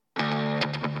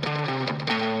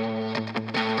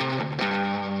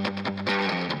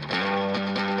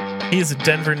He is a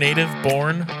Denver native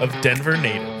born of Denver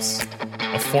natives,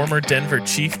 a former Denver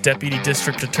Chief Deputy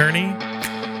District Attorney.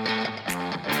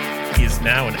 He is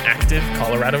now an active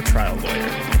Colorado trial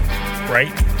lawyer.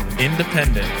 Bright,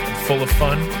 independent, and full of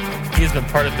fun, he has been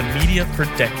part of the media for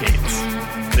decades.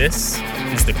 This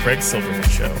is The Craig Silverman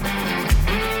Show.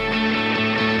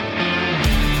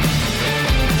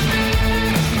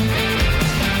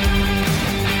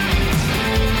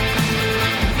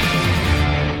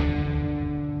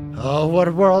 Oh, what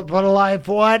a world, what a life,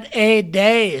 what a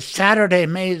day. Saturday,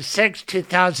 May 6,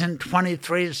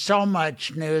 2023. So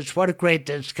much news. What a great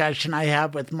discussion I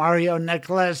have with Mario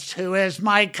Nicolais, who is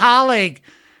my colleague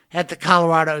at the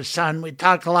Colorado Sun. We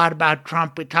talk a lot about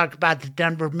Trump. We talk about the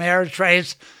Denver mayor's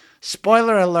race.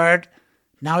 Spoiler alert,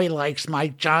 now he likes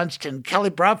Mike Johnston. Kelly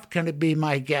Brough going to be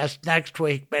my guest next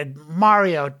week. But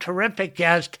Mario, terrific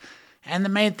guest. And the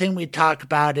main thing we talk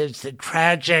about is the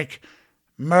tragic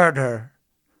murder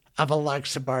of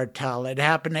Alexa Bartell. It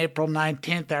happened April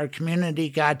 19th. Our community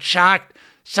got shocked.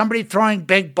 Somebody throwing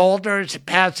big boulders at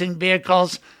passing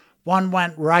vehicles. One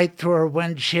went right through her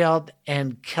windshield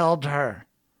and killed her.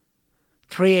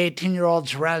 3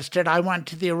 18-year-olds arrested. I went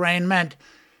to the arraignment,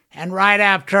 and right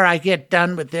after I get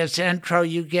done with this intro,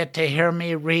 you get to hear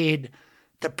me read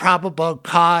the probable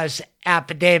cause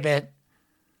affidavit.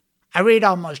 I read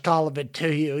almost all of it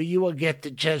to you. You will get the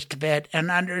gist of it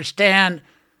and understand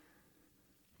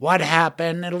what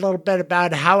happened, and a little bit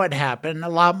about how it happened. A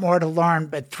lot more to learn,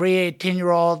 but 3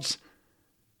 18-year-olds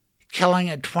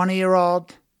killing a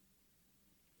 20-year-old.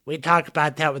 We talk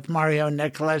about that with Mario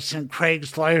Nicolais in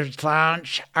Craig's Lawyers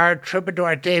Lounge. Our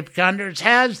troubadour Dave Gunders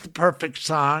has the perfect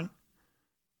song.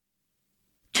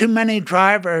 Too Many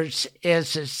Drivers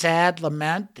is a sad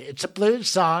lament. It's a blues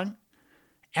song,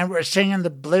 and we're singing the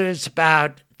blues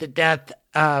about the death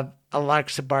of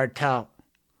Alexa Bartell.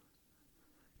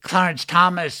 Clarence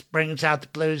Thomas brings out the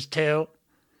blues, too.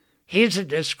 He's a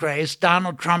disgrace.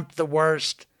 Donald Trump, the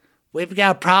worst. We've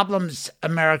got problems,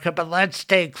 America, but let's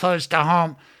stay close to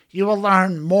home. You will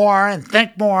learn more and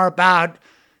think more about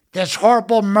this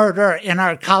horrible murder in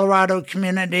our Colorado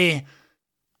community.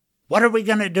 What are we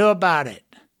going to do about it?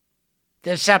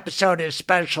 This episode is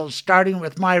special, starting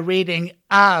with my reading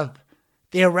of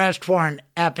the arrest warrant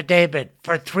affidavit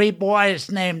for 3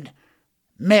 boys named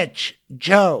Mitch,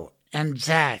 Joe, and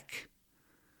Zach.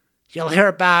 You'll hear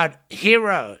about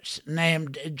heroes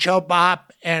named Joe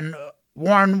Bopp and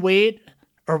Warren Weed,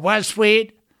 or Wes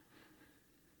Weed.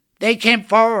 They came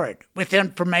forward with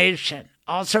information.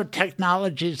 Also,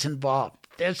 technology's involved.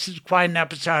 This is quite an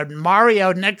episode.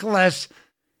 Mario Nicolais,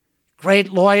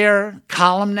 great lawyer,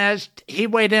 columnist. He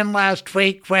weighed in last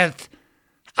week with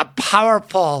a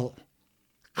powerful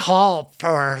call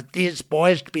for these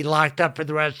boys to be locked up for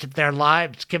the rest of their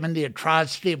lives, given the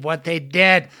atrocity of what they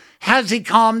did. Has he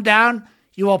calmed down?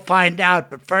 You will find out.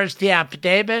 But first, the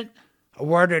affidavit, a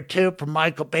word or two from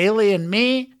Michael Bailey and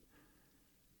me.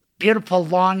 Beautiful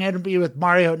long interview with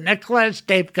Mario Nicolais.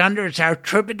 Dave Gunders, our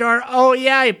troubadour. Oh,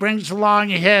 yeah, he brings along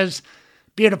his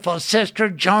beautiful sister,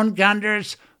 Joan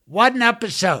Gunders. What an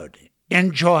episode.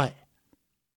 Enjoy.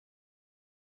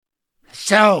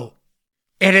 So,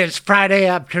 it is Friday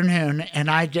afternoon, and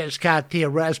I just got the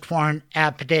arrest warrant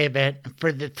affidavit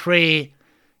for the 3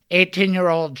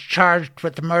 18-year-olds charged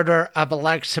with the murder of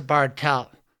Alexa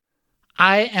Bartell.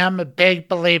 I am a big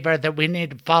believer that we need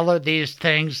to follow these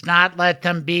things, not let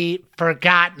them be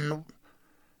forgotten,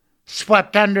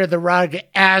 swept under the rug,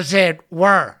 as it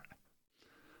were.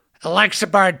 Alexa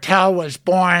Bartell was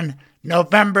born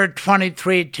November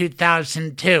 23,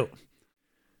 2002.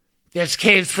 This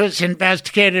case was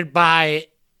investigated by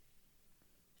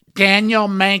Daniel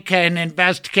Manka, an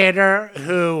investigator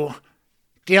who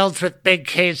deals with big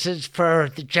cases for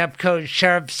the Jeffco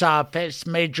Sheriff's Office,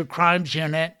 Major Crimes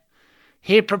Unit.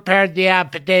 He prepared the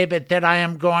affidavit that I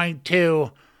am going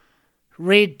to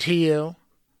read to you.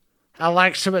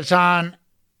 Alexa was on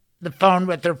the phone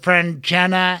with her friend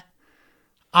Jenna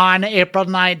on April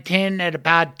 19 at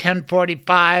about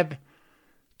 10:45.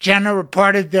 Jenna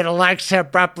reported that Alexa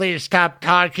abruptly stopped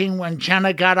talking when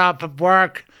Jenna got off of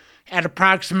work. At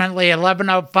approximately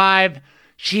 11:05,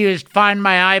 she used Find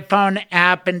My iPhone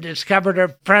app and discovered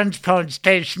her friend's phone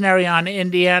stationary on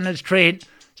Indiana Street,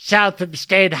 south of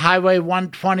State Highway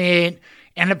 128,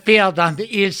 in a field on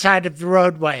the east side of the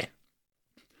roadway.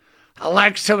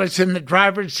 Alexa was in the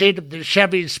driver's seat of the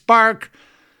Chevy Spark,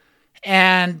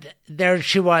 and there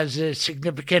she was, a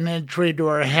significant injury to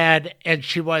her head, and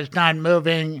she was not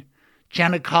moving.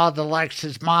 Jenna called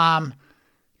Alexa's mom.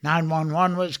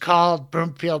 911 was called.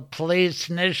 Broomfield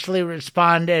police initially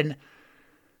responded.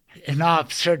 And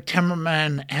Officer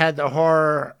Timmerman had the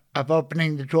horror of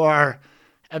opening the door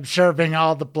observing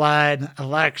all the blood.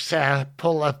 Alexa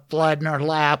full of blood in her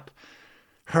lap,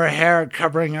 her hair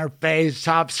covering her face.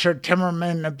 Officer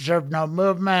Timmerman observed no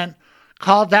movement,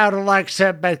 called out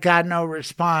Alexa but got no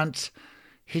response.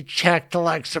 He checked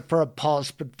Alexa for a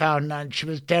pulse but found none. She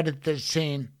was dead at the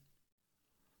scene.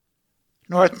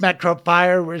 North Metro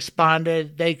Fire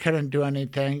responded. They couldn't do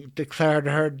anything, declared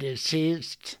her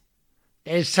deceased.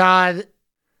 They saw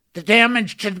the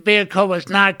damage to the vehicle was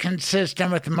not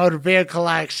consistent with a motor vehicle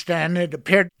accident. It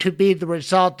appeared to be the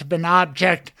result of an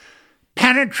object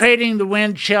penetrating the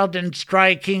windshield and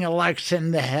striking Alexa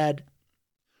in the head.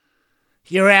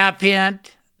 Your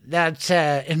affiant, that's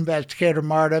investigator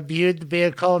Marta, viewed the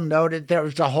vehicle, noted there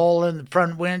was a hole in the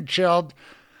front windshield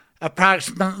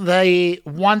approximately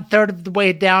 1/3 of the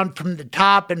way down from the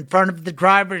top in front of the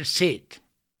driver's seat.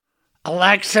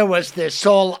 Alexa was the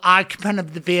sole occupant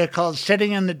of the vehicle,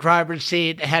 sitting in the driver's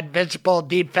seat, had visible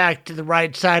defect to the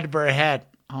right side of her head.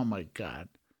 Oh my God.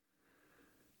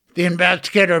 The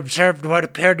investigator observed what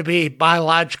appeared to be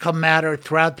biological matter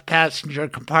throughout the passenger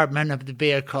compartment of the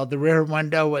vehicle. The rear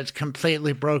window was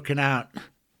completely broken out.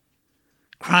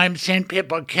 Crime scene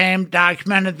people came,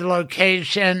 documented the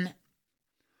location.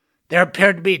 There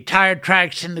appeared to be tire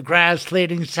tracks in the grass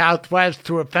leading southwest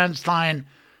through a fence line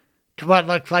to what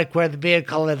looked like where the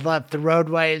vehicle had left the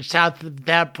roadway. South of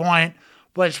that point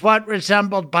was what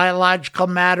resembled biological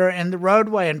matter in the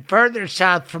roadway, and further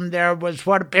south from there was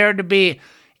what appeared to be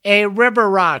a river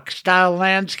rock-style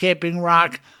landscaping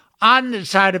rock on the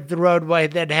side of the roadway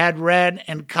that had red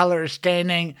and color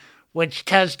staining, which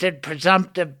tested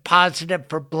presumptive positive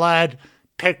for blood,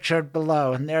 pictured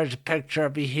below. And there's a picture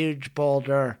of a huge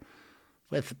boulder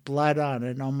with blood on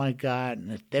it. Oh, my God.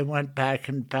 And they went back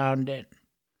and found it.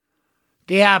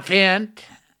 The affiant,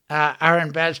 our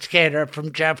investigator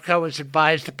from Jeffco, was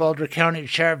advised the Boulder County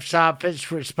Sheriff's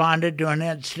Office responded to an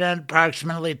incident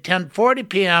approximately 10:40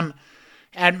 p.m.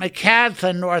 at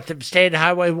McCaslin, north of State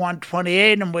Highway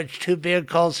 128, in which two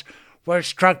vehicles were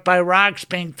struck by rocks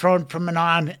being thrown from an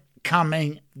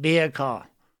oncoming vehicle.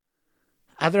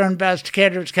 Other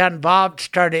investigators got involved,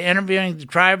 started interviewing the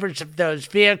drivers of those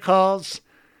vehicles,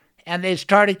 and they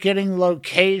started getting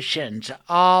locations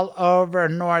all over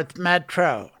North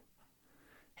Metro.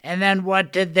 And then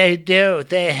what did they do?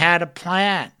 They had a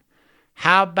plan.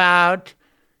 How about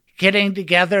getting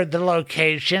together the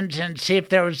locations and see if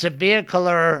there was a vehicle,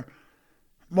 or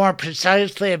more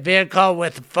precisely a vehicle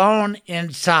with a phone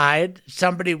inside,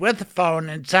 somebody with a phone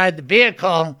inside the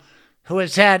vehicle who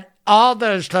was at all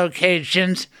those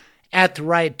locations at the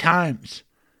right times.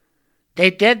 They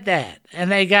did that,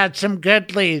 and they got some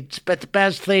good leads, but the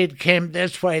best lead came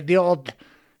this way,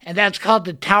 and that's called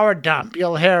the tower dump.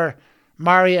 You'll hear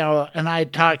Mario and I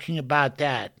talking about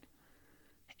that.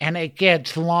 And it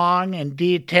gets long and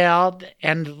detailed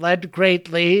and led to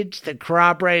great leads that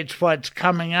corroborates what's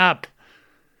coming up.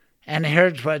 And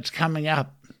here's what's coming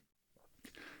up.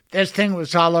 This thing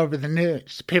was all over the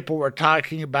news. People were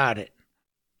talking about it.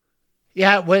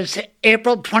 Yeah, it was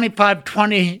April 25,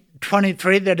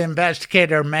 2023 that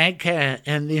investigator Mank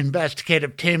and the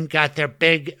investigative team got their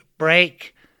big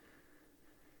break.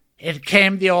 It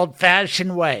came the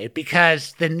old-fashioned way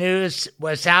because the news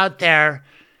was out there.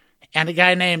 And a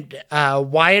guy named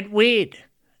Wyatt Weed,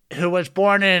 who was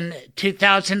born in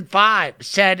 2005,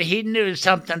 said he knew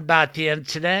something about the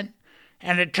incident.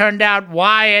 And it turned out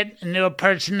Wyatt knew a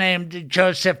person named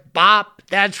Joseph Bopp.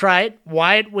 That's right,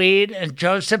 Wyatt Weed and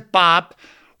Joseph Bopp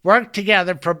worked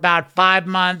together for about 5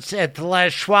 months at the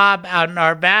Les Schwab out in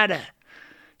Arvada.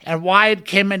 And Wyatt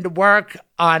came into work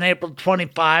on April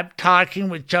 25, talking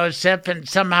with Joseph, and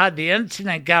somehow the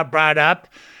incident got brought up.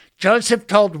 Joseph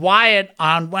told Wyatt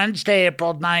on Wednesday,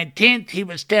 April 19th, he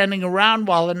was standing around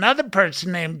while another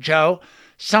person named Joe,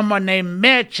 someone named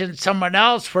Mitch, and someone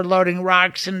else were loading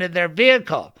rocks into their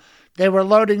vehicle. They were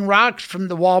loading rocks from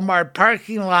the Walmart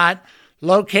parking lot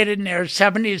located near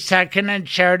 72nd and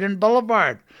Sheridan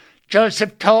Boulevard.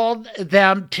 Joseph told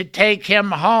them to take him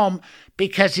home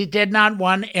because he did not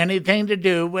want anything to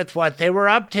do with what they were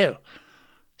up to.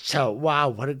 So, wow,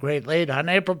 what a great lead. On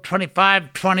April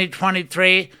 25,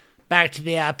 2023, back to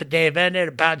the affidavit at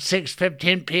about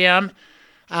 6:15 p.m.,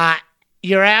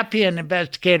 your Appian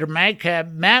investigator Manka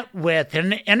met with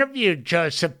and interviewed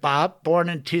Joseph Bopp, born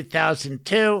in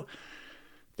 2002.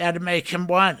 That'd make him,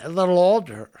 a little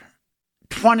older,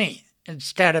 20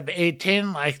 instead of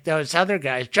 18 like those other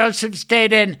guys. Joseph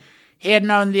stated he had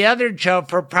known the other Joe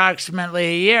for approximately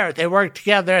a year. They worked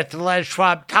together at the Les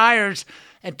Schwab Tires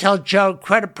until Joe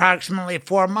quit approximately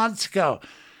 4 months ago.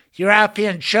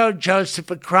 Urafian showed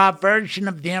Joseph a crop version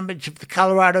of the image of the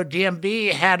Colorado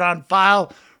DMV had on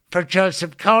file for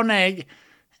Joseph Koenig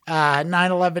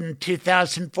 9/11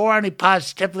 2004, and he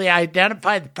positively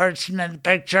identified the person in the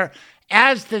picture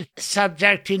as the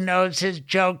subject he knows is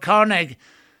Joe Koenig.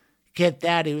 Get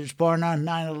that, he was born on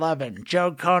 9/11.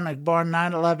 Joe Koenig, born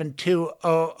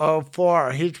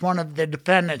 9/11/2004. He's one of the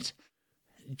defendants.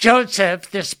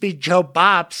 Joseph, this be Joe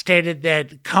Bopp, stated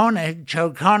that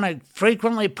Joe Koenig,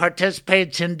 frequently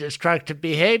participates in destructive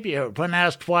behavior. When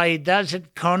asked why he does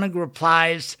it, Koenig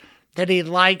replies that he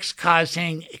likes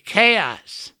causing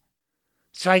chaos.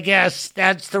 So I guess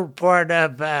that's the report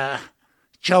of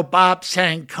Joe Bopp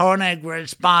saying Koenig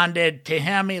responded to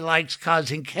him, he likes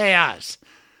causing chaos.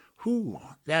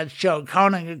 That's Joe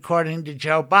Koenig, according to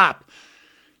Joe Bopp.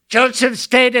 Joseph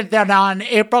stated that on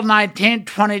April 19,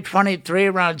 2023,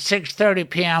 around 6:30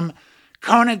 p.m.,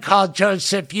 Koenig called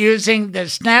Joseph using the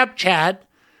Snapchat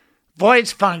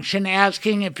voice function,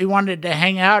 asking if he wanted to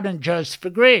hang out, and Joseph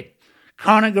agreed.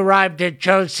 Koenig arrived at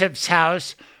Joseph's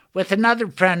house with another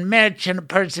friend, Mitch, and a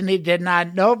person he did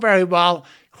not know very well,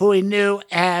 who he knew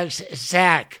as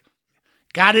Zach.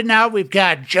 Got it now? We've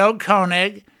got Joe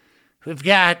Koenig. We've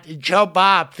got Joe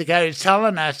Bopp, the guy who's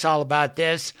telling us all about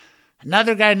this,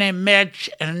 another guy named Mitch,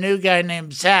 and a new guy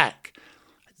named Zach.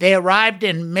 They arrived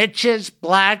in Mitch's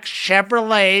black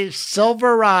Chevrolet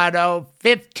Silverado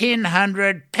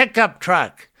 1500 pickup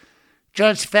truck.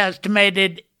 Joseph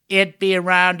estimated it be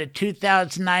around a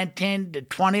 2019 to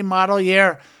 20 model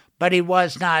year, but he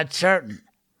was not certain.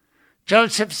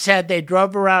 Joseph said they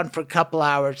drove around for a couple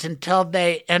hours until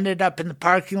they ended up in the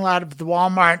parking lot of the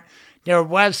Walmart near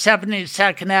West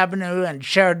 72nd Avenue and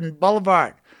Sheridan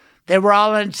Boulevard. They were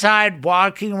all inside,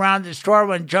 walking around the store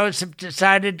when Joseph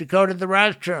decided to go to the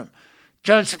restroom.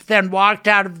 Joseph then walked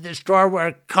out of the store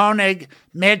where Koenig,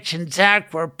 Mitch, and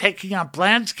Zach were picking up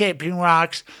landscaping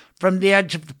rocks from the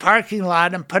edge of the parking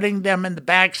lot and putting them in the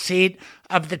back seat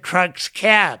of the truck's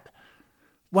cab.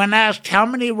 When asked how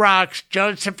many rocks,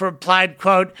 Joseph replied,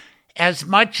 quote, as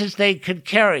much as they could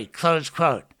carry, close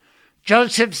quote.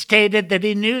 Joseph stated that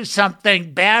he knew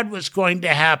something bad was going to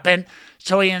happen,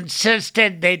 so he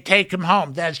insisted they take him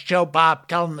home. That's Joe Bopp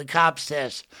telling the cops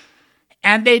this.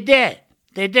 And they did.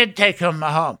 They did take him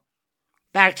home.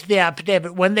 Back to the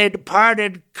affidavit. When they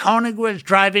departed, Koenig was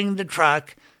driving the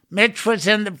truck, Mitch was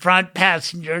in the front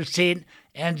passenger seat,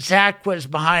 and Zach was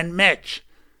behind Mitch.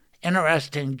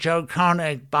 Interesting, Joe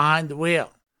Koenig behind the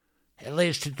wheel, at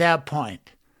least at that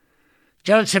point.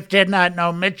 Joseph did not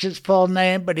know Mitch's full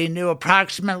name, but he knew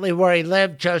approximately where he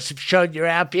lived. Joseph showed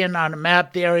Urapian on a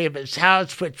map the area of his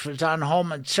house, which was on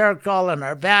Holman Circle in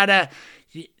Arvada.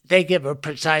 They give a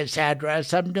precise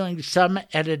address. I'm doing some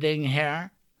editing here.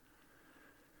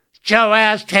 Joe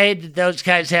asked, hey, did those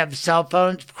guys have cell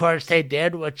phones? Of course they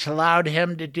did, which allowed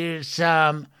him to do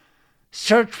some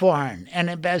search warrant and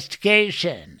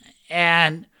investigation.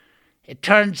 And it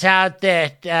turns out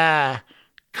that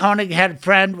Koenig had a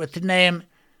friend with the name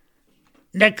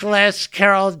Nicolais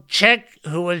Carol Chick,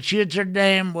 whose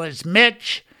username was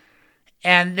Mitch.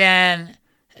 And then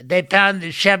they found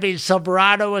the Chevy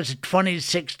Silverado was a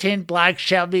 2016 black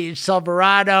Chevy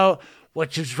Silverado,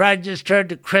 which was registered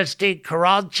to Christy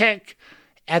Koralchik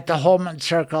at the Holman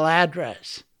Circle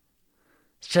address.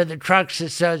 So the truck's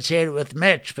associated with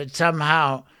Mitch, but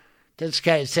somehow this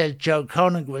guy says Joe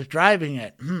Koenig was driving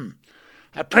it.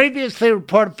 A previously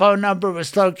reported phone number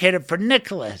was located for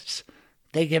Nicolais.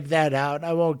 They give that out.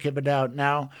 I won't give it out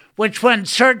now. Which, when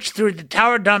searched through the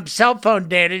Tower Dump cell phone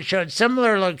data, showed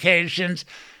similar locations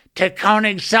to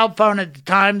Koenig's cell phone at the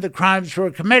time the crimes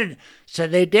were committed. So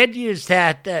they did use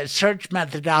that search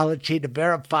methodology to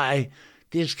verify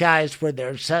these guys were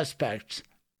their suspects.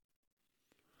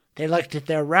 They looked at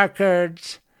their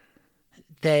records.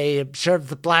 They observed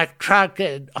the black truck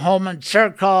at Holman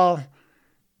Circle.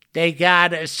 They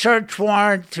got a search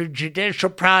warrant through judicial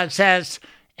process,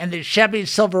 and the Chevy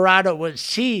Silverado was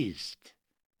seized.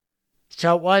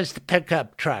 So it was the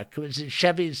pickup truck. It was a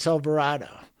Chevy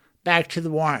Silverado. Back to the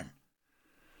warrant.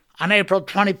 On April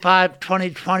 25,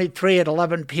 2023 at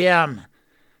 11 p.m.,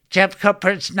 Jeffco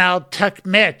personnel took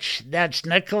Mitch, that's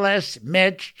Nicolais,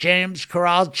 Mitch, James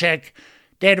Koralchik,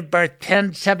 date of birth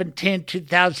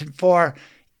 10/17/2004,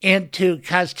 into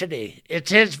custody. It's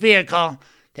his vehicle.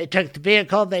 They took the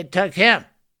vehicle, they took him.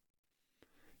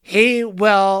 He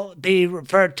will be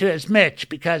referred to as Mitch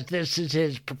because this is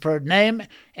his preferred name,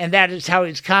 and that is how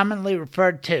he's commonly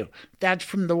referred to. That's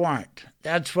from the warrant.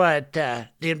 That's what the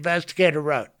investigator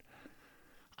wrote.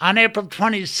 On April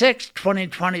 26,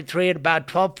 2023, at about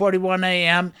 12:41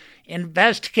 a.m.,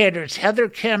 investigators Heather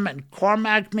Kim and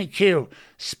Cormac McHugh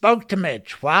spoke to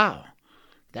Mitch. Wow,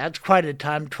 that's quite a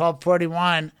time,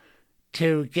 12:41,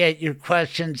 to get your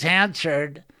questions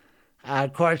answered.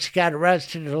 Of course, he got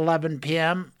arrested at 11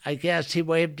 p.m. I guess he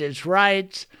waived his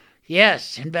rights.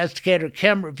 Yes, Investigator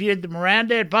Kim reviewed the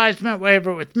Miranda advisement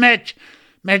waiver with Mitch.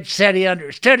 Mitch said he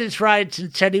understood his rights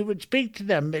and said he would speak to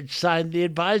them. Mitch signed the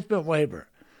advisement waiver.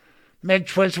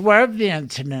 Mitch was aware of the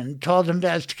incident and told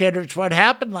investigators what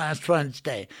happened last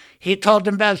Wednesday. He told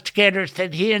investigators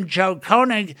that he and Joe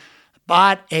Koenig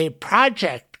bought a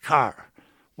project car.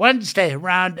 Wednesday,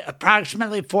 around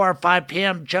approximately 4 or 5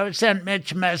 p.m., Joe sent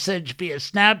Mitch a message via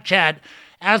Snapchat,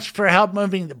 asked for help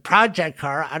moving the project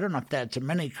car. I don't know if that's a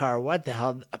mini car, what the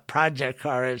hell a project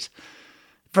car is.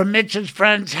 From Mitch's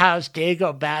friend's house,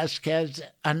 Diego Vasquez,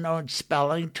 unknown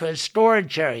spelling, to his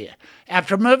storage area.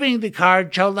 After moving the car,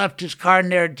 Joe left his car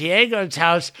near Diego's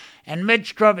house, and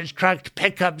Mitch drove his truck to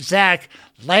pick up Zach,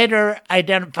 later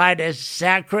identified as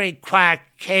Zachary Quack,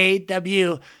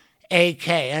 K-W-A-K.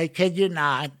 I kid you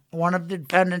not. One of the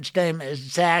defendants' name is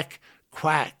Zach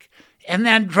Quack. And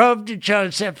then drove to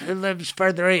Joseph, who lives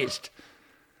further east.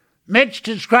 Mitch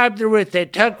described the route they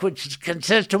took, which is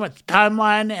consistent with the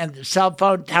timeline and the cell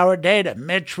phone tower data.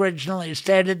 Mitch originally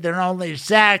stated that only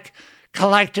Zach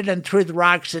collected and threw the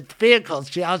rocks at the vehicles.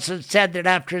 He also said that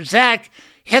after Zach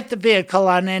hit the vehicle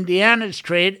on Indiana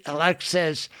Street,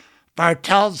 Alexa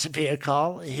Bartell's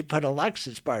vehicle, he put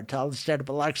Alexis Bartell instead of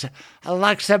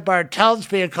Alexa Bartell's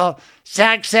vehicle,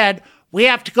 Zach said, "We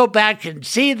have to go back and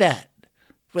see that,"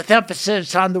 with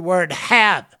emphasis on the word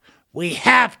have. We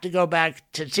have to go back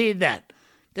to see that.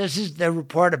 This is the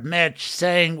report of Mitch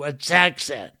saying what Zach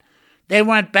said. They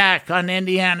went back on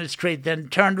Indiana Street, then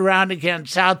turned around again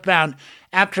southbound.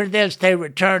 After this, they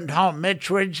returned home.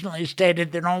 Mitch originally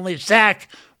stated that only Zach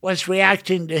was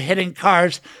reacting to hitting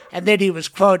cars and that he was,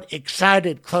 quote,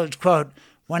 excited, close quote,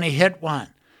 when he hit one.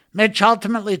 Mitch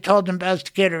ultimately told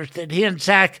investigators that he and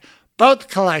Zach both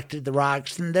collected the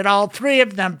rocks and that all three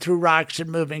of them threw rocks at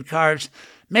moving cars.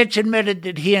 Mitch admitted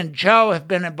that he and Joe have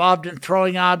been involved in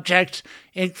throwing objects,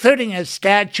 including a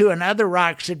statue and other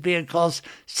rocks at vehicles,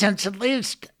 since at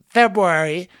least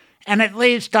February and at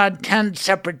least on 10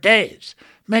 separate days.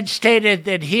 Mitch stated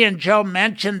that he and Joe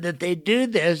mentioned that they do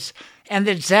this and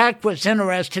that Zach was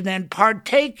interested in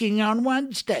partaking on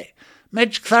Wednesday.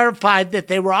 Mitch clarified that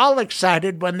they were all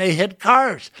excited when they hit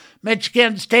cars. Mitch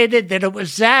again stated that it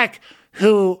was Zach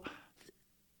who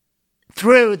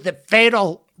threw the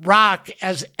fatal rock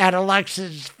at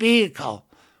Alexa's vehicle.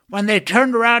 When they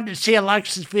turned around to see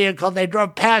Alexa's vehicle, they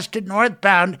drove past it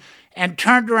northbound and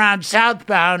turned around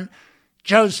southbound.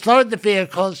 Joe slowed the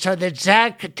vehicle so that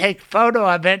Zach could take a photo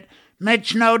of it.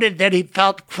 Mitch noted that he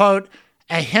felt, quote,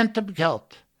 a hint of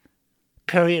guilt,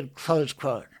 period, close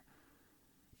quote.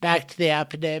 Back to the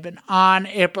affidavit. On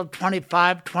April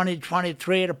 25,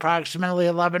 2023, at approximately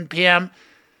 11 p.m.,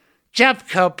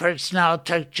 Jeffco personnel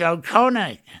took Joe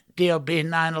Koenig, DOB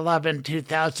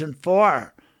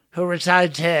 9/11/2004, who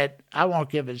resides at, I won't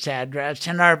give his address,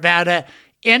 in Arvada,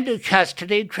 into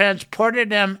custody,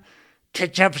 transported him to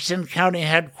Jefferson County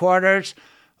headquarters,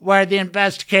 where the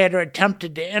investigator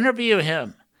attempted to interview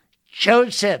him.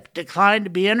 Joseph declined to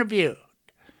be interviewed.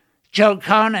 Joe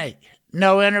Koenig,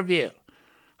 no interview.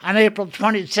 On April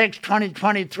 26,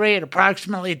 2023, at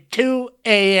approximately 2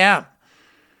 a.m.,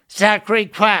 Zachary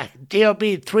Quack,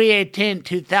 DOB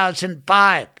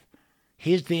 3/18/2005.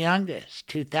 He's the youngest,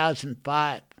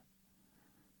 2005.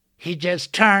 He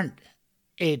just turned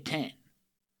 18.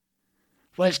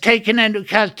 Was taken into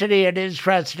custody at his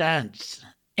residence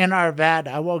in Arvada.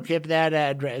 I won't give that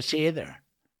address either.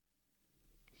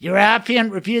 Your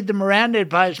affiant reviewed the Miranda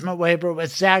advisement waiver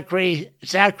with Zachary.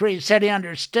 Zachary said he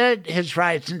understood his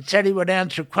rights and said he would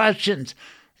answer questions.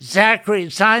 Zachary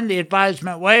signed the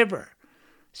advisement waiver.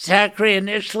 Zachary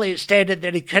initially stated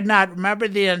that he could not remember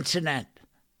the incident.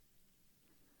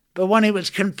 But when he was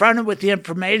confronted with the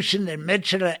information that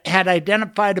Mitch had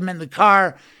identified him in the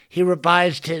car, he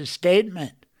revised his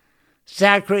statement.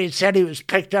 Zachary said he was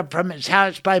picked up from his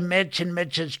house by Mitch in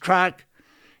Mitch's truck,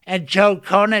 and Joe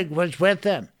Koenig was with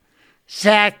him.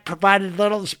 Zach provided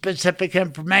little specific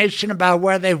information about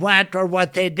where they went or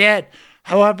what they did.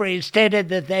 However, he stated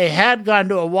that they had gone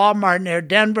to a Walmart near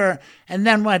Denver and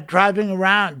then went driving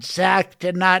around. Zach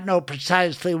did not know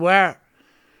precisely where.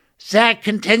 Zach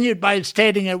continued by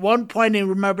stating at one point he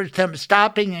remembers them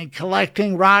stopping and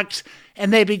collecting rocks,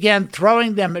 and they began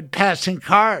throwing them at passing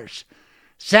cars.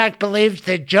 Zach believes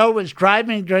that Joe was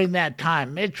driving during that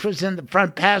time. Mitch was in the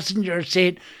front passenger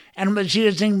seat and was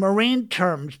using marine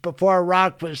terms before a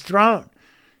rock was thrown.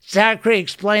 Zachary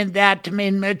explained that to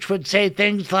mean Mitch would say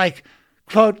things like,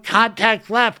 quote, contact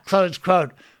left, close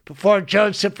quote, before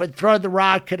Joseph would throw the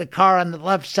rock at a car on the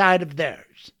left side of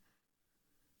theirs.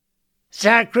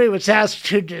 Zachary was asked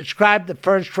to describe the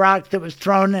first rock that was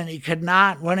thrown, and he could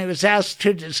not. When he was asked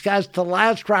to discuss the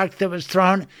last rock that was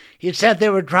thrown, he said they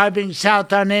were driving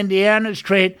south on Indiana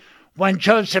Street when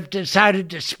Joseph decided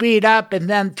to speed up and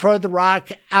then throw the rock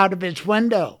out of his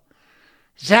window.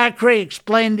 Zachary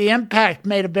explained the impact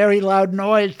made a very loud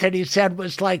noise that he said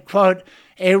was like, quote,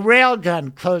 a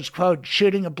railgun, close quote,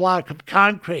 shooting a block of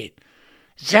concrete.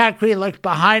 Zachary looked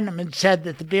behind him and said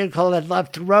that the vehicle had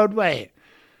left the roadway.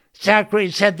 Zachary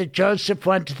said that Joseph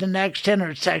went to the next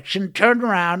intersection, turned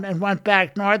around, and went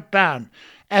back northbound.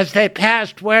 As they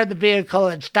passed where the vehicle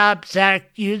had stopped, Zach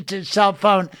used his cell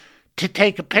phone to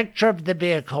take a picture of the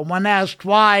vehicle. When asked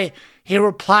why, he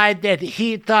replied that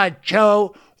he thought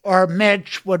Joe or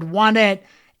Mitch would want it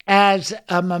as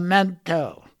a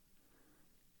memento.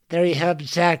 There you have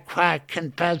Zach Quack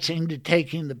confessing to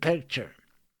taking the picture.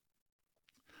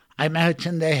 I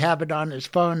imagine they have it on his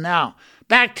phone now.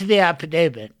 Back to the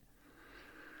affidavit.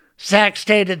 Zach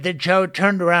stated that Joe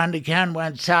turned around again,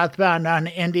 went southbound on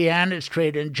Indiana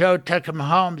Street, and Joe took him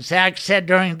home. Zach said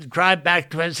during the drive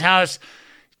back to his house,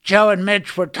 Joe and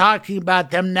Mitch were talking about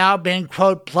them now being,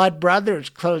 quote, blood brothers,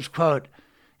 close quote,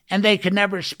 and they could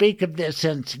never speak of this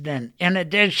incident. In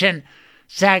addition,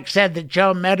 Zach said that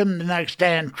Joe met him the next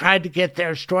day and tried to get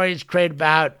their stories straight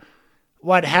about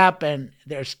what happened.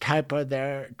 There's typo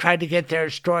there. Tried to get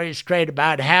their stories straight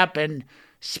about what happened,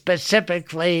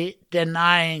 specifically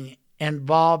denying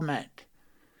involvement.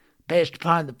 Based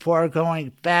upon the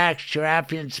foregoing facts,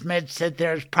 Sharafi and Smith said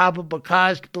there's probable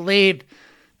cause to believe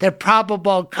that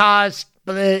probable cause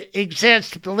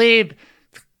exists to believe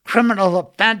criminal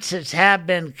offenses have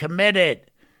been committed.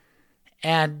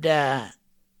 And that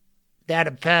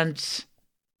offense,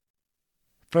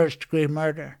 first-degree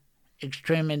murder,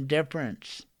 extreme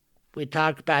indifference. We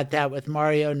talk about that with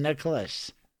Mario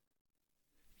Nicolais.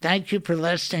 Thank you for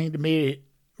listening to me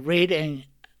reading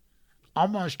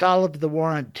almost all of the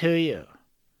warrant to you.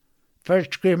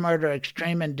 First-degree murder,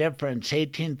 extreme indifference,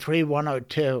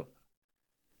 18-3-102.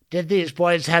 Did these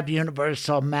boys have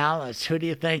universal malice? Who do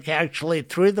you think actually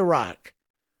threw the rock?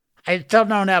 I still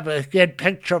don't have a good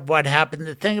picture of what happened.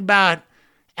 The thing about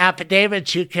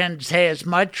affidavits, you can say as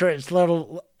much or as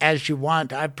little as you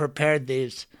want. I've prepared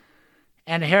these.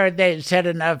 And here they said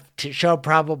enough to show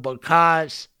probable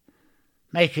cause.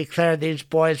 Make it clear these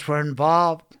boys were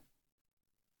involved.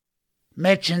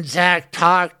 Mitch and Zach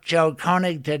talked. Joe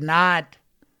Koenig did not.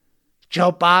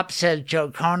 Joe Bopp says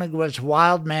Joe Koenig was a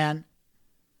wild man.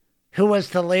 Who was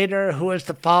the leader? Who was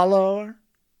the follower?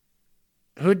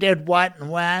 Who did what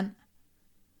and when?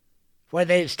 Were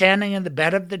they standing in the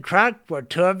bed of the truck? Were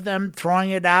two of them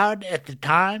throwing it out at the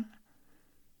time?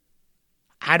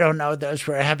 I don't know. Those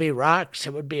were heavy rocks.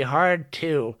 It would be hard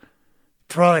to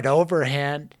throw it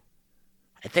overhand.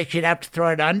 I think you'd have to throw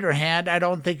it underhand. I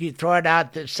don't think you throw it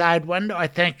out the side window. I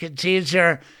think it's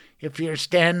easier if you're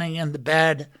standing in the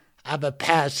bed of a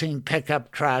passing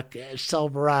pickup truck, a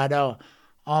Silverado.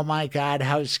 Oh my God,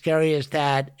 how scary is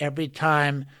that every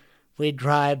time we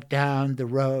drive down the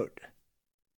road?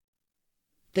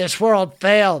 This world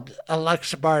failed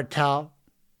Alexa Bartell.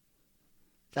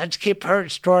 Let's keep her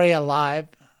story alive.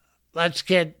 Let's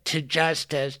get to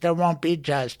justice. There won't be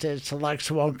justice.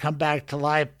 Alexa won't come back to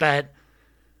life, but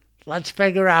let's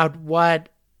figure out what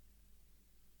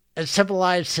a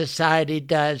civilized society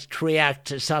does to react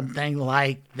to something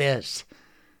like this.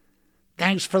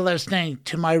 Thanks for listening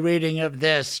to my reading of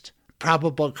this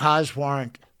probable cause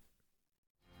warrant.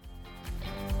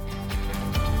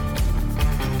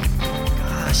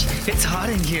 It's hot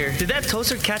in here. Did that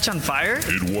toaster catch on fire?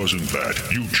 It wasn't that.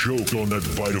 You choked on that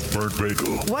bite of burnt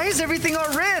bagel. Why is everything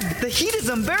all red? The heat is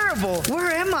unbearable.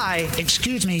 Where am I?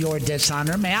 Excuse me, Your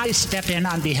Dishonor. May I step in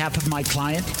on behalf of my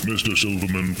client? Mr.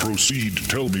 Silverman, proceed.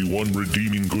 Tell me one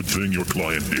redeeming good thing your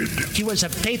client did. He was a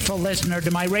faithful listener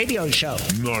to my radio show.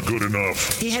 Not good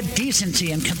enough. He had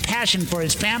decency and compassion for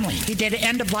his family. He did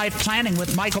end-of-life planning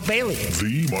with Michael Bailey.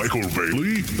 The Michael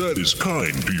Bailey? That is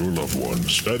kind to your loved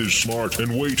ones. That is smart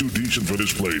and way too decent for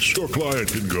this place. Your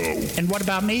client can go. And what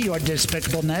about me, Your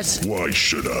Despicableness? Why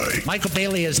should I? Michael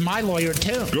Bailey is my lawyer,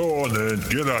 too. Go on then.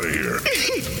 Get out of here.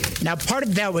 Now, part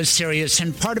of that was serious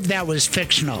and part of that was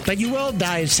fictional. But you will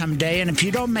die someday, and if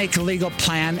you don't make a legal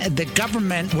plan, the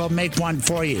government will make one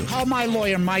for you. Call my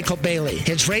lawyer, Michael Bailey.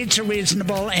 His rates are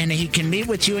reasonable, and he can meet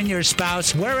with you and your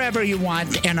spouse wherever you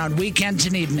want and on weekends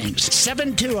and evenings.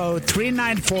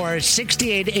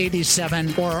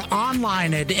 720-394-6887 or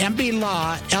online at mblawllc.com.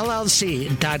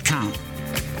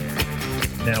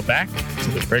 Now back to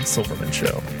the Craig Silverman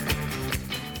Show.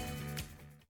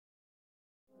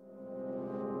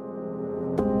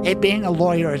 Hey, being a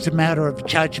lawyer is a matter of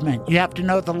judgment. You have to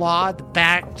know the law, the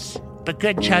facts, but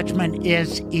good judgment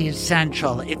is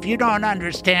essential. If you don't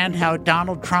understand how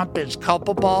Donald Trump is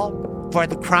culpable for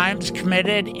the crimes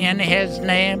committed in his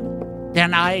name,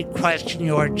 then I question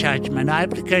your judgment. I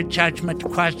have the good judgment to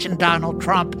question Donald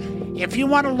Trump. If you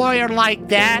want a lawyer like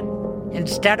that,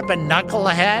 instead of a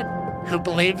knucklehead who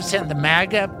believes in the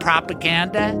MAGA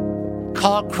propaganda,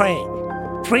 call Craig.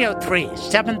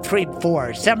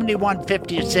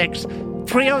 303-734-7156.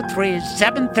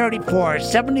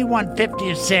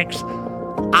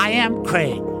 303-734-7156. I am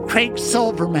Craig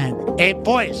Silverman, a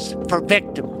voice for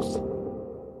victims.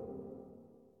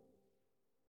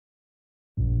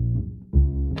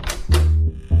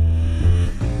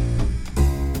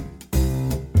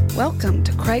 Welcome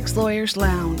to Craig's Lawyers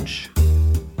Lounge.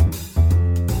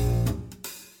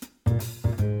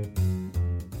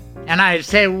 And I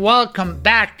say welcome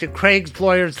back to Craig's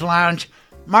Lawyers Lounge.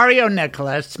 Mario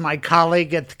Nicolais, my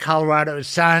colleague at the Colorado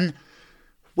Sun.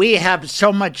 We have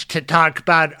so much to talk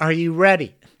about. Are you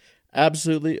ready?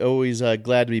 Absolutely. Always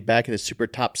glad to be back in the super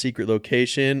top secret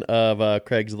location of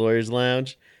Craig's Lawyers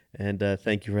Lounge. And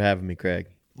thank you for having me, Craig.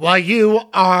 Well, you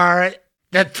are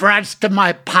the thrust of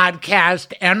my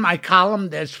podcast and my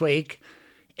column this week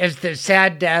is the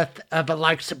sad death of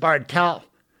Alexa Bartell,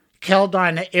 killed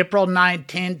on April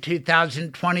 19,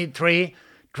 2023,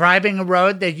 driving a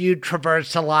road that you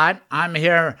traverse a lot. I'm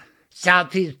here,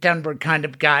 Southeast Denver kind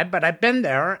of guy, but I've been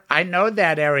there. I know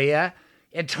that area.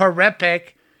 It's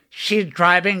horrific. She's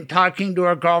driving, talking to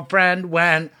her girlfriend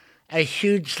when a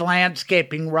huge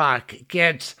landscaping rock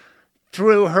gets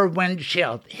through her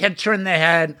windshield, hits her in the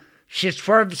head. She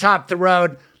swerves off the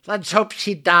road. Let's hope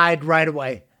she died right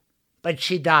away. But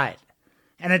she died.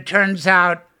 And it turns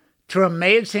out, through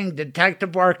amazing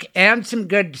detective work and some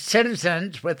good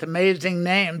citizens with amazing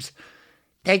names,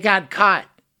 they got caught.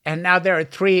 And now there are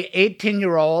 3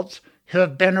 18-year-olds who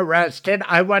have been arrested.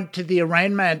 I went to the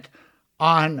arraignment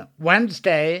on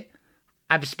Wednesday.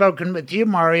 I've spoken with you,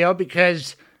 Mario,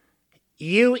 because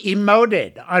you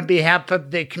emoted on behalf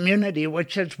of the community,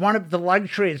 which is one of the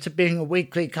luxuries of being a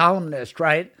weekly columnist,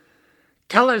 right?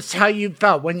 Tell us how you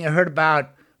felt when you heard about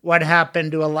what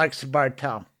happened to Alexa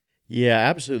Bartell. Yeah,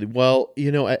 absolutely. Well,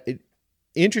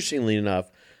 interestingly enough,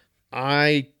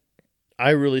 I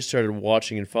really started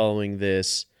watching and following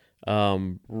this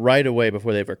right away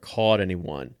before they ever caught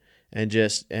anyone, and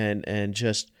just the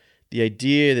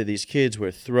idea that these kids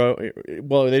were they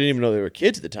didn't even know they were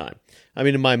kids at the time. I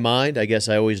mean, in my mind, I guess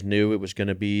I always knew it was going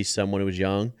to be someone who was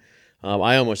young.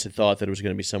 I almost had thought that it was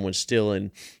going to be someone still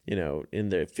in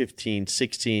the 15,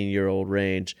 16-year-old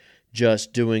range,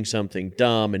 just doing something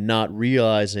dumb and not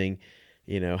realizing,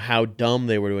 how dumb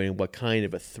they were doing and what kind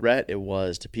of a threat it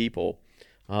was to people.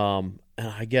 And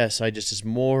I guess as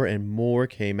more and more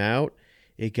came out,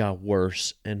 it got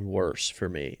worse and worse for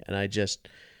me. And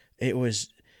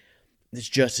it's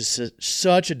just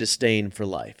such a disdain for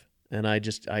life. And I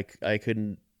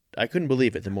couldn't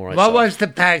believe it the more I saw it. What was the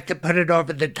fact that put it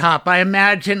over the top? I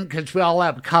imagine, because we all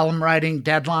have column writing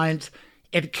deadlines,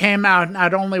 it came out,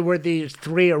 not only were these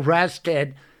 3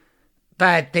 arrested,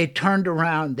 but they turned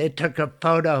around, they took a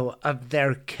photo of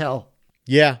their kill.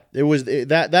 Yeah, that was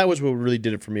what really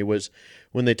did it for me, was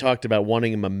when they talked about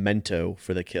wanting a memento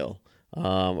for the kill.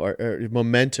 Or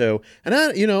memento.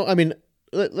 And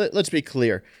let's be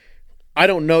clear. I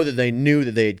don't know that they knew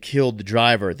that they had killed the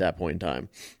driver at that point in time.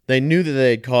 They knew that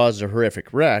they had caused a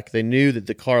horrific wreck. They knew that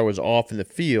the car was off in the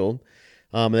field.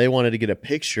 They wanted to get a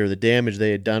picture of the damage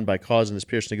they had done by causing this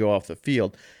person to go off the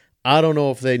field. I don't know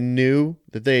if they knew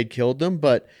that they had killed them,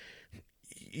 but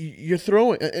you're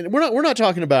throwing. And we're not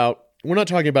talking about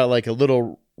like a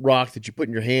little rock that you put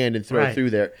in your hand and throw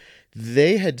through there.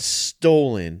 They had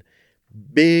stolen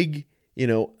big,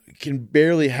 can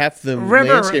barely half them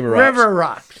landscape rocks. River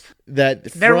rocks.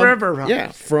 They're river rocks.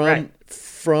 Yeah,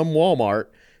 from Walmart.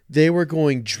 They were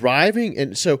driving,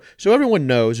 and so everyone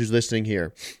knows who's listening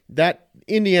here that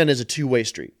Indiana is a 2-way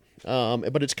street,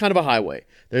 but it's kind of a highway.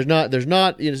 It's not though.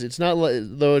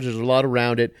 There's a lot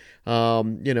around it.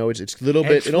 It's a little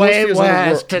bit. It's way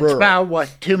west. It's about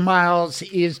 2 miles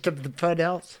east of the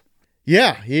foothills.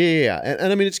 Yeah.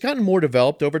 And I mean, it's gotten more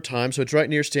developed over time. So it's right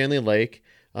near Stanley Lake.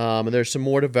 And there's some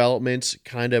more developments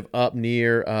kind of up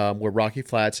near where Rocky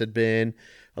Flats had been.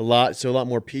 A lot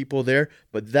more people there.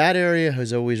 But that area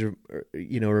has always,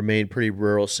 remained pretty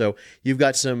rural. So you've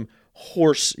got some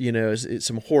horse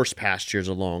pastures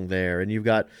along there, and you've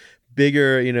got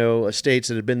bigger, estates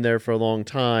that have been there for a long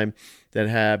time that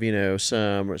have,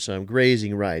 some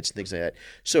grazing rights and things like that.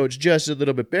 So it's just a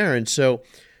little bit barren. So,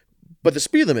 but the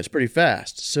speed limit's pretty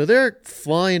fast. So they're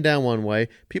flying down one way.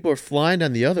 People are flying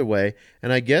down the other way.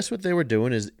 And I guess what they were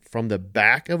doing is from the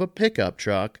back of a pickup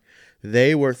truck,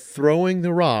 they were throwing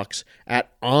the rocks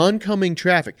at oncoming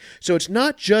traffic. So it's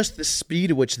not just the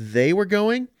speed at which they were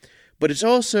going, but it's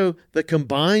also the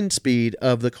combined speed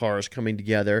of the cars coming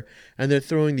together, and they're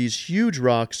throwing these huge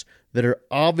rocks that are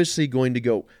obviously going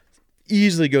to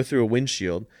easily go through a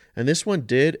windshield. And this one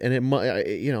did, and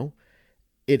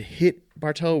it hit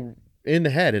Bartell in the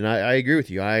head. And I agree with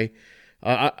you. I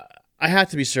have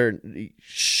to be certain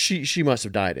she must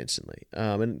have died instantly.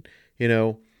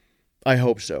 I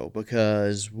hope so,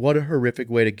 because what a horrific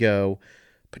way to go,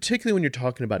 particularly when you're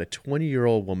talking about a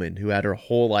 20-year-old woman who had her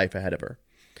whole life ahead of her.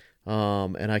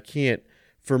 And I can't,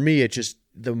 for me, it just,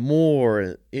 the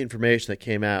more information that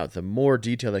came out, the more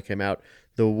detail that came out,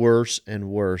 the worse and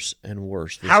worse and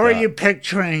worse. How are you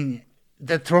picturing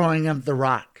the throwing of the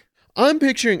rock? I'm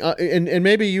picturing, and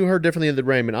maybe you heard differently than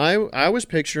Raymond. I was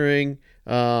picturing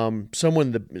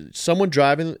someone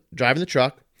driving the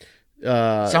truck.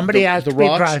 Somebody has to be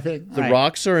driving. The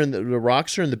rocks are in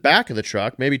the back of the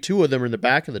truck. Maybe two of them are in the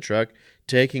back of the truck,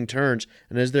 taking turns.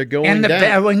 And as they're going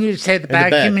down, when you say the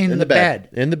back, you mean the bed.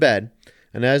 In the bed.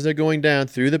 And as they're going down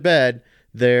through the bed,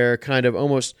 they're kind of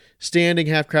almost standing,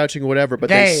 half crouching, whatever. But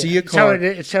they see a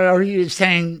car. So are you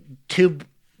saying two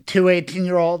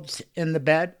 18-year-olds in the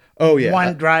bed? Oh yeah,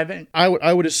 one driving. I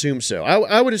would assume so.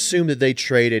 I would assume that they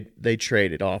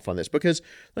traded off on this, because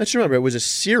let's remember, it was a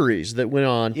series that went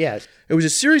on. Yes, it was a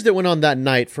series that went on that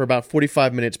night for about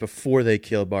 45 minutes before they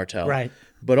killed Bartell. Right,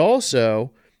 but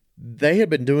also they had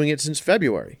been doing it since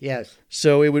February. Yes,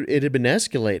 so it had been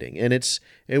escalating, and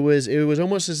it was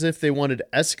almost as if they wanted to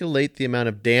escalate the amount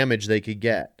of damage they could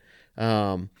get.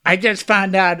 I just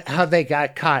found out how they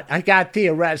got caught. I got the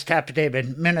arrest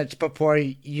affidavit minutes before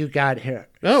you got here.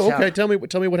 Oh, okay. Tell me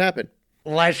what happened.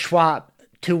 Les Schwab,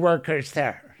 2 workers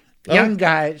there. Young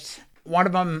guys. One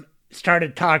of them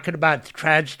started talking about the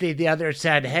tragedy. The other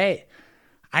said, hey,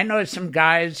 I know some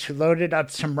guys who loaded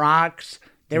up some rocks.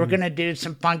 They were going to do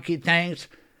some funky things.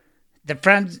 The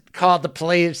friends called the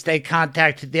police. They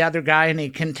contacted the other guy, and he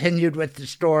continued with the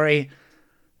story.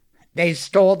 They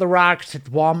stole the rocks at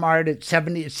Walmart at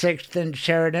 76th and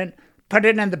Sheridan, put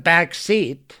it in the back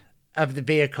seat of the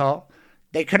vehicle.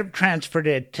 They could have transferred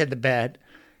it to the bed.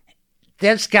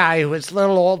 This guy, who was a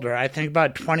little older, I think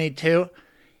about 22,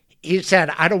 he said,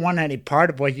 I don't want any part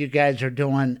of what you guys are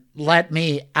doing. Let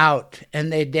me out.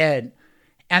 And they did.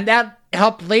 And that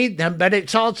helped lead them, but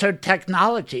it's also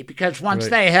technology, because once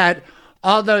they had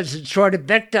all those assorted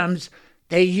victims,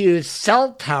 they used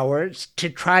cell towers to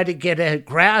try to get a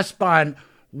grasp on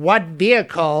what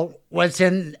vehicle was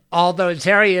in all those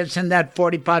areas in that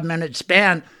 45-minute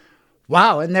span.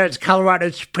 Wow, and there's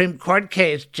Colorado Supreme Court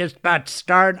case just about to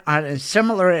start on a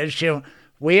similar issue.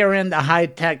 We are in the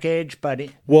high-tech age,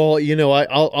 buddy. Well,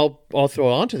 I'll throw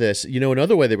on to this.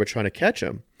 Another way they were trying to catch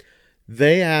them,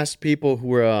 they asked people who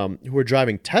were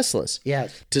driving Teslas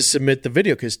to submit the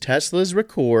video, because Teslas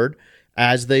record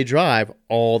as they drive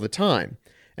all the time.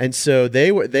 And so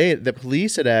the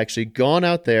police had actually gone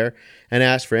out there and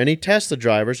asked for any Tesla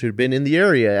drivers who'd been in the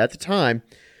area at the time,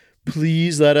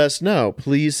 please let us know.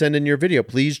 Please send in your video.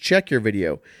 Please check your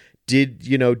video. Did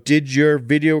your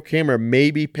video camera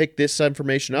maybe pick this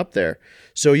information up there?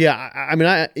 So yeah, I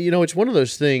mean, it's one of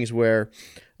those things where,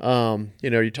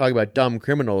 you talk about dumb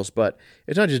criminals, but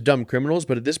it's not just dumb criminals,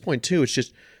 but at this point too, it's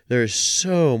just, there's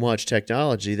so much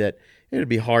technology that it would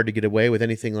be hard to get away with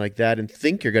anything like that and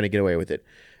think you're going to get away with it.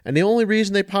 And the only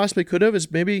reason they possibly could have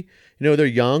is maybe, they're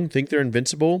young, think they're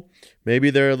invincible.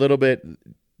 Maybe they're a little bit,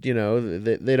 they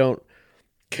don't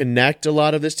connect a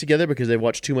lot of this together because they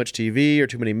watch too much TV or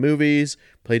too many movies,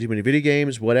 play too many video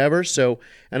games, whatever. So,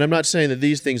 and I'm not saying that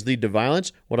these things lead to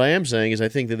violence. What I am saying is I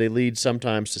think that they lead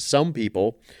sometimes to some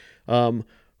people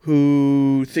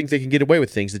who think they can get away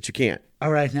with things that you can't.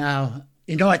 All right, now,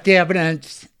 you know what the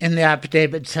evidence in the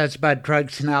affidavit says about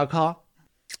drugs and alcohol?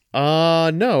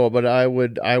 No, but I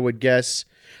would guess.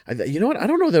 You know what? I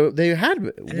don't know. They had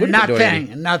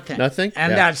nothing. Nothing,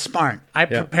 and that's smart. I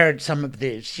prepared some of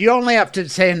these. You only have to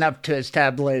say enough to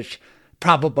establish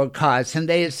probable cause, and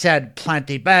they said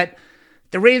plenty. But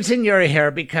the reason you're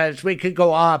here, because we could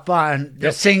go off on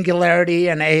the singularity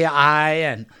and AI,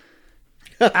 and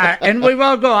and we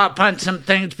will go off on some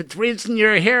things. But the reason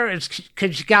you're here is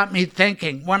because you got me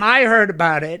thinking. When I heard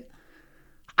about it,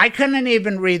 I couldn't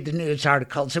even read the news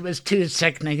articles. It was too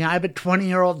sickening. I have a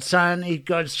 20-year-old son. He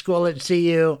goes to school at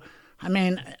CU. I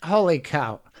mean, holy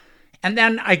cow. And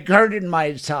then I girded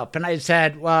myself and I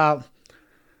said, well,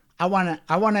 I want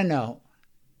to know.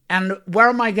 And where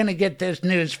am I going to get this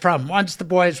news from? Once the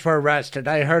boys were arrested,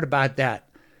 I heard about that.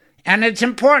 And it's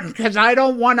important because I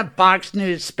don't want a Fox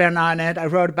News spin on it. I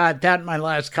wrote about that in my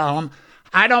last column.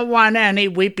 I don't want any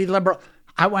weepy liberal.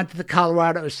 I went to the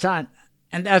Colorado Sun.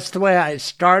 And that's the way I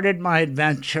started my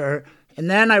adventure. And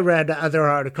then I read other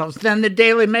articles. Then the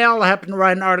Daily Mail happened to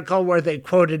write an article where they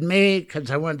quoted me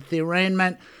because I went to the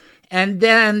arraignment. And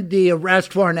then the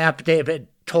arrest warrant affidavit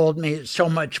told me so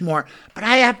much more. But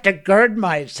I have to gird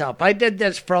myself. I did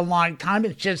this for a long time.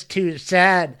 It's just too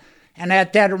sad. And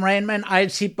at that arraignment, I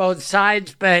see both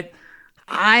sides. But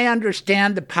I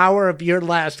understand the power of your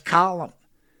last column.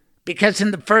 Because in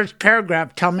the first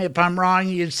paragraph, tell me if I'm wrong,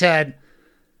 you said,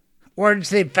 words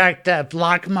to the effect of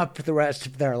lock them up for the rest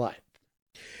of their life.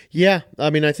 Yeah, I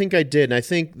mean, I think I did. And I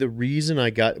think the reason I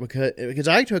got, because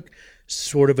I took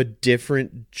sort of a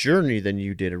different journey than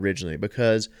you did originally.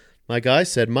 Because, like I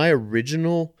said, my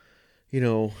original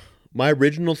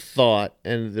thought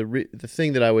and the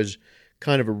thing that I was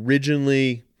kind of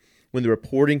originally, when the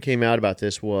reporting came out about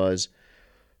this was,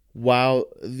 wow,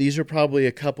 these are probably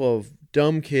a couple of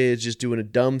dumb kids just doing a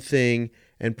dumb thing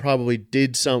and probably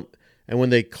did some, and when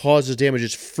they caused this damage,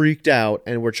 just freaked out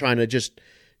and were trying to just,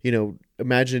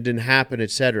 imagine it didn't happen,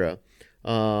 etc.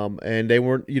 And they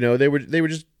weren't,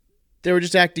 they were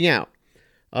just acting out.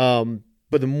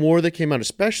 But the more that came out,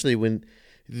 especially when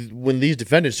these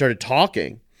defendants started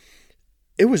talking,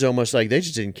 it was almost like they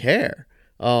just didn't care.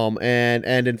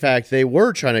 And in fact, they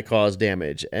were trying to cause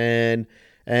damage. And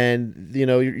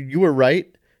you were right.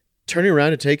 Turning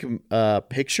around to take a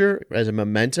picture as a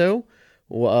memento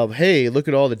of, hey, look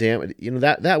at all the damage.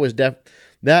 That was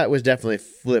definitely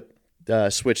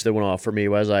a switch that went off for me.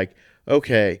 Where I was like,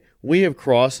 okay, we have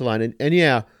crossed the line, and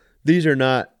yeah,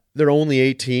 they're only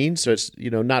 18, so it's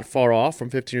not far off from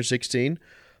 15 or 16.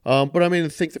 But I mean, I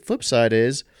think the flip side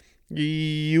is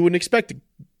you wouldn't expect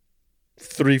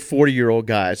 40-year-old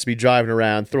guys to be driving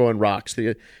around throwing rocks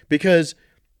because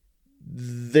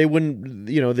they wouldn't,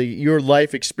 your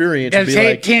life experience would be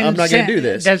like, I'm not going to do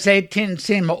this. Does 18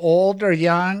 seem old or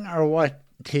young or what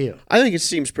to you? I think it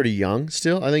seems pretty young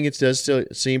still. I think it does still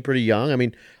seem pretty young. I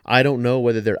mean, I don't know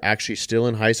whether they're actually still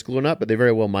in high school or not, but they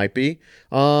very well might be.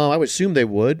 I would assume they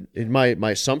would.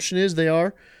 My assumption is they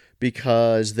are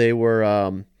because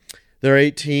they're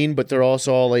 18, but they're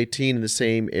also all 18 in the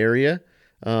same area.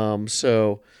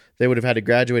 So they would have had to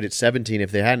graduate at 17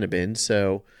 if they hadn't have been.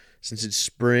 So since it's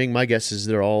spring, my guess is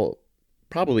they're all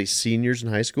probably seniors in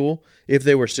high school if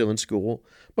they were still in school.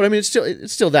 But I mean,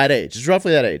 it's still that age. It's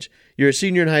roughly that age. You're a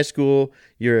senior in high school.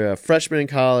 You're a freshman in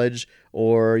college,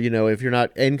 or if you're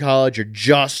not in college, you're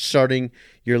just starting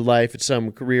your life at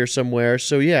some career somewhere.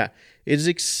 So yeah, it is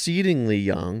exceedingly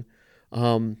young.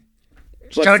 So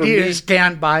do you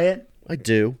stand by it? I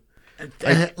do.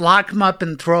 Lock them up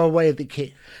and throw away the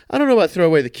key. I don't know about throw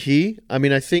away the key. I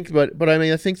mean, I think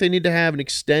they need to have an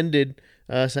extended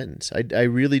sentence. I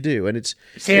really do, and it's.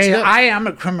 See, I am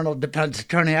a criminal defense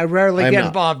attorney. I rarely get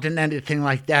involved in anything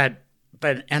like that.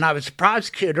 And I was a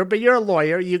prosecutor, but you're a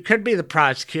lawyer. You could be the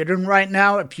prosecutor. And right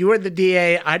now, if you were the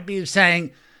DA, I'd be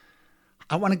saying,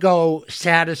 I want to go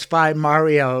satisfy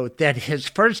Mario that his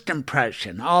first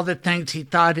impression, all the things he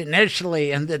thought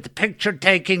initially, and that the picture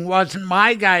taking wasn't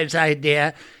my guy's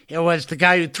idea. It was the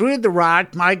guy who threw the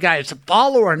rock. My guy's a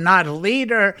follower, not a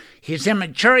leader. He's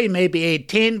immature. He may be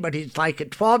 18, but he's like a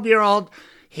 12-year-old.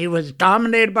 He was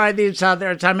dominated by these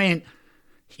others. I mean,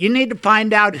 you need to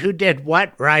find out who did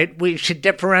what, right? We should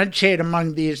differentiate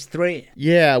among these three.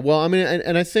 Yeah, well, I mean,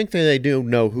 and I think that they do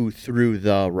know who threw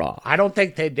the rock. I don't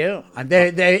think they do.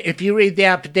 They if you read the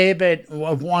affidavit,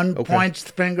 one points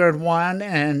the finger at one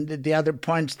and the other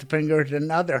points the finger at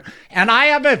another. And I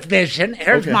have a vision.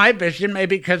 Here's my vision,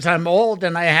 maybe because I'm old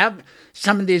and I have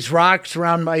some of these rocks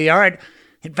around my yard.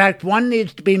 In fact, one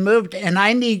needs to be moved, and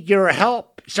I need your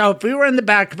help. So if we were in the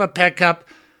back of a pickup,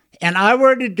 and I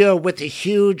were to do it with a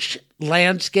huge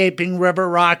landscaping river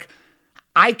rock,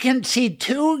 I can see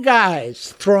two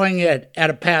guys throwing it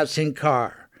at a passing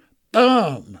car.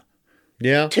 Boom.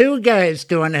 Yeah. Two guys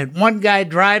doing it. One guy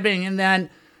driving, and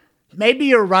then maybe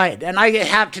you're right. And I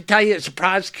have to tell you, as a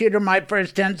prosecutor, my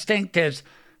first instinct is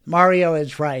Mario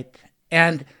is right.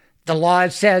 And the law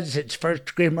says it's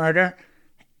first-degree murder.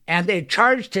 And they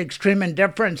charged extreme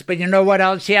indifference. But you know what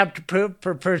else you have to prove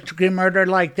for first-degree murder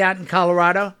like that in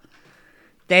Colorado?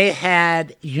 They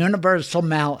had universal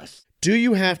malice. Do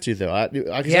you have to, though?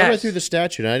 Because I went through the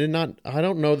statute. I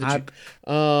don't know that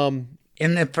you.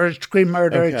 In the first-degree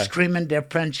murder, extreme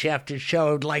indifference, you have to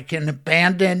show like an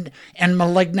abandoned and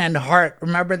malignant heart.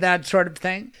 Remember that sort of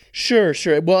thing? Sure.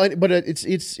 Well, but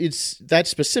it's that's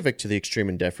specific to the extreme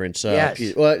indifference.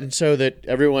 Yes. Well, so that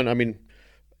everyone, I mean,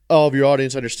 all of your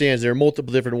audience understands there are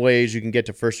multiple different ways you can get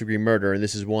to first-degree murder, and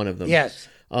this is one of them. Yes.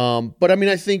 But I mean,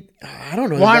 I don't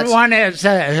know. One is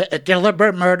a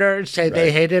deliberate murder. Say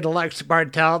they hated Alexa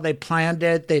Bartell. They planned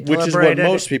it. They deliberated. Which is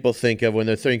what most people think of when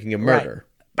they're thinking of murder. Right.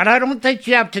 But I don't think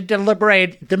you have to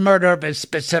deliberate the murder of a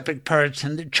specific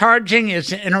person. The charging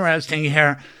is interesting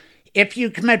here. If you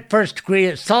commit first-degree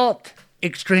assault,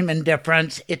 extreme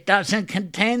indifference, it doesn't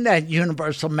contain that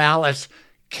universal malice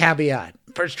caveat.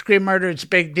 First-degree murder is a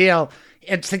big deal.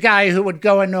 It's the guy who would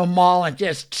go into a mall and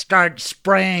just start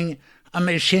spraying a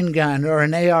machine gun or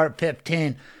an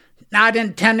AR-15, not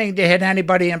intending to hit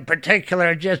anybody in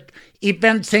particular, just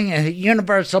evincing a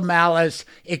universal malice,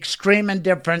 extreme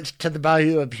indifference to the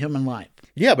value of human life.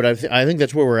 Yeah, but I think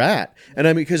that's where we're at. And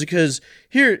I mean, because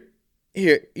here,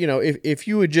 you know, if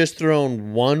you had just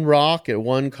thrown one rock at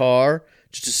one car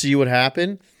just to see what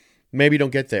happened, maybe you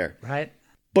don't get there. Right.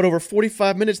 But over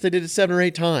 45 minutes, they did it 7 or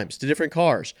 8 times to different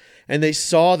cars. And they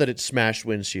saw that it smashed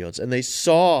windshields. And they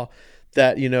saw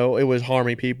that, you know, it was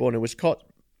harming people and it was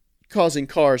causing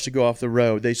cars to go off the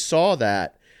road. They saw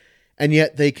that. And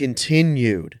yet they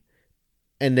continued.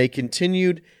 And they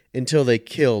continued until they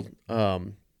killed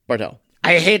Bartell.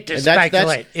 I hate to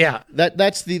speculate.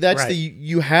 That's the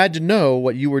you had to know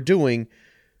what you were doing,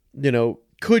 you know,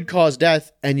 could cause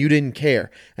death, and you didn't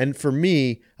care. And for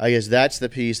me, I guess that's the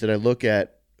piece that I look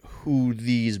at who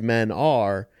these men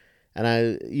are, and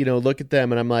I, you know, look at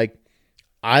them and I'm like,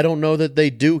 I don't know that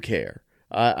they do care.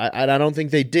 I don't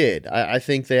think they did. I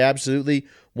think they absolutely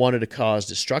wanted to cause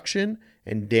destruction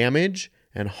and damage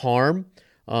and harm.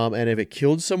 And if it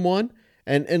killed someone,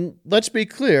 and let's be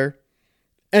clear,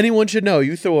 anyone should know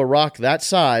you throw a rock that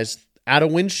size at a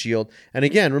windshield. And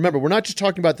again, remember, we're not just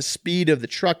talking about the speed of the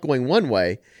truck going one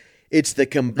way. It's the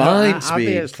combined speed.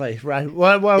 Obviously, right.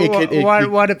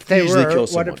 What if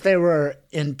they were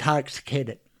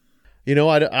intoxicated? You know,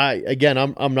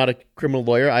 I'm not a criminal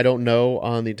lawyer. I don't know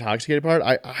on the intoxicated part.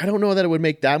 I don't know that it would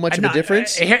make that much of a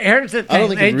difference. Here's the thing. I don't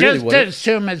think it really just would.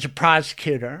 Assume as a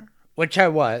prosecutor, which I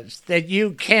was, that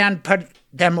you can put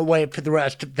them away for the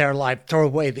rest of their life, throw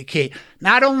away the key.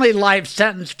 Not only life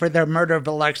sentence for their murder of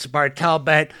Alexa Bartell,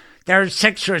 but there are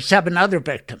 6 or 7 other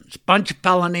victims. Bunch of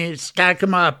felonies, stack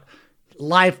them up,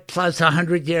 life plus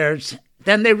 100 years.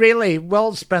 Then they really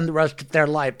will spend the rest of their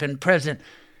life in prison.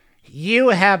 You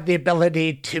have the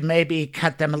ability to maybe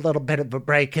cut them a little bit of a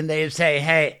break, and they say,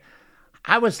 hey,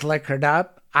 I was liquored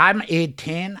up. I'm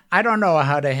 18. I don't know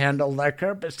how to handle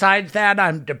liquor. Besides that,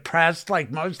 I'm depressed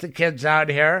like most of the kids out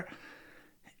here.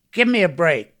 Give me a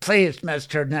break, please,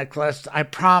 Mr. Nicolais. I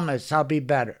promise I'll be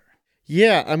better.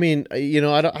 Yeah, I mean, you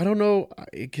know, I don't know,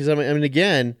 because I mean,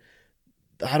 again,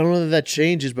 I don't know that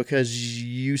changes because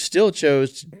you still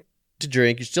chose to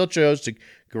drink, you still chose to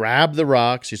grab the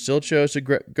rocks, you still chose to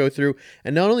go through,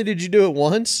 and not only did you do it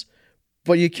once,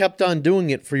 but you kept on doing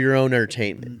it for your own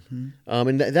entertainment. Mm-hmm.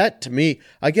 And that to me,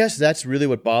 I guess that's really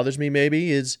what bothers me.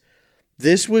 Maybe is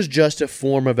this was just a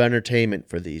form of entertainment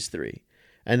for these 3.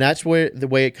 And that's where the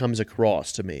way it comes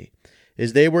across to me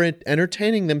is they were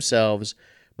entertaining themselves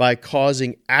by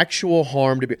causing actual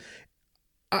harm to be.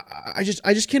 I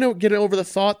just can't get over the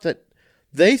thought that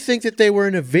they think that they were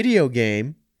in a video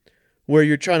game where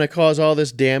you're trying to cause all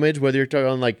this damage, whether you're talking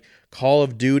on like Call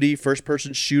of Duty,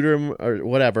 first-person shooter or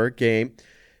whatever game.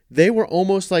 They were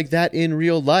almost like that in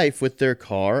real life with their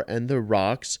car and the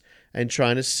rocks and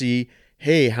trying to see,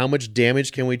 hey, how much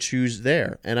damage can we choose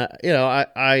there? And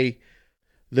I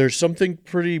there's something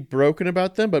pretty broken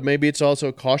about them, but maybe it's also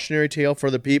a cautionary tale for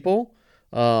the people.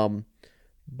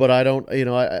 But I don't, you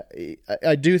know,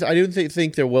 I do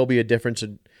think there will be a difference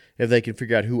if they can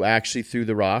figure out who actually threw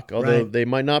the rock, although they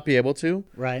might not be able to.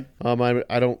 Right.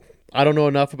 I don't know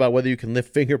enough about whether you can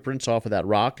lift fingerprints off of that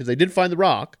rock because they did find the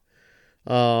rock.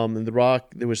 And the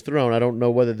rock that was thrown, I don't know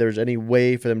whether there's any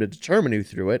way for them to determine who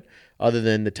threw it other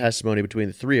than the testimony between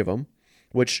the 3 of them,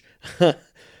 which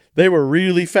they were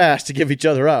really fast to give each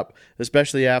other up,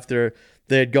 especially after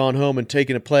they had gone home and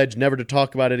taken a pledge never to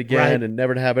talk about it again and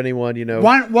never to have anyone, you know.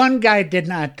 One guy did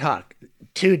not talk.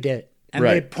 2 did. And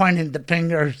they pointed the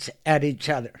fingers at each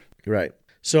other. Right.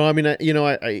 So, I mean,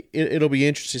 it'll be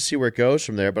interesting to see where it goes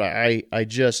from there. But I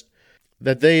just,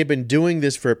 that they had been doing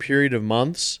this for a period of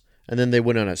months, and then they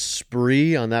went on a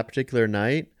spree on that particular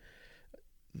night.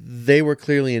 They were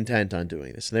clearly intent on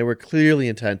doing this. And they were clearly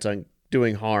intent on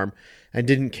doing harm and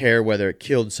didn't care whether it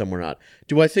killed someone or not.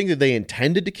 Do I think that they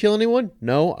intended to kill anyone?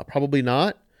 No, probably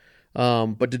not.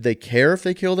 But did they care if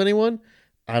they killed anyone?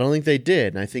 I don't think they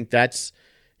did. And I think that's,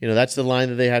 you know, that's the line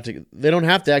that they don't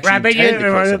have to actually intend to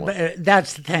kill someone.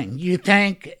 That's the thing. You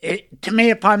think, to me,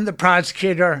 if I'm the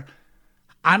prosecutor,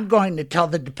 I'm going to tell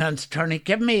the defense attorney,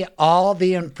 give me all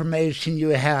the information you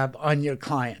have on your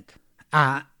client.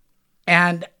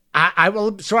 And I will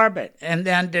absorb it and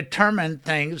then determine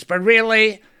things. But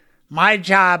really, my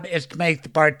job is to make the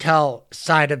Bartell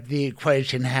side of the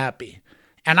equation happy.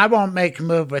 And I won't make a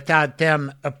move without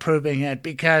them approving it,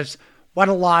 because what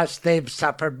a loss they've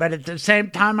suffered. But at the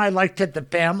same time, I looked at the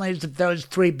families of those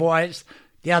 3 boys,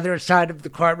 the other side of the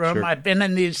courtroom. Sure. I've been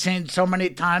in these scenes so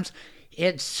many times.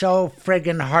 It's so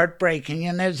friggin' heartbreaking.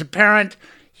 And as a parent,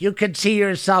 you could see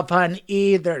yourself on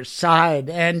either side,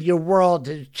 and your world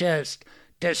is just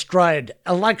destroyed.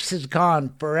 Alexa's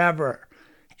gone forever.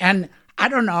 And I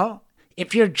don't know,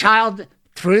 if your child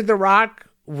threw the rock,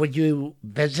 would you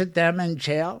visit them in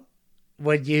jail?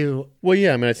 Would you? Well,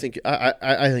 yeah. I mean, I think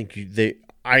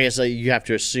I guess you have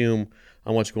to assume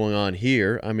on what's going on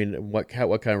here. I mean, what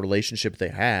kind of relationship they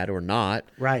had or not,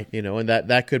 Right? And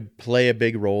that could play a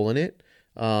big role in it.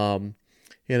 I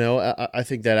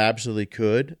think that absolutely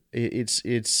could. I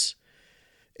think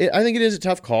it is a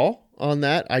tough call on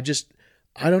that. I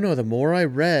don't know. The more I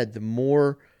read, the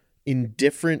more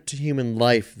indifferent to human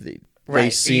life they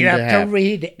seem to have. You have to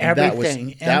read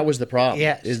everything. That was the problem.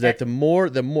 Yes. Is that the more,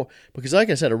 because like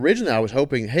I said, originally I was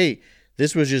hoping, hey,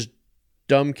 this was just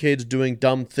dumb kids doing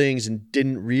dumb things and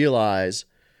didn't realize,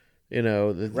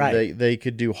 that they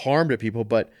could do harm to people.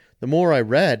 But the more I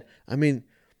read, I mean,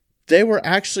 they were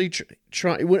actually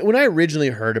trying. When I originally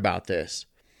heard about this,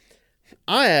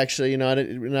 I actually,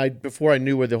 before I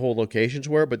knew where the whole locations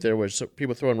were, but there was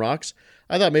people throwing rocks.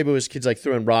 I thought maybe it was kids like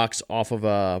throwing rocks off of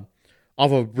a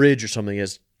bridge or something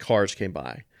as cars came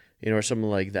by, or something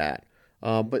like that.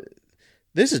 But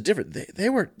this is different. They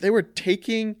were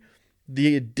taking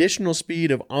the additional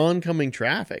speed of oncoming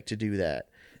traffic to do that.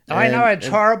 I know, it's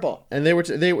horrible. And they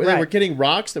were getting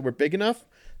rocks that were big enough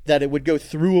that it would go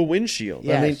through a windshield.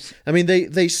 Yes. I mean,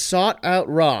 they sought out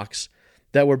rocks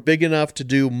that were big enough to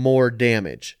do more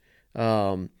damage.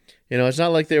 It's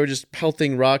not like they were just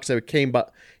pelting rocks that came by,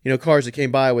 cars that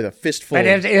came by with a fistful. But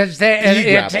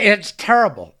it's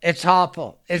terrible. It's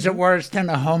awful. Is it worse than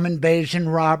a home invasion,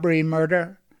 robbery,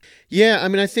 murder? Yeah, I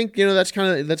mean, I think that's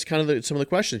kind of some of the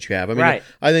questions you have. I mean, right.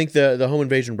 I think the home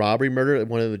invasion, robbery, murder.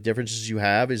 One of the differences you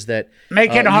have is that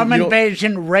make it home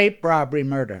invasion, rape, robbery,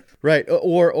 murder. Right,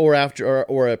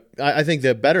 I think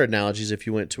the better analogy is if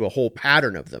you went to a whole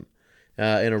pattern of them.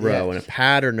 In a row, and a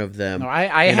pattern of them. No,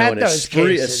 I had those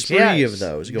cases. A spree yes. of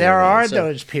those. There are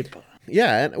those people.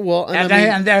 Yeah,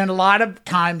 and then a lot of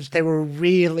times they were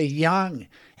really young.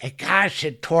 And gosh,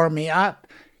 it tore me up.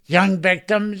 Young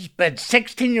victims, but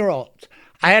 16-year-olds.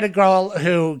 I had a girl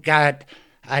who got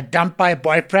dumped by a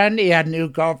boyfriend. He had a new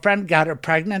girlfriend, got her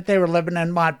pregnant. They were living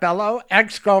in Montbello.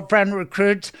 Ex-girlfriend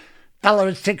recruits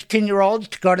fellow 16-year-olds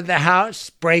to go to the house,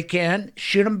 break in,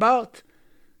 shoot them both.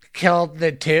 Killed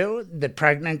the 2, the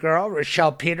pregnant girl,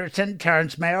 Rochelle Peterson,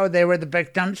 Terrence Mayo. They were the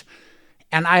victims.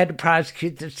 And I had to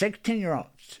prosecute the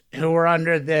 16-year-olds who were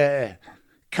under the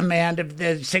command of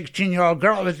the 16-year-old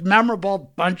girl. It was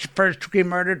memorable. Bunch of first-degree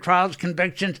murder trials,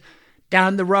 convictions.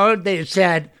 Down the road, they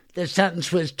said the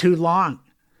sentence was too long.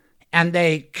 And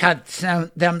they cut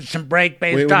them some break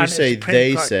based on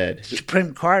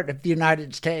Supreme Court of the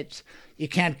United States. You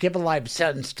can't give a life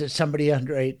sentence to somebody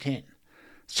under 18.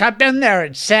 So I've been there.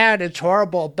 It's sad. It's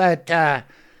horrible. But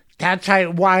that's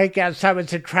why I guess I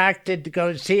was attracted to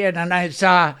go see it. And I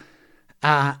saw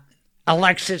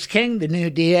Alexis King, the new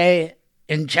DA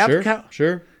in Jeffco.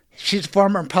 Sure. She's a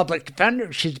former public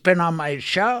defender. She's been on my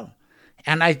show.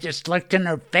 And I just looked in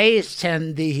her face,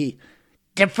 and the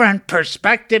different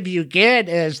perspective you get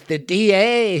is the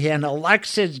DA and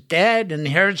Alexa's dead, and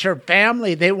here's her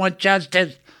family. They want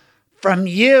justice from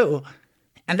you.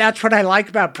 And that's what I like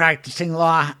about practicing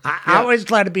law. I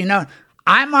always let it be known.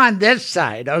 I'm on this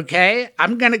side, okay?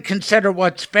 I'm going to consider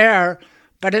what's fair,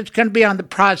 but it's going to be on the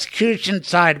prosecution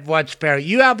side of what's fair.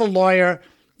 You have a lawyer.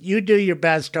 You do your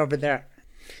best over there.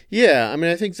 Yeah, I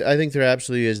mean, I think there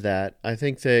absolutely is that. I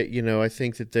think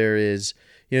that there is,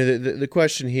 the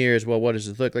question here is, well, what does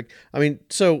it look like? I mean,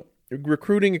 so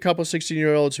recruiting a couple of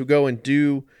 16-year-olds who go and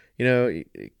do, a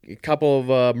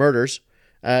couple of murders,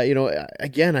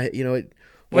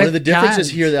 one of the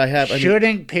differences here that I have,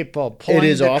 shooting people,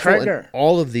 pulling the awful, trigger. And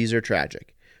all of these are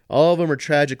tragic. All of them are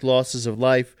tragic losses of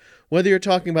life. Whether you're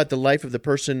talking about the life of the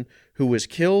person who was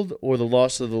killed or the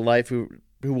loss of the life who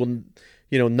will,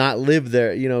 not live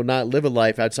there, not live a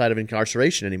life outside of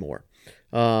incarceration anymore.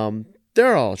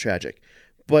 They're all tragic,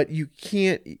 but you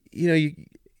can't,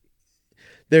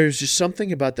 there's just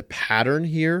something about the pattern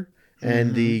here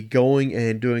and the going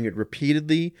and doing it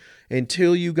repeatedly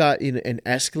until you got in and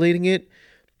escalating it.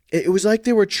 It was like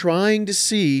they were trying to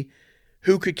see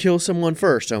who could kill someone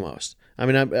first, almost. I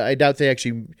mean, I doubt they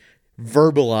actually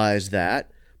verbalized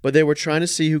that, but they were trying to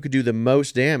see who could do the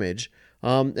most damage,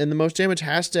 and the most damage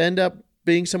has to end up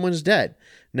being someone's dead.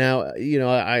 Now,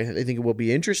 I think it will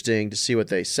be interesting to see what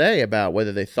they say about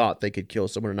whether they thought they could kill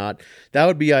someone or not. That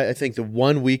would be, I think, the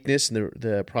one weakness in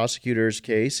the prosecutor's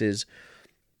case is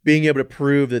being able to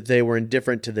prove that they were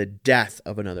indifferent to the death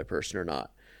of another person or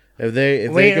not.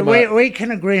 We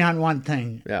can agree on one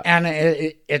thing, yeah. And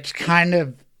it's kind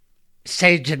of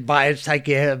sage advice I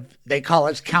give. They call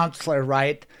us counselor,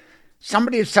 right?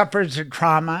 Somebody suffers a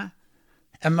trauma,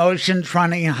 emotions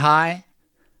running high,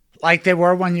 like they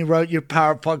were when you wrote your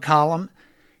powerful column.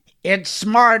 It's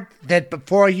smart that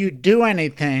before you do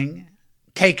anything,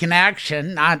 take an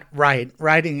action, not write.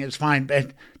 Writing is fine,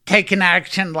 but take an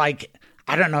action like,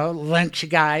 I don't know, lynch a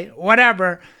guy,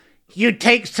 whatever. You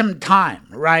take some time,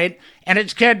 right? And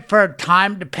it's good for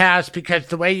time to pass because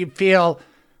the way you feel,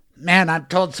 man, I've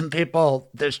told some people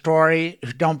the story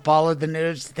who don't follow the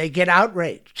news, they get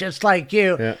outraged, just like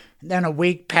you. Yeah. And then a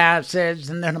week passes,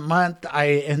 and then a month,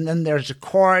 and then there's a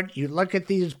court. You look at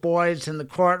these boys in the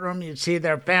courtroom, you see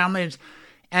their families,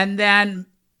 and then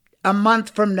a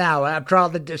month from now, after all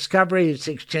the discovery is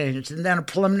exchanged, and then a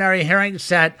preliminary hearing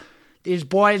set, these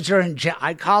boys are in jail.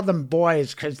 I call them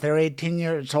boys because they're 18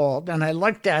 years old. And I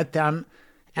looked at them,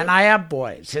 and I have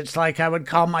boys. It's like I would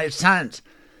call my sons.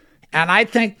 And I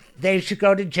think they should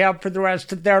go to jail for the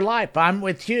rest of their life. I'm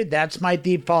with you. That's my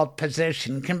default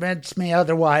position. Convince me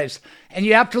otherwise. And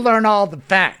you have to learn all the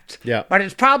facts. Yeah. But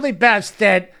it's probably best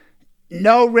that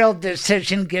no real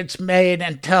decision gets made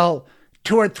until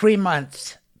 2 or 3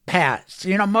 months pass.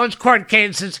 Most court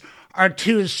cases are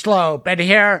too slow. But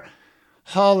here,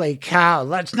 holy cow,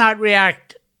 let's not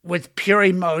react with pure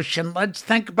emotion. Let's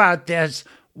think about this.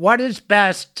 What is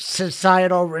best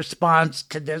societal response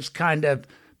to this kind of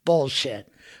bullshit?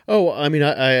 Oh, I mean,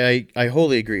 I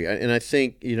wholly agree. And I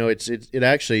think, it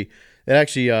actually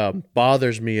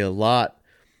bothers me a lot.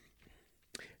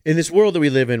 In this world that we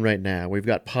live in right now, we've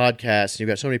got podcasts, and you've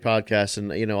got so many podcasts,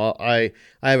 and, I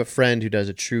have a friend who does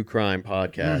a true crime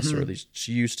podcast, or at least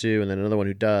she used to, and then another one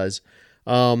who does.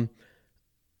 And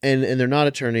they're not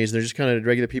attorneys. They're just kind of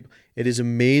regular people. It is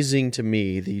amazing to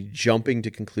me the jumping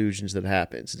to conclusions that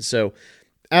happens. And so,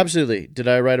 absolutely, did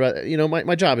I write about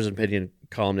my job as an opinion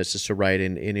columnist is to write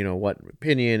in what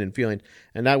opinion and feeling.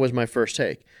 And that was my first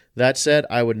take. That said,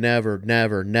 I would never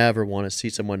want to see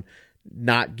someone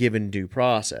not given due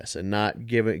process and not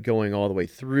going all the way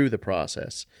through the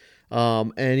process.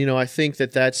 And I think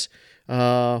that's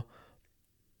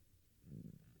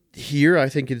here, I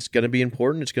think it's going to be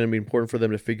important. It's going to be important for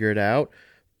them to figure it out.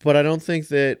 But I don't think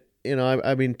that,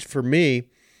 I mean, for me,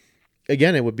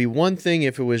 again, it would be one thing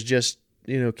if it was just,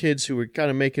 kids who were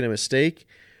kind of making a mistake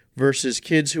versus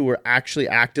kids who were actually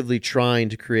actively trying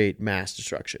to create mass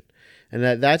destruction.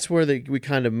 And that's where we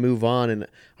kind of move on. And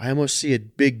I almost see a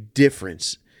big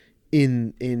difference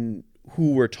in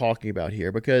who we're talking about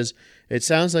here, because it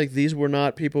sounds like these were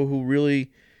not people who really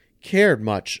cared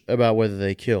much about whether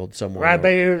they killed someone. Right, but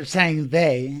you're saying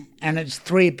they, and it's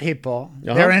 3 people.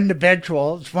 Uh-huh. They're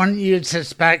individuals. Wouldn't you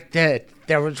suspect that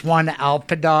there was one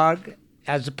alpha dog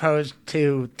as opposed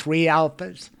to 3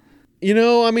 alphas?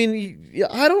 I mean,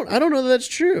 I don't know that that's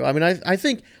true. I mean, I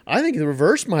think the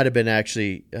reverse might have been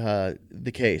actually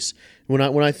the case. When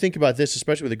I think about this,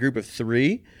 especially with a group of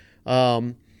 3,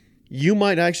 you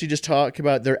might actually just talk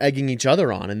about they're egging each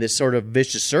other on in this sort of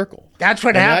vicious circle. That's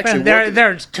what happened.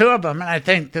 There's 2 of them, and I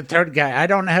think the third guy, I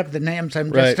don't have the names,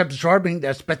 I'm just absorbing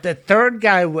this, but the third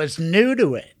guy was new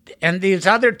to it. And these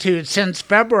other 2, since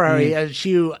February, as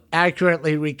you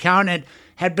accurately recounted,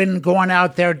 had been going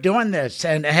out there doing this.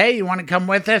 And, hey, you want to come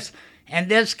with us? And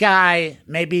this guy,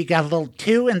 maybe he got a little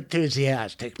too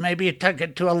enthusiastic. Maybe he took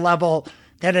it to a level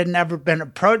that had never been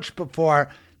approached before.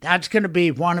 That's going to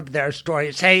be one of their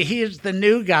stories. Hey, he's the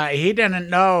new guy. He didn't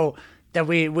know that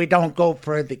we don't go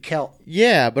for the kill.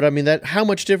 Yeah, but I mean, how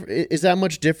much different is that?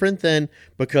 Much different than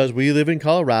because we live in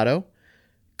Colorado,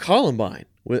 Columbine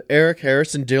with Eric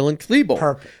Harris and Dylan Klebold.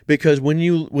 Perfect. Because when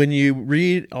you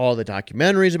read all the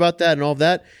documentaries about that and all of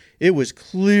that, it was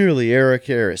clearly Eric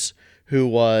Harris who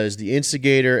was the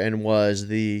instigator and was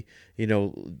the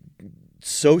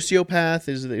sociopath.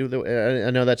 I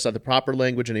know that's not the proper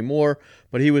language anymore,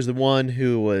 but he was the one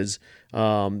who was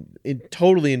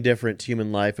totally indifferent to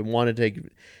human life and wanted to take.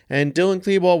 And Dylan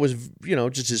Klebold was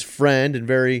just his friend and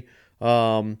very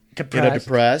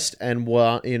depressed and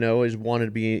wanted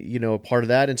to be a part of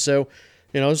that. And so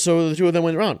so the 2 of them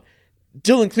went around.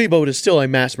 Dylan Klebold is still a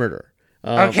mass murderer.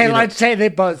 Okay, let's say they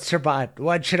both survived.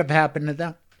 What should have happened to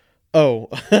them? Oh,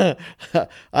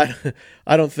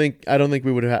 I don't think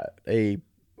we would have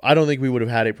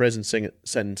had a prison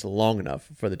sentence long enough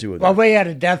for the two of them. Well, we had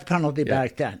a death penalty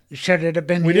back then. Should it have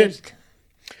been We used? did.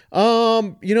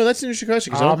 That's an interesting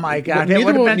question. Oh my God! Neither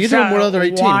one were other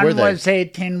 18, were they? One was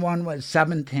 18, one was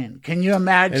 17. Can you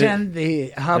imagine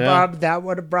the hubbub that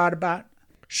would have brought about?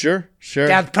 Sure.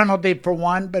 Death penalty for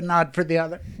one, but not for the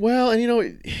other. Well,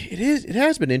 and it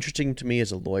has been interesting to me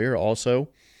as a lawyer also,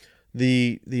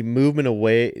 the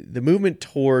movement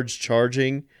towards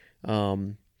charging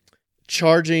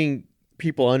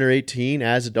people under 18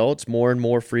 as adults more and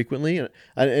more frequently.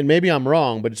 And maybe I'm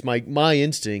wrong, but it's my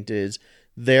instinct is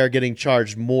they're getting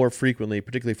charged more frequently,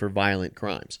 particularly for violent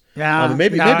crimes.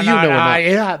 Maybe you know enough.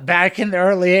 Yeah, back in the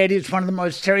early 80s, one of the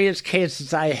most serious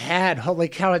cases I had, holy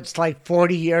cow, it's like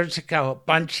 40 years ago, a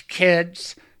bunch of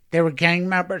kids, they were gang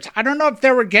members. I don't know if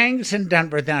there were gangs in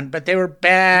Denver then, but they were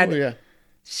bad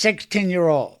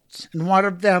 16-year-olds. And one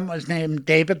of them was named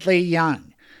David Lee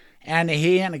Young. And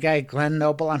he and a guy, Glenn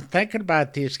Noble, I'm thinking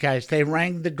about these guys. They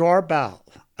rang the doorbell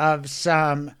of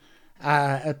some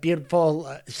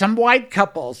white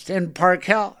couples in Park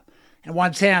Hill. And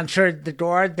once they answered the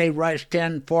door, they rushed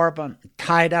in, 4 of them,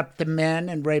 tied up the men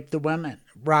and raped the women,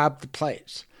 robbed the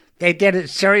place. They did a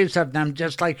series of them,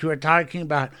 just like you were talking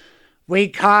about. We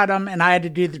caught them, and I had to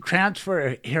do the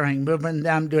transfer hearing, moving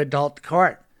them to adult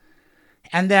court.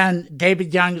 And then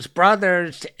David Young's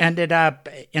brothers ended up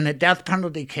in a death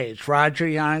penalty case. Roger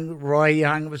Young, Roy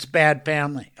Young, was a bad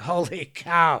family. Holy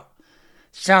cow.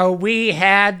 So we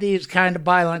had these kind of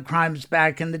violent crimes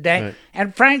back in the day. Right.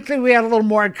 And frankly, we had a little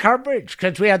more coverage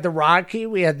because we had the Rocky,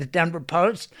 we had the Denver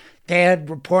Post. They had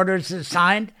reporters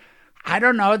assigned. I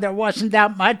don't know, there wasn't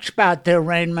that much about the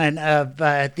arraignment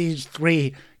of these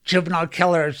 3 juvenile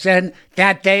killers. And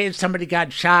that day, somebody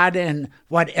got shot in,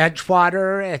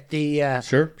 Edgewater at the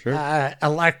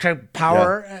electric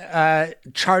power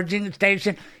charging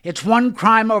station. It's one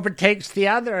crime overtakes the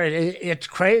other. It's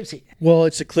crazy. Well,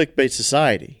 it's a clickbait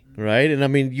society, right? And I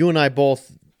mean, you and I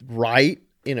both write,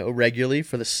 regularly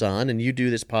for The Sun, and you do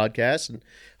this podcast, and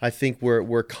I think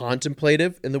we're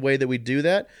contemplative in the way that we do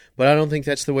that, but I don't think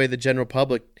that's the way the general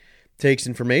public takes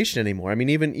information anymore. I mean,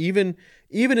 even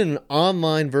in an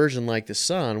online version like The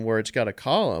Sun, where it's got a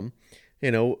column,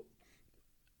 we're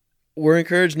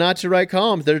encouraged not to write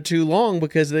columns that are too long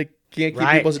because they can't keep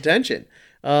people's attention.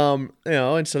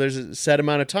 And so there's a set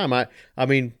amount of time. I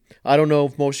mean, I don't know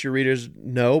if most of your readers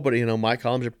know, but my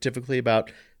columns are typically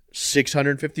about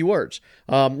 650 words.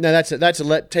 Now that's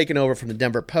taken over from the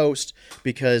Denver Post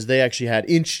because they actually had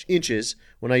inches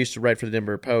when I used to write for the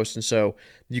Denver Post, and so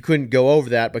you couldn't go over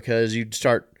that because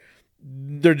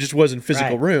there just wasn't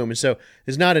physical room, and so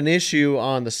it's not an issue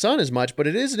on the Sun as much, but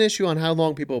it is an issue on how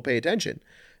long people pay attention,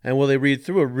 and will they read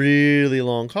through a really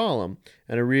long column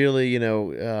and a really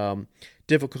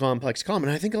difficult, complex column,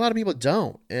 and I think a lot of people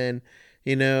don't, and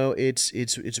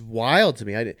it's wild to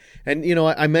me.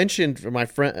 I mentioned for my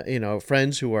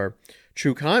friends who are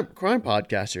true crime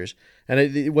podcasters,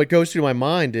 and what goes through my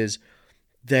mind is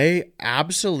they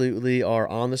absolutely are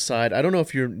on the side. I don't know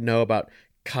if you know about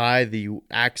Kai, the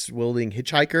axe-wielding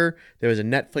hitchhiker. There was a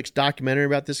Netflix documentary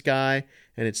about this guy,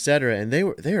 and et cetera. And they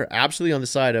are absolutely on the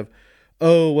side of,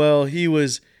 oh well, he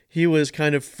was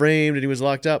kind of framed and he was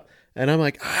locked up. And I'm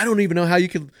like, I don't even know how you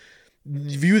could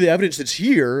view the evidence that's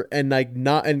here and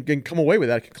and come away with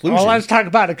that conclusion. Well, let's talk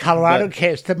about a Colorado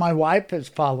case that my wife is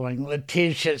following,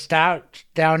 Letitia Stout,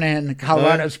 down in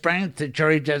Colorado Springs. The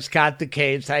jury just got the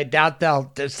case. I doubt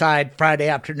they'll decide Friday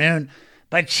afternoon,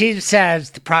 but she says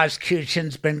the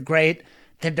prosecution's been great,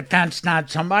 the defense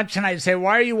not so much. And I say,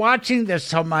 why are you watching this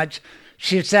so much?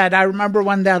 She said, I remember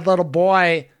when that little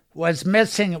boy was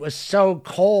missing, it was so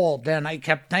cold, and I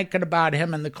kept thinking about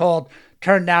him in the cold.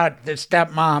 Turned out the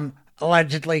stepmom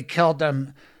allegedly killed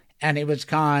him, and he was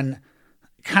gone.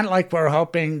 Kind of like we're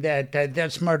hoping that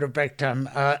this murder victim,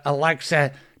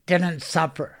 Alexa, didn't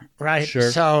suffer, right?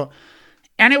 Sure. So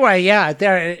anyway,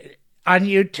 there on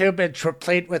YouTube, it's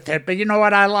replete with it. But you know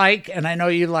what I like, and I know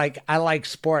you like? I like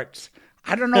sports.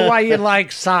 I don't know why you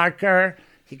like soccer.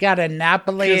 You got a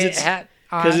Napoli hat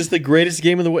on. Because it's the greatest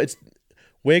game of the world. It's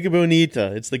Juega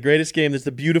Bonita. It's the greatest game. It's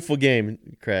the beautiful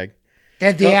game, Craig.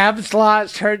 Did the Avs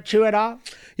loss hurt you at all?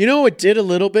 It did a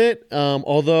little bit,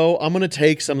 although I'm going to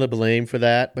take some of the blame for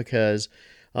that because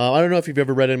I don't know if you've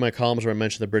ever read in my columns where I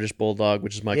mentioned the British Bulldog,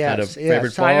 which is my kind of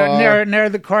favorite bar. Near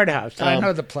the courthouse. I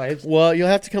know the place. Well, you'll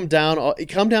have to come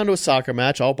down to a soccer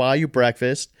match. I'll buy you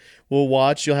breakfast. We'll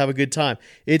watch. You'll have a good time.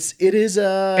 It's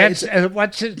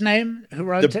what's his name? Who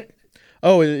runs it?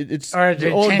 Oh, it's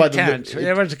owned by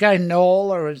there was a guy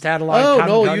Noel, or was that a long time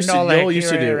ago? Noel used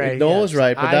to do it. Noel is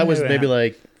right, but that was maybe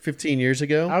like 15 years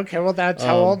ago. Okay, well, that's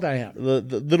how old I am.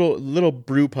 The little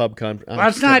brew pub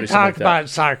Let's not talk about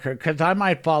soccer because I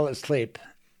might fall asleep.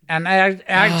 And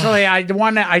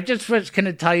I just was going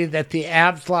to tell you that the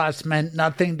Avs loss meant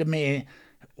nothing to me.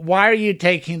 Why are you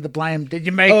taking the blame? Did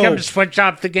you make him switch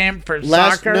off the game for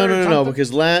soccer? No.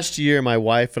 Because last year my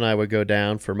wife and I would go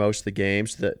down for most of the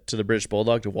games to the British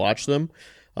Bulldog to watch them,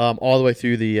 all the way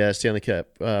through the Stanley Cup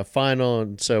final,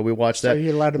 and so we watched that. So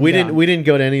you let him we down. We didn't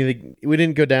go to any of the. We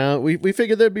didn't go down. We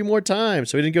figured there'd be more time,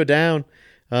 so we didn't go down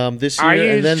this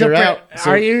year. And then they're out.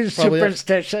 So are you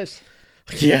superstitious?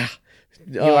 Yeah.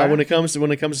 When it comes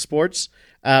to sports,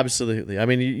 absolutely. I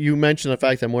mean, you mentioned the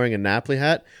fact that I'm wearing a Napoli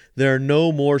hat. There are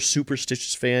no more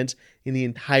superstitious fans in the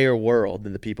entire world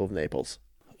than the people of Naples.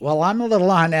 Well, I'm a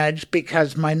little on edge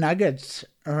because my Nuggets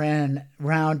are in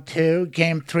round 2,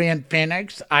 game 3 in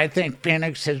Phoenix. I think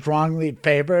Phoenix is wrongly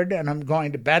favored, and I'm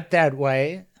going to bet that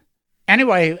way.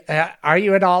 Anyway, are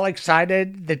you at all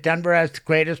excited that Denver has the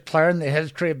greatest player in the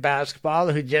history of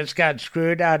basketball who just got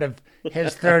screwed out of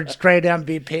his third straight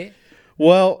MVP?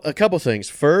 Well, a couple things.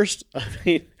 First, I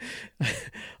mean,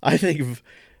 I think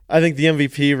the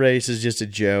MVP race is just a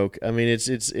joke. I mean,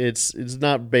 it's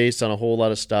not based on a whole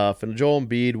lot of stuff. And Joel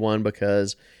Embiid won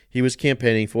because he was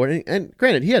campaigning for it. And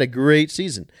granted, he had a great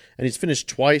season, and he's finished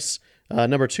twice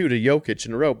number 2 to Jokic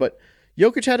in a row. But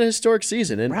Jokic had a historic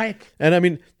season, and right. And I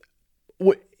mean,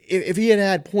 if he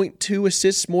had 0.2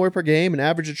 assists more per game and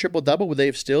averaged a triple-double, would they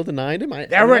have still denied him?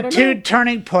 There were 2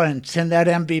 turning points in that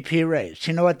MVP race.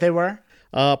 You know what they were?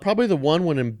 Probably the one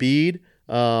when Embiid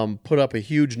put up a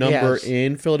huge number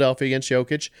in Philadelphia against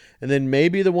Jokic, and then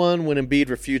maybe the one when Embiid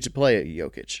refused to play at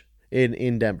Jokic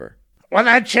in Denver. Well,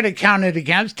 that should have counted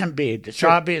against Embiid. So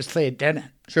obviously it didn't.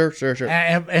 Sure.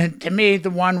 And to me, the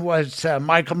one was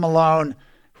Michael Malone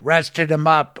rested him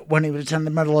up when he was in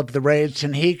the middle of the race,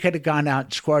 and he could have gone out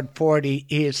and scored 40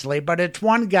 easily. But it's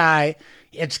one guy.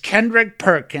 It's Kendrick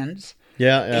Perkins.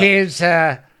 Yeah. He's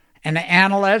an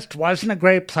analyst, wasn't a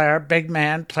great player, big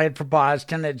man, played for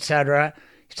Boston, etc.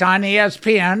 He's on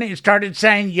ESPN. He started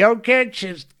saying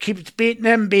Jokic keeps beating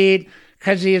Embiid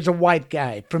because he is a white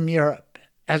guy from Europe,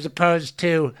 as opposed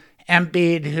to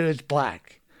Embiid, who's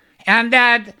black. And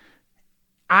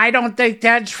I don't think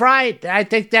that's right. I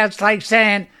think that's like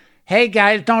saying, hey,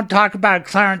 guys, don't talk about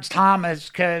Clarence Thomas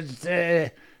because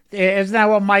isn't that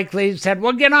what Mike Lee said?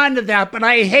 We'll get on to that, but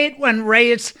I hate when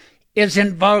race is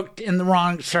invoked in the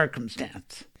wrong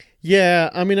circumstance. Yeah,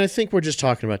 I mean, I think we're just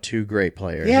talking about 2 great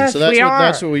players. Yes, and so we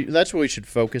are. That's what we should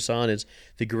focus on is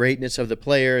the greatness of the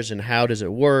players and how does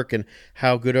it work and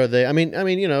how good are they. I mean,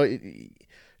 you know.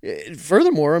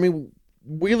 Furthermore, I mean,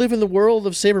 we live in the world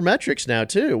of sabermetrics now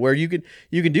too, where you can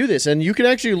do this, and you can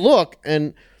actually look,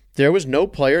 and there was no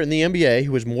player in the NBA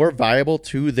who was more valuable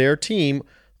to their team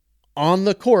on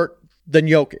the court than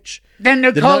Jokic. Then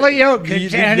Nikola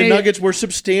Jokic. The Nuggets were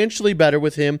substantially better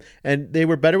with him, and they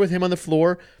were better with him on the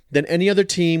floor than any other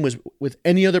team was with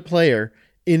any other player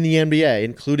in the NBA,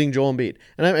 including Joel Embiid.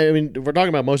 And I mean, if we're talking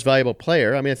about most valuable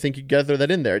player, I mean, I think you got to throw that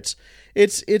in there.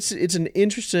 It's an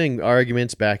interesting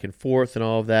arguments back and forth and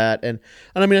all of that. And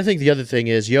I mean, I think the other thing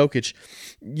is Jokic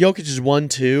is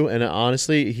 1-2, and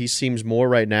honestly, he seems more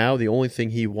right now. The only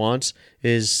thing he wants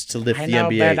is to lift the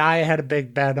NBA. But I had a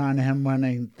big bet on him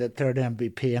winning the third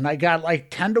MVP, and I got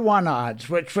like 10-1 odds,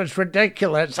 which was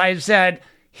ridiculous. I said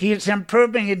he's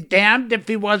improving, and damned if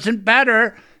he wasn't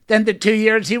better than the 2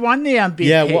 years he won the MVP.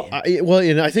 Yeah,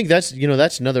 and I think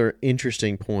that's another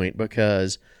interesting point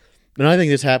because, and I think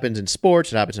this happens in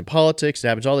sports, it happens in politics, it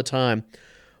happens all the time.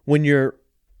 When you're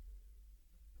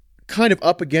kind of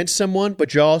up against someone,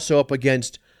 but you're also up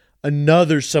against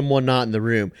another someone not in the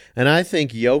room. And I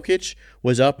think Jokic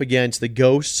was up against the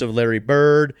ghosts of Larry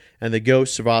Bird and the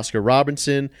ghosts of Oscar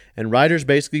Robertson, and writers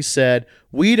basically said,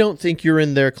 we don't think you're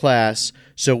in their class,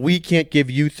 so we can't give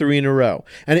you 3 in a row.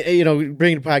 And, you know,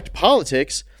 bringing it back to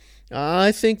politics,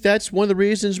 I think that's one of the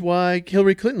reasons why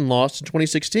Hillary Clinton lost in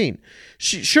 2016.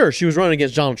 She was running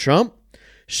against Donald Trump.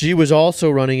 She was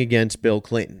also running against Bill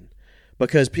Clinton,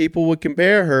 because people would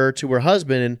compare her to her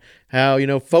husband and how, you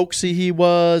know, folksy he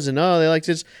was, and they like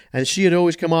this, and she had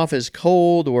always come off as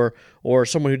cold or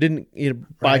someone who didn't, you know,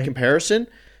 by comparison.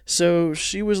 So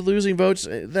she was losing votes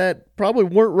that probably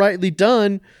weren't rightly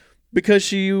done because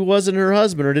she wasn't her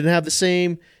husband or didn't have the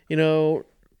same, you know,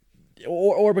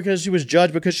 or because she was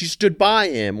judged because she stood by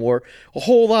him, or a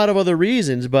whole lot of other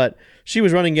reasons, but she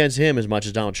was running against him as much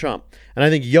as Donald Trump. And I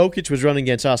think Jokic was running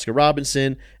against Oscar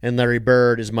Robertson and Larry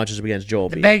Bird as much as against Joel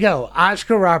Embiid. There you go.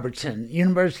 Oscar Robertson,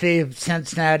 University of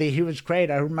Cincinnati. He was great.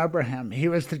 I remember him. He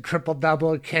was the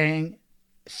triple-double king,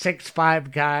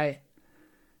 6'5" guy.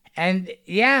 And,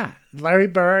 yeah, Larry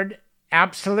Bird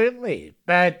absolutely.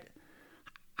 But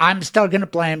I'm still going to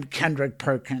blame Kendrick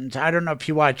Perkins. I don't know if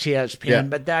you watch ESPN,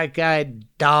 but that guy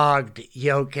dogged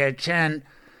Jokic. And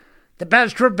the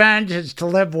best revenge is to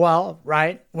live well,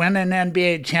 right? Win an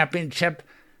NBA championship.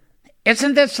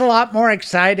 Isn't this a lot more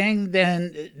exciting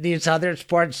than these other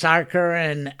sports, soccer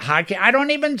and hockey? I don't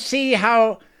even see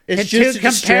how it's just a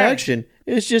distraction.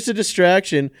 It's just a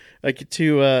distraction.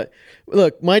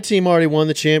 Look, my team already won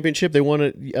the championship. They won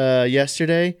it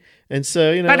yesterday. And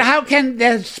so, But how can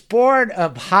the sport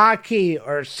of hockey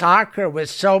or soccer with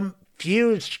so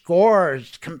few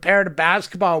scores compared to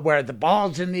basketball where the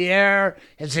ball's in the air?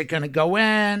 Is it going to go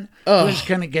in? Who's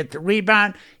going to get the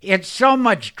rebound? It's so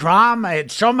much drama.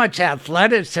 It's so much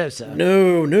athleticism.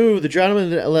 No. The drama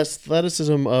and the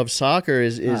athleticism of soccer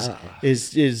is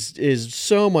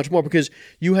so much more because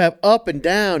you have up and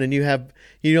down and you have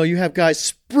guys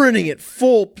sprinting at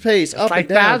full pace up like and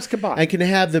down. Basketball.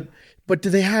 And but do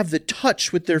they have the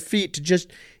touch with their feet to just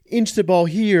inch the ball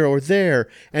here or there?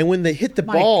 And when they hit the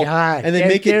ball and they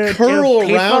make it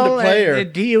curl around a player.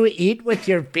 Do you eat with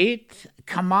your feet?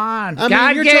 Come on.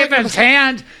 God gave us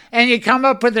hands, and you come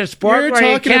up with a sport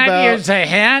where you can't use a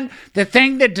hand. The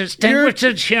thing that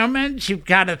distinguishes humans, you've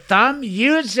got a thumb,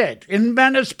 use it.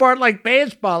 Invent a sport like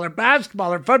baseball or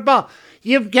basketball or football.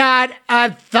 You've got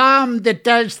a thumb that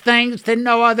does things that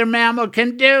no other mammal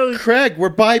can do. Craig, we're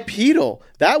bipedal.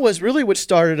 That was really what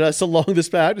started us along this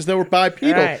path, is that we're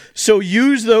bipedal. Right. So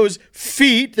use those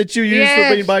feet that you use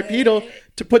for being bipedal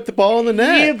to put the ball in the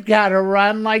net. You've got to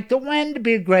run like the wind to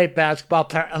be a great basketball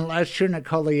player, unless you're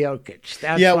Nicolais Jokic.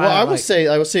 I will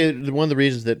say one of the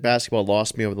reasons that basketball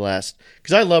lost me over the last,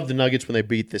 because I love the Nuggets when they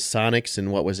beat the Sonics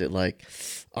in what was it like?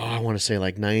 I want to say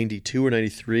like 92 or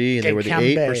 93, and they were the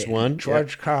 8-1.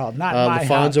 George Karl, not my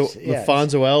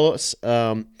LaFonso Ellis.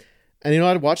 And,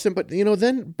 I'd watch them, but,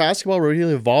 then basketball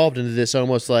really evolved into this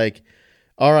almost like,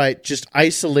 all right, just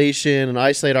isolation and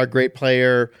isolate our great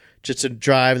player just to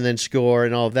drive and then score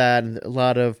and all of that. And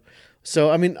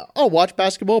I'll watch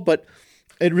basketball, but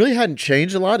it really hadn't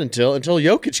changed a lot until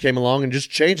Jokic came along and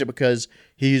just changed it because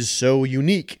he's so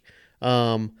unique.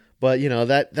 But,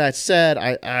 that said,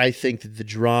 I think that the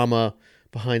drama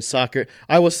behind soccer,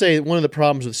 I will say one of the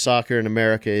problems with soccer in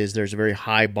America is there's a very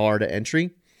high bar to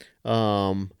entry.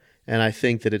 And I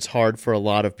think that it's hard for a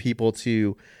lot of people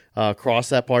to cross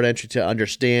that bar to entry to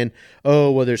understand,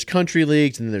 there's country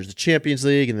leagues, and then there's the Champions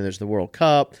League, and then there's the World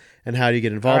Cup, and how do you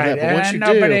get involved in that? But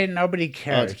once nobody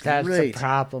cares. That's the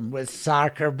problem with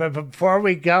soccer. But before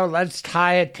we go, let's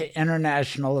tie it to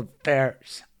international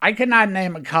affairs. I could not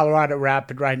name a Colorado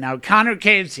Rapid right now. Connor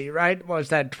Casey, right? What was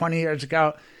that, 20 years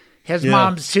ago? His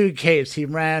mom, Sue Casey,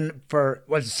 ran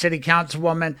was a city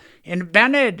councilwoman,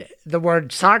 invented the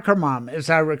word soccer mom, as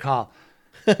I recall.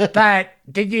 But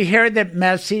did you hear that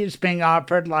Messi is being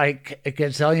offered like $1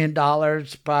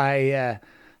 gazillion by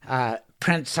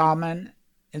Prince Salman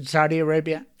in Saudi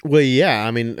Arabia? Well,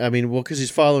 yeah. Because he's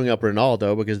following up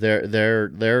Ronaldo, because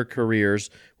their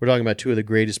careers, we're talking about two of the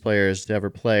greatest players to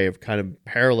ever play, have kind of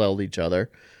paralleled each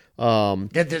other.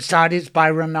 Did the Saudis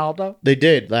buy Ronaldo? They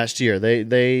did last year. So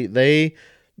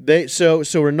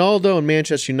Ronaldo and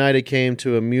Manchester United came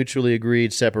to a mutually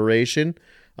agreed separation,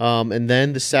 and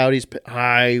then the Saudis,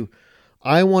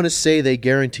 I want to say they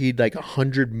guaranteed like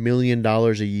 $100 million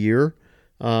a year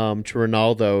to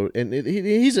Ronaldo, and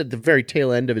he's at the very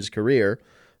tail end of his career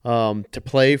to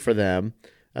play for them.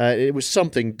 It was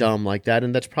something dumb like that,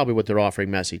 and that's probably what they're offering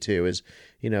Messi too. Is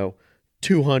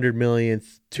 $200 million,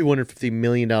 $250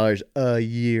 million a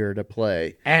year to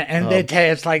play. And they tell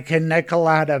you it's like a nickel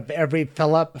out of every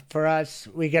fill-up for us.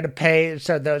 We got to pay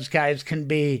so those guys can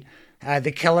be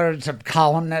the killers of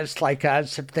columnists like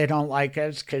us if they don't like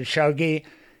us, Khashoggi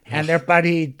and their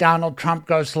buddy Donald Trump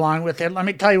goes along with it. Let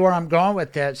me tell you where I'm going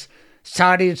with this.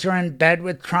 Saudis are in bed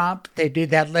with Trump. They do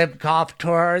that live golf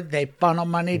tour. They funnel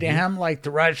money to him like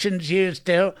the Russians used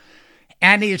to.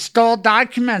 And he stole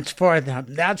documents for them.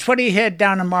 That's what he hid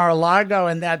down in Mar-a-Lago,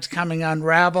 and that's coming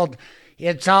unraveled.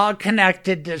 It's all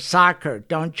connected to soccer.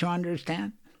 Don't you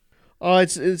understand? Oh,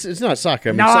 it's not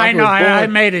soccer. No, soccer I know. I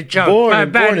made a joke.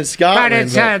 Born in Scotland. But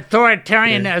it's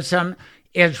authoritarianism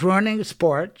is ruining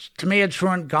sports. To me, it's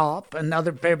ruined golf,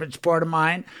 another favorite sport of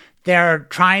mine. They're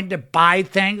trying to buy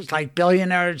things like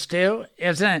billionaires do,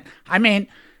 isn't it?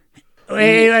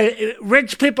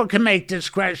 Rich people can make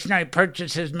discretionary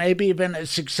purchases, maybe even a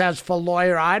successful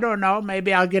lawyer. I don't know.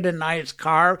 Maybe I'll get a nice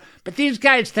car. But these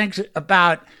guys think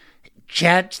about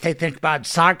jets. They think about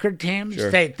soccer teams.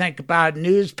 Sure. They think about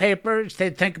newspapers.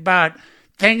 They think about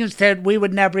things that we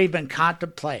would never even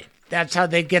contemplate. That's how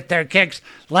they get their kicks.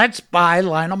 Let's buy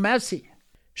Lionel Messi.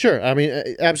 Sure. I mean,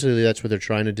 absolutely, that's what they're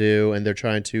trying to do, and they're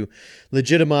trying to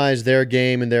legitimize their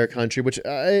game in their country, which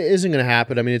isn't going to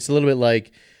happen. I mean, it's a little bit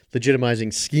like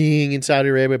legitimizing skiing in Saudi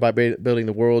Arabia by building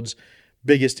the world's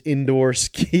biggest indoor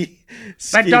ski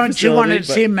But don't facility. you want to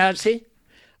see Messi?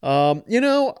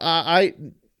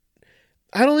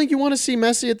 I don't think you want to see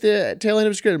Messi at the tail end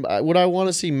of his career. Would I want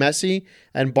to see Messi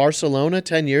and Barcelona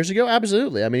 10 years ago?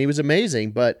 Absolutely. I mean, he was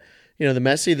amazing, but the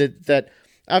Messi that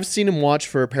I've seen him watch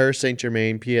for Paris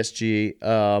Saint-Germain, PSG,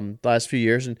 the last few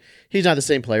years, and he's not the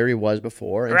same player he was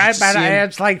before. And Right, but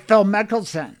it's like Phil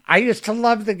Mickelson. I used to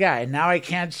love the guy. Now I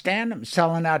can't stand him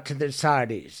selling out to the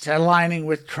Saudis, aligning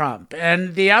with Trump.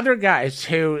 And the other guys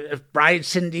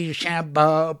Bryson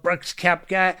DeChambeau, Brooks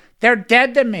Koepka, they're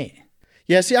dead to me.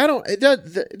 Yeah, see,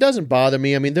 it doesn't bother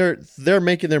me. I mean, they're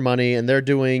making their money and they're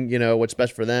doing, what's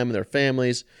best for them and their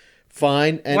families.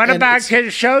 Fine. And, what about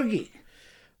Khashoggi?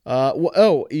 I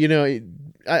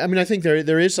mean, I think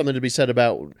there is something to be said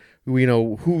about,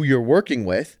 who you're working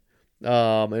with.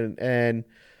 And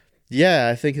yeah,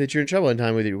 I think that you're in trouble in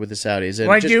time with the Saudis. And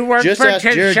Would you work for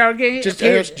Khashoggi? Just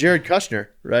ask Jared Kushner,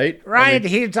 right? Right, I mean,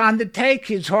 he's on the take.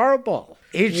 He's horrible.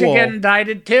 He should get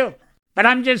indicted too. But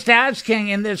I'm just asking,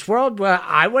 in this world, well,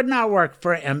 I would not work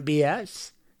for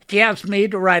MBS. If he asked me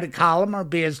to write a column or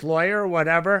be his lawyer or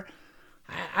whatever,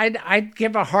 I'd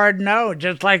give a hard no,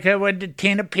 just like I would to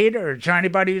Tina Peters or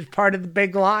anybody who's part of the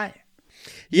big lie.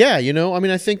 Yeah, I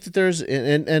mean, I think that there's,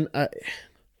 and I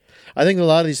think a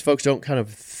lot of these folks don't kind of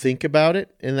think about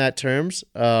it in that terms.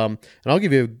 And I'll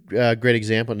give you a great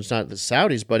example, and it's not the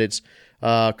Saudis, but it's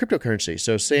cryptocurrency.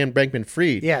 So Sam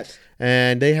Bankman-Fried. Yes.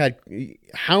 And they had,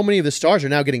 how many of the stars are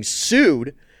now getting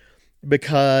sued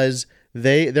because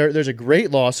there's a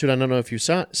great lawsuit. I don't know if you've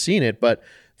seen it, but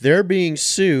they're being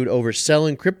sued over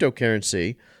selling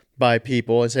cryptocurrency by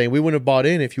people and saying, we wouldn't have bought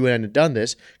in if you hadn't done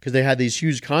this, because they had these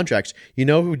huge contracts. You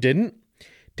know who didn't?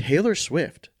 Taylor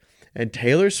Swift. And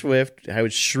Taylor Swift, I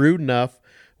was shrewd enough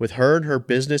with her and her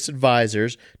business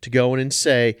advisors to go in and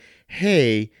say,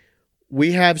 hey,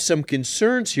 we have some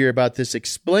concerns here about this.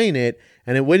 Explain it.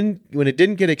 And when it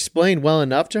didn't get explained well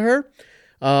enough to her,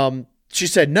 she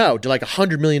said no to like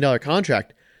 $100 million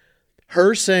contract.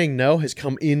 Her saying no has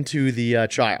come into the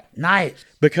trial. Nice.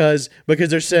 Because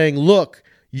they're saying, look,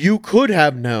 you could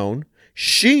have known.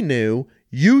 She knew.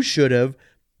 You should have.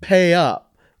 Pay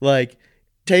up. Like,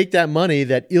 take that money,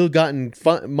 that ill-gotten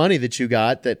money that you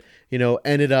got that,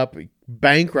 ended up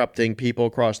bankrupting people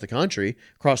across the country,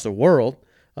 across the world,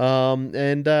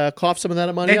 and cough some of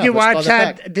that money up.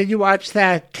 Did you watch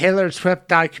that Taylor Swift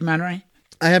documentary?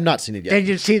 I have not seen it yet. Did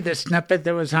you see the snippet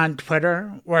that was on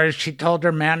Twitter where she told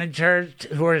her managers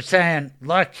who were saying,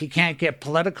 look, you can't get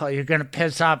political. You're going to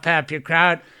piss off half your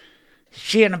crowd.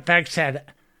 She, in effect,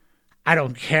 said, I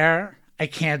don't care. I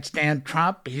can't stand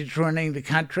Trump. He's ruining the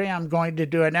country. I'm going to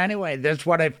do it anyway. That's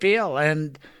what I feel.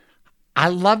 And I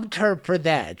loved her for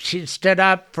that. She stood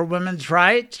up for women's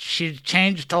rights. She's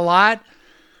changed a lot.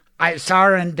 I saw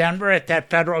her in Denver at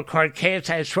that federal court case.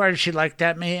 I swear she looked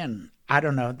at me and I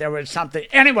don't know, there was something.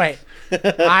 Anyway,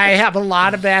 I have a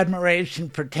lot of admiration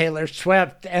for Taylor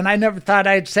Swift, and I never thought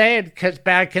I'd say it because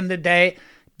back in the day,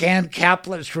 Dan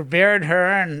Caplis revered her,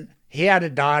 and he had a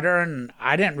daughter, and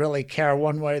I didn't really care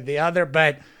one way or the other,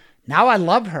 but now I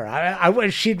love her. I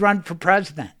wish she'd run for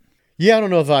president. Yeah, I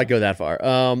don't know if I'd go that far.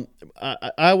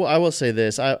 I will say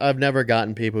this. I've never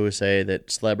gotten people who say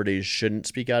that celebrities shouldn't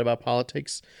speak out about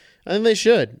politics. I think they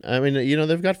should. I mean,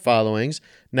 they've got followings.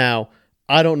 Now,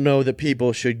 I don't know that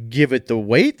people should give it the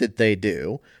weight that they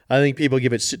do. I think people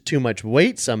give it too much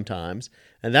weight sometimes,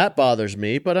 and that bothers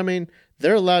me. But, I mean,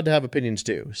 they're allowed to have opinions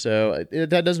too. So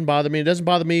that doesn't bother me. It doesn't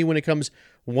bother me when it comes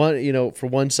for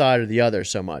one side or the other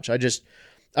so much. I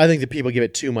think that people give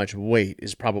it too much weight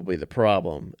is probably the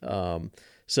problem.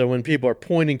 So when people are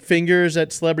pointing fingers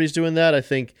at celebrities doing that, I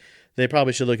think they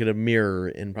probably should look at a mirror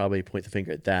and probably point the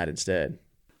finger at that instead.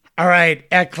 All right,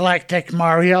 eclectic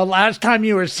Mario. Last time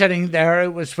you were sitting there,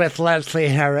 it was with Leslie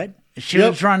Herod. She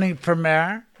was running for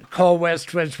mayor. Cole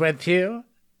West was with you.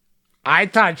 I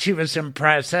thought she was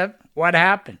impressive. What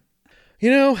happened?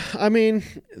 I mean,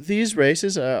 these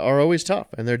races are always tough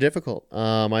and they're difficult.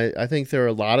 I think there are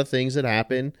a lot of things that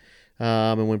happened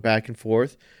and went back and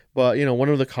forth. But, one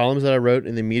of the columns that I wrote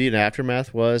in the immediate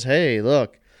aftermath was, hey,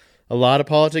 look, a lot of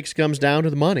politics comes down to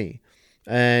the money.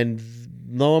 And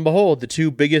lo and behold, the two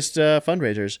biggest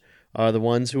fundraisers are the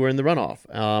ones who are in the runoff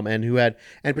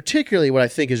and particularly what I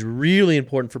think is really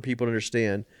important for people to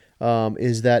understand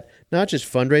is that not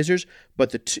just fundraisers,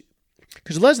 but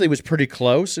because Leslie was pretty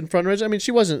close in fundraisers. I mean,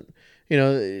 she wasn't,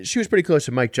 she was pretty close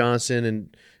to Mike Johnson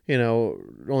and,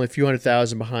 only a few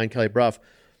 100,000 behind Kelly Brough.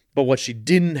 But what she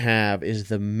didn't have is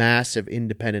the massive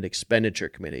independent expenditure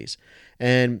committees.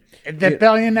 And the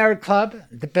billionaire club,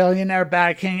 the billionaire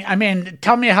backing. I mean,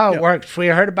 tell me how it works. We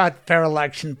heard about the Fair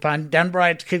Election Fund.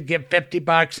 Denverites could give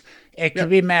 $50. It could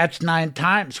be matched 9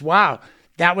 times. Wow.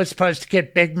 That was supposed to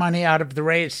get big money out of the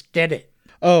race. Did it?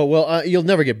 Oh, well, you'll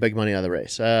never get big money out of the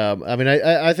race.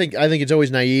 I think it's always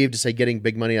naive to say getting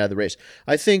big money out of the race.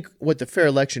 I think what the Fair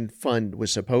Election Fund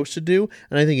was supposed to do,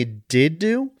 and I think it did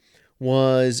do,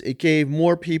 was it gave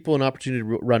more people an opportunity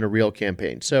to run a real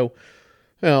campaign. So,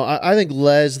 I think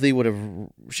Leslie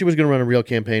she was going to run a real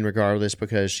campaign regardless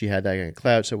because she had that kind of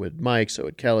clout. So would Mike, so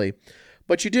would Kelly.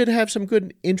 But you did have some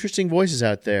good, interesting voices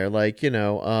out there, like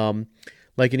an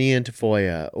Ian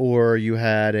Tafoya, or you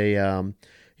had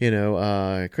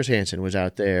Chris Hansen was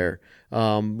out there,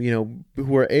 who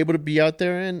were able to be out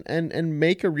there and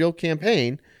make a real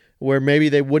campaign where maybe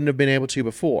they wouldn't have been able to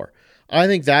before. I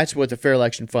think that's what the Fair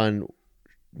Election Fund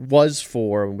was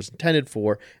for and was intended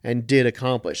for and did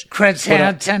accomplish. Chris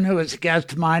Hansen, who was a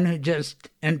guest of mine, who just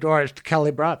endorsed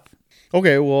Kelly Brough.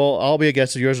 Okay, well, I'll be a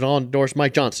guest of yours and I'll endorse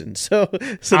Mike Johnson. So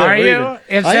are you?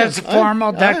 Is this a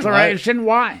formal declaration?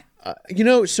 Why?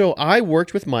 So I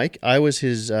worked with Mike. I was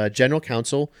his general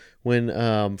counsel when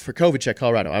for COVID Check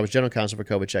Colorado. I was general counsel for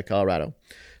COVID Check Colorado,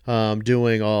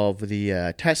 doing all of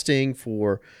the testing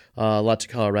for lots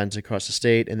of Coloradans across the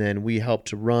state, and then we helped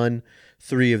to run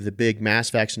 3 of the big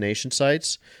mass vaccination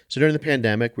sites. So during the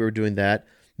pandemic, we were doing that.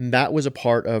 And that was a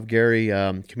part of Gary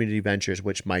Community Ventures,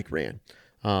 which Mike ran.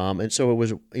 And so it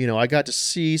was, I got to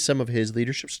see some of his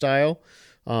leadership style,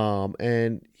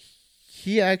 and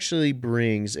he actually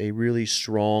brings a really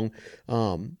strong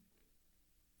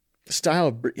style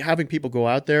of having people go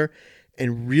out there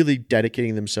and really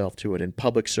dedicating themselves to it in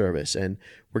public service. And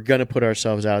we're going to put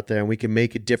ourselves out there and we can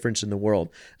make a difference in the world.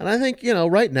 And I think,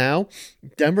 right now,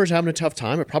 Denver's having a tough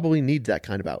time. It probably needs that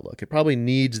kind of outlook. It probably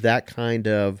needs that kind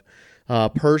of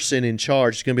person in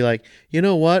charge. It's going to be like, you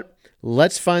know what?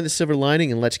 Let's find the silver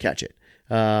lining and let's catch it.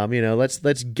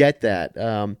 Let's get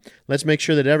that. Let's make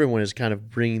sure that everyone is kind of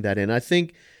bringing that in. I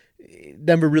think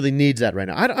Denver really needs that right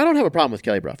now. I don't have a problem with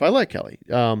Kelly Brough. I like Kelly.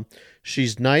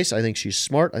 She's nice. I think she's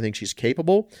smart. I think she's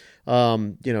capable.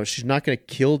 She's not going to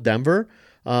kill Denver.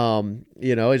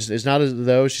 It's not as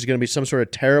though she's going to be some sort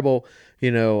of terrible,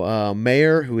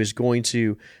 mayor who is going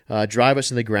to drive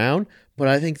us in the ground. But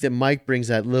I think that Mike brings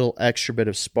that little extra bit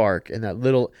of spark and that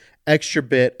little extra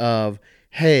bit of,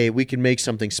 hey, we can make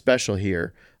something special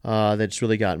here. That's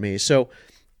really got me. So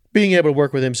being able to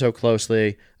work with him so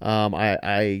closely,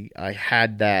 I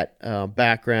had that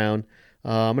background,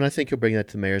 and I think he'll bring that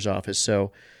to the mayor's office.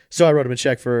 So I wrote him a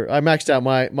check I maxed out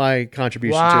my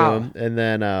contribution to him, and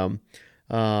then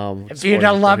if you'd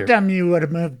have loved him, you would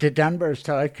have moved to Denver,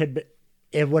 so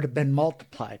it would have been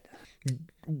multiplied.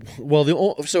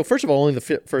 Well, so first of all, only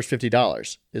the first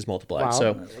 $50 is multiplied. Wow,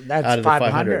 so that's out of the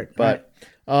 500, but.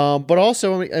 But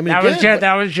also,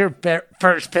 that was your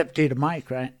first 50 to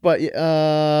Mike, right? But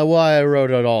I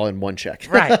wrote it all in one check,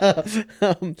 right?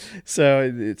 So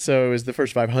it was the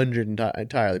first 500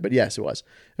 entirely. But yes, it was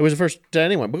the first to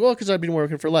anyone. But because I've been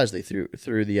working for Leslie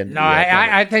through the end. No,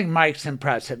 I think Mike's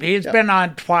impressive. He's been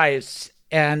on twice,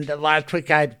 and last week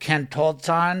I had Ken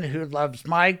Toltz on, who loves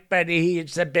Mike, but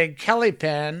he's a big Kelly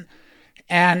fan.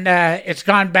 And it's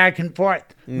gone back and forth.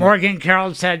 Morgan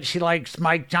Carroll said she likes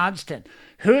Mike Johnston.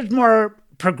 Who's more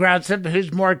progressive?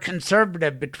 Who's more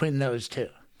conservative between those two?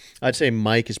 I'd say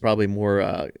Mike is probably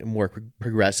more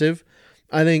progressive.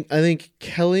 I think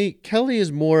Kelly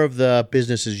is more of the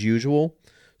business as usual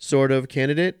sort of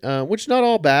candidate, which is not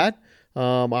all bad.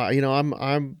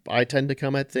 I tend to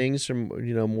come at things from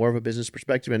more of a business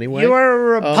perspective anyway. You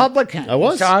were a Republican. I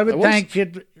was. So I would think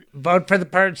you'd vote for the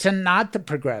person, not the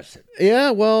progressive.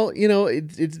 Yeah, well,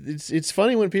 it's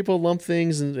funny when people lump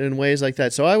things in ways like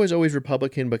that. So I was always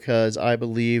Republican because I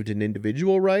believed in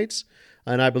individual rights,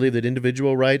 and I believe that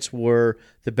individual rights were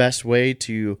the best way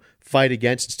to fight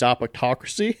against and stop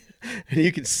autocracy. And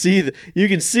you can see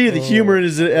the humor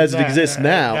as it exists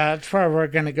now. That's where we're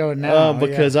going to go now.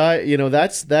 Because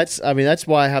that's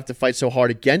why I have to fight so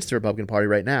hard against the Republican Party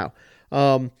right now.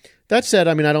 That said,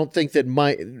 I don't think that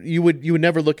you would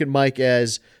never look at Mike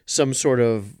as some sort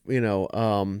of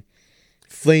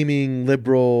flaming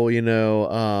liberal. You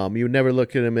would never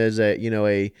look at him as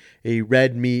a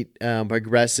red meat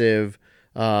progressive.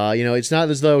 It's not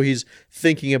as though he's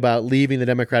thinking about leaving the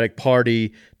Democratic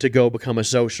Party to go become a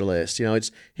socialist.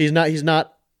 He's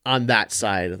not on that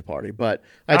side of the party, but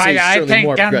I'd say I think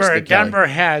more Denver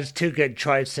has two good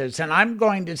choices, and I'm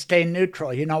going to stay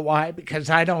neutral. You know why? Because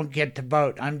I don't get to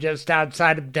vote. I'm just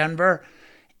outside of Denver,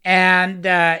 And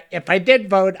if I did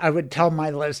vote, I would tell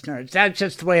my listeners. That's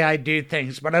just the way I do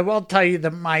things. But I will tell you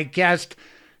that my guest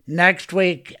next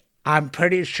week, I'm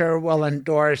pretty sure will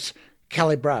endorse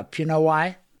Kelly Brough. You know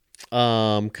why?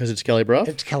 Because it's Kelly Brough?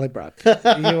 It's Kelly Brough.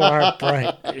 You are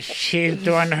right. She's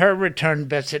doing her return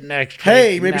visit next week.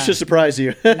 Hey, maybe she'll surprise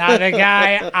you. Now, the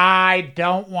guy I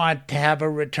don't want to have a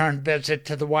return visit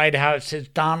to the White House is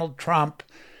Donald Trump.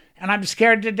 And I'm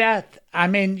scared to death. I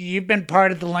mean, you've been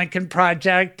part of the Lincoln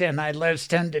Project, and I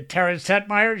listened to Tara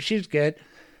Setmeyer. She's good.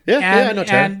 Yeah, I know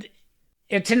Tara. And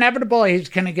it's inevitable he's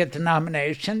going to get the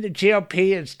nomination. The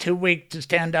GOP is too weak to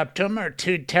stand up to him or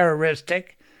too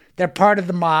terroristic. They're part of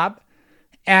the mob.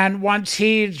 And once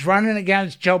he's running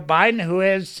against Joe Biden, who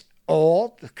is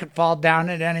old, could fall down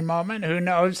at any moment, who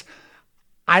knows?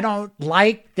 I don't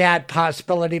like that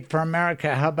possibility for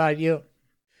America. How about you?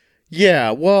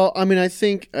 Yeah, well, I mean, I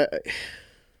think, I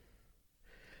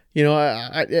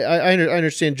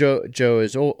understand Joe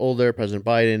is older. President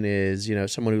Biden is,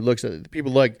 someone who looks at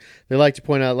people they like to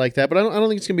point out like that, but I don't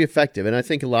think it's going to be effective. And I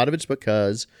think a lot of it's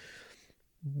because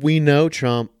we know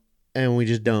Trump and we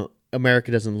just don't.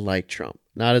 America doesn't like Trump,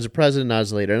 not as a president, not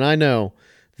as a leader. And I know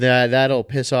that'll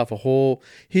piss off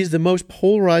he's the most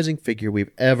polarizing figure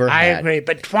we've ever had. I agree,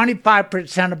 but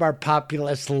 25% of our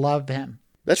populace love him.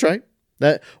 That's right.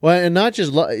 And not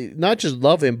just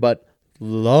love him, but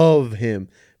love him.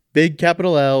 Big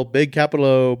capital L, big capital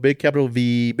O, big capital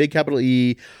V, big capital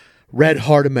E, red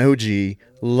heart emoji.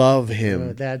 Love him.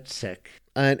 Oh, that's sick.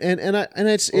 And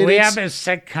We have a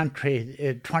sick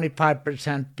country.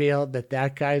 25% feel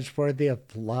that guy's worthy of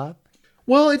love.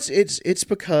 Well, it's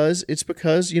because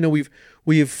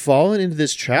we've fallen into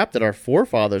this trap that our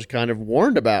forefathers kind of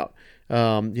warned about.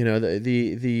 The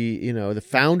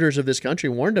founders of this country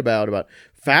warned about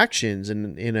factions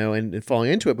and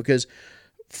falling into it, because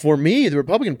for me, the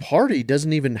Republican Party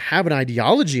doesn't even have an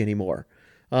ideology anymore.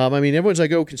 Everyone's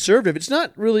like, oh, conservative. It's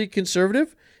not really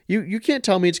conservative. You can't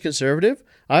tell me it's conservative.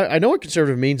 I know what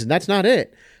conservative means, and that's not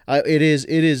it. It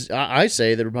is. I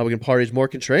say the Republican Party is more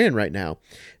contrarian right now.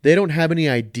 They don't have any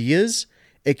ideas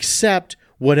except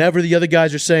whatever the other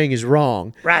guys are saying is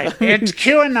wrong. Right. It's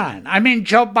QAnon.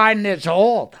 Joe Biden is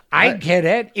old. I get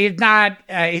it. He's not,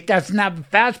 he doesn't have a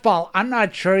fastball. I'm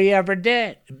not sure he ever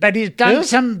did. But he's done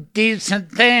some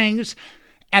decent things.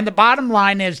 And the bottom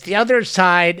line is the other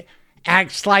side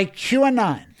acts like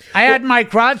QAnon. I had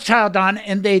Mike Rothschild on,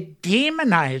 and they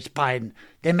demonize Biden.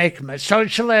 They make him a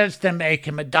socialist. They make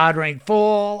him a doddering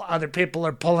fool. Other people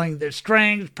are pulling the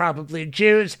strings, probably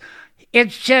Jews.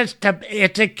 It's just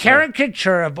it's a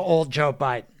caricature of old Joe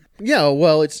Biden. Yeah,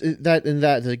 well, that's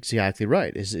exactly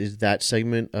right. Is that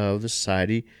segment of the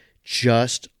society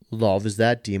just loves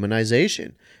that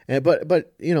demonization?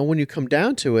 But when you come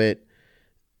down to it,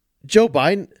 Joe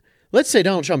Biden. Let's say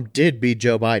Donald Trump did beat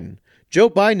Joe Biden. Joe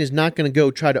Biden is not going to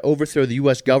go try to overthrow the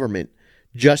U.S. government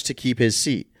just to keep his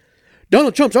seat.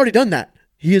 Donald Trump's already done that.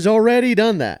 He has already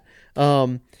done that.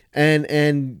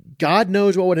 And God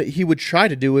knows what he would try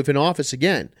to do if in office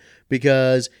again,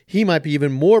 because he might be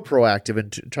even more proactive in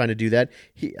trying to do that.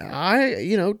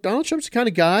 Donald Trump's the kind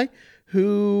of guy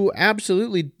who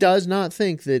absolutely does not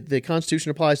think that the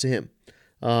Constitution applies to him.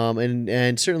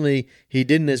 And certainly he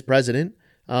didn't as president,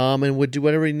 and would do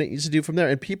whatever he needs to do from there.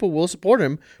 And people will support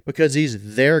him because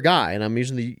he's their guy. And I'm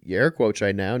using the air quotes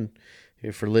right now, and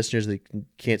for listeners that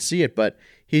can't see it, but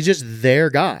he's just their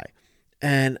guy.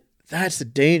 And that's the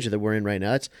danger that we're in right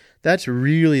now. That's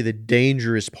really the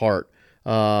dangerous part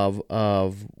of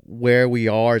where we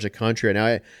are as a country.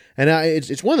 And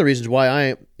it's one of the reasons why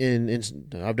I've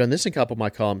done this in a couple of my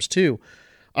columns too.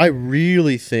 I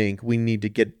really think we need to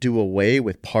do away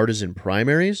with partisan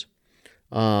primaries,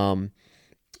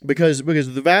 because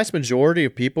the vast majority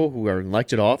of people who are in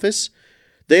elected office,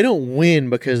 they don't win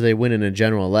because they win in a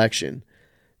general election.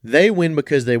 They win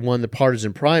because they won the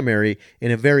partisan primary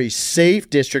in a very safe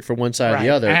district for one side or the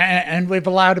other. And we've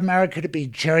allowed America to be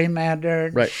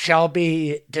gerrymandered. Right.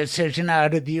 Shelby decision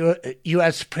out of the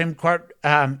U.S. Supreme Court.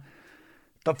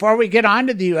 Before we get on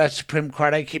to the U.S. Supreme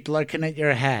Court, I keep looking at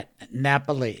your hat,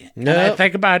 Napoli. No. And I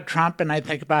think about Trump and I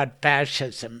think about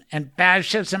fascism. And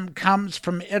fascism comes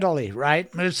from Italy,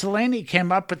 right? Mussolini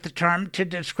came up with the term to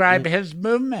describe his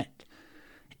movement.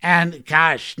 And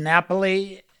gosh,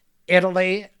 Napoli,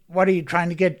 Italy, what are you trying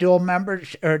to get, dual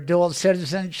members or dual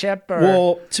citizenship? Or?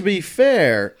 Well, to be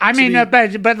fair,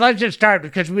 but let's just start,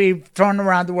 because we've thrown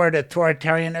around the word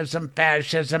authoritarianism,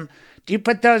 fascism. Do you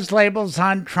put those labels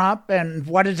on Trump? And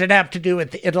what does it have to do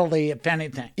with Italy, if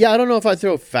anything? Yeah, I don't know if I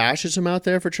throw fascism out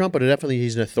there for Trump, but definitely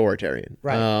he's an authoritarian.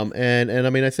 Right. And I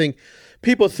mean, I think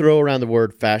people throw around the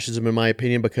word fascism, in my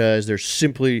opinion, because it's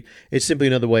simply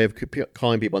another way of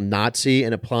calling people Nazi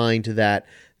and applying to that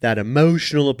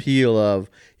emotional appeal of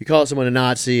you call someone a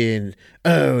Nazi and,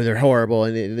 oh, they're horrible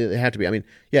and they have to be. I mean,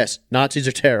 yes, Nazis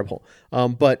are terrible.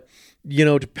 But,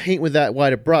 to paint with that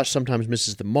wide a brush sometimes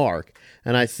misses the mark.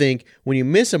 And I think when you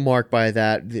miss a mark by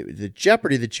that, the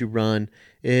jeopardy that you run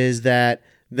is that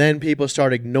then people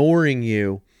start ignoring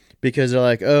you because they're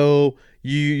like, oh,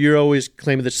 you're always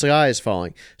claiming the sky is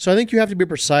falling. So I think you have to be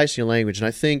precise in your language.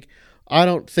 And I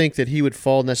don't think that he would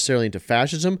fall necessarily into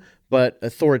fascism, but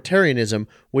authoritarianism,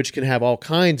 which can have all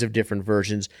kinds of different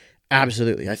versions.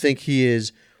 Absolutely. I think he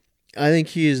is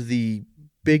the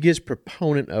biggest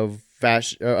proponent of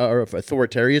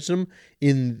authoritarianism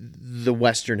in the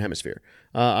Western Hemisphere.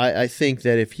 I think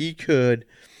that if he could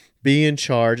be in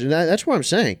charge, and that's what I'm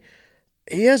saying,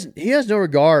 he has no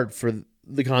regard for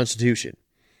the Constitution.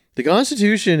 The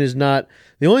Constitution is not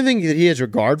the only thing that he has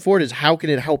regard for. It is how can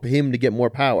it help him to get more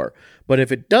power. But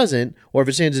if it doesn't, or if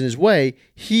it stands in his way,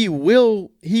 he will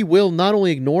not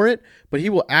only ignore it, but he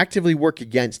will actively work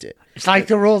against it. It's like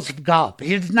the rules of golf.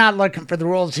 He's not looking for the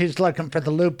rules. He's looking for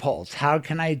the loopholes. How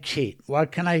can I cheat?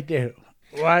 What can I do?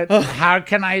 How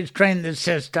can I strain the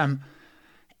system?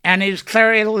 And he's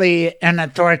clearly an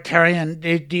authoritarian.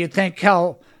 Do you think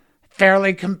he'll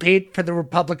fairly compete for the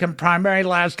Republican primary?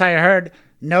 Last I heard,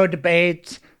 no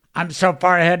debates. I'm so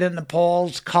far ahead in the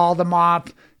polls. Call them off.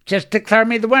 Just declare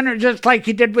me the winner, just like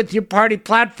you did with your party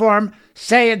platform.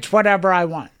 Say it's whatever I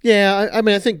want. Yeah, I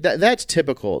mean, I think that's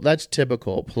typical. That's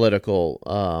typical political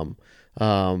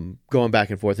going back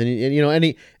and forth.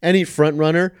 And any front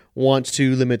runner wants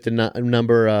to limit the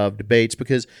number of debates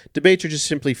because debates are just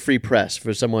simply free press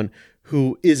for someone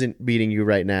who isn't beating you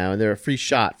right now, and they're a free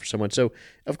shot for someone. So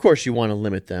of course you want to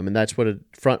limit them, and that's what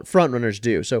front runners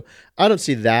do. So I don't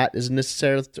see that as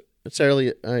necessarily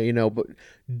but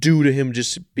due to him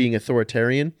just being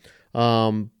authoritarian.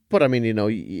 But I mean,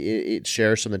 it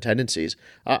shares some of the tendencies.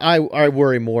 I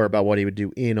worry more about what he would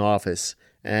do in office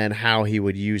and how he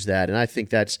would use that. And I think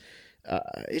that's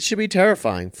it should be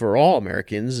terrifying for all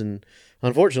Americans. And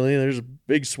unfortunately, there's a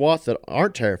big swath that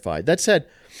aren't terrified. That said,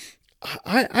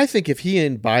 I think if he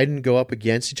and Biden go up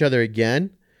against each other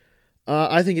again,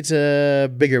 I think it's a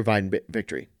bigger Biden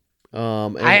victory.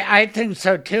 I think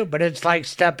so too, but it's like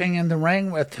stepping in the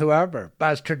ring with whoever,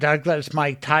 Buster Douglas,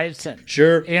 Mike Tyson.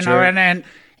 Sure. Sure.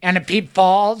 And if he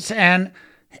falls and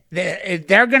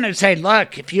they're going to say,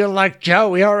 look, if you elect Joe,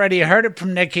 we already heard it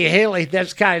from Nikki Haley,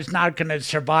 this guy's not going to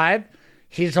survive.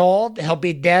 He's old. He'll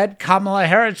be dead. Kamala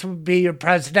Harris will be your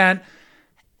president.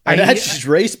 That's just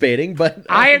race baiting, but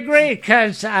I agree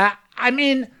because,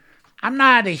 I'm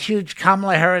not a huge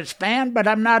Kamala Harris fan, but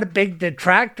I'm not a big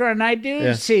detractor, and I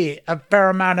do see a fair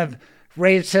amount of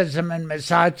racism and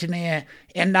misogyny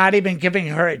and not even giving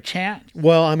her a chance.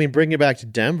 Well, I mean, bring it back to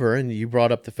Denver, and you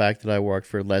brought up the fact that I worked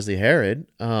for Leslie Herod.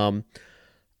 I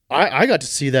got to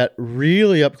see that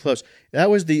really up close.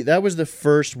 That was the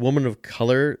first woman of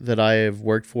color that I have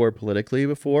worked for politically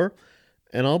before,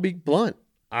 and I'll be blunt,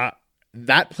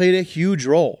 that played a huge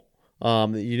role.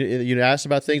 You asked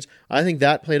about things. I think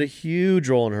that played a huge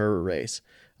role in her race,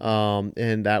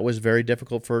 and that was very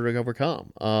difficult for her to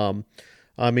overcome.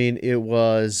 It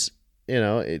was,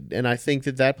 and I think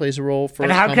that plays a role for.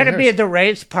 And how could it be the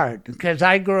race part? Because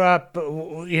I grew up,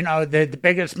 the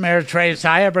biggest mayor's race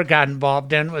I ever got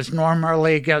involved in was Norm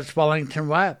Early against Wellington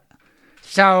Webb.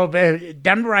 So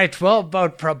Denverites will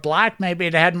vote for a black. Maybe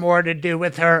it had more to do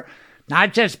with her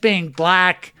not just being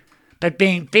black, but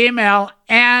being female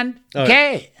and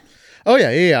gay. Oh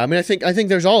yeah. I mean, I think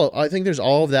there's all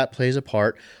of that plays a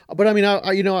part. But I mean,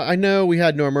 I know we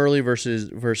had Norm Early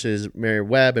versus Mary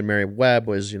Webb, and Mary Webb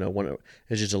was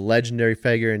is just a legendary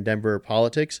figure in Denver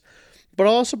politics. But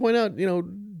I'll also point out,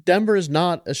 Denver is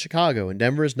not a Chicago, and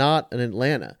Denver is not an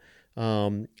Atlanta.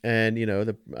 I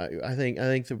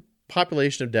think the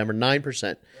population of Denver,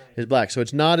 9% is black. So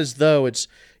it's not as though it's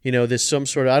this some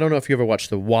sort of, I don't know if you ever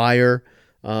watched The Wire.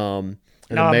 No,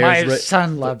 my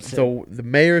son loves it. The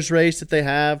mayor's race that they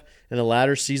have in the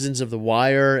latter seasons of The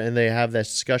Wire, and they have that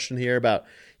discussion here about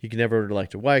you can never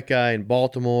elect a white guy in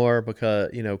Baltimore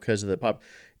because of the pop.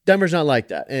 Denver's not like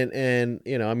that, and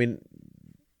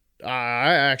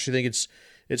I actually think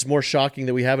it's more shocking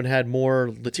that we haven't had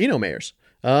more Latino mayors.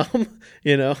 You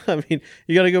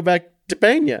got to go back to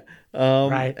Pena,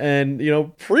 right?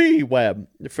 And pre-Webb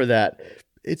for that.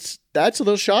 That's a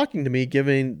little shocking to me,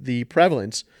 given the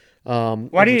prevalence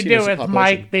What do you do with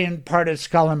Mike being part of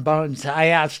Skull and Bones? I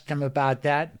asked him about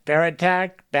that. Fair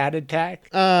attack? Bad attack?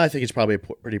 I think it's probably a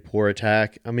pretty poor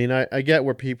attack. I mean, I get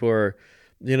where people are,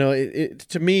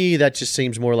 to me, that just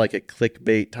seems more like a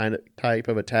clickbait type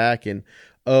of attack. And,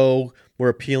 we're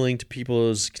appealing to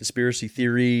people's conspiracy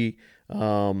theory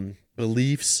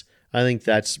beliefs. I think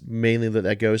that's mainly what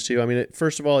that goes to. I mean,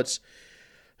 first of all, it's,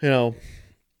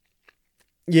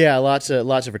 lots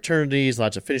of fraternities,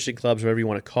 lots of finishing clubs, whatever you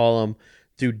want to call them,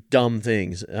 do dumb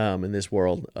things in this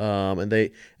world. And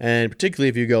particularly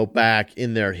if you go back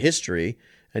in their history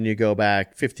and you go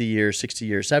back 50 years, 60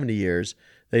 years, 70 years,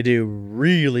 they do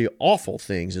really awful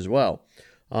things as well.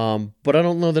 But I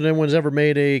don't know that anyone's ever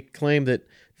made a claim that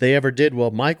they ever did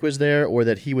while Mike was there, or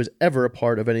that he was ever a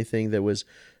part of anything that was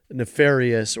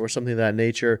nefarious or something of that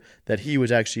nature that he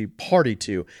was actually party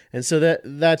to. And so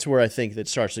that's where I think that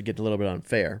starts to get a little bit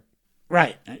unfair.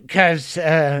 Right, because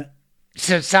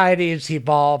societies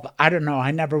evolve. I don't know. I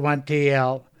never went to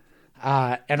Yale,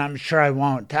 and I'm sure I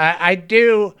won't. I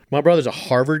do. My brother's a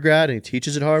Harvard grad, and he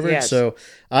teaches at Harvard, yes. So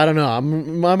I don't know. I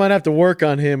might have to work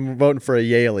on him voting for a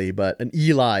Yaley, but an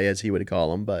Eli, as he would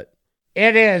call him. But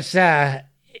it is.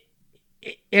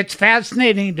 It's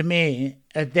fascinating to me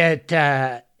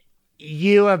that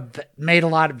you have made a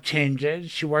lot of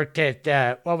changes. You worked at,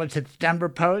 the Denver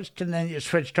Post, and then you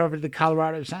switched over to the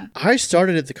Colorado Sun? I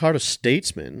started at the Colorado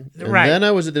Statesman, and right. Then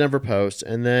I was at the Denver Post,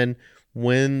 and then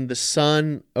when the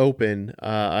Sun opened,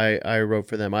 I wrote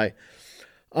for them. I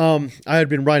had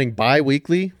been writing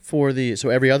bi-weekly so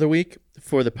every other week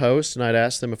for the Post, and I'd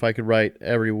asked them if I could write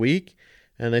every week.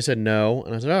 And they said no.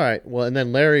 And I said, all right. Well, and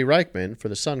then Larry Reichman for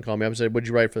the Sun called me up and said, would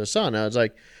you write for the Sun? And I was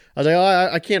like,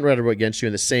 I can't write against you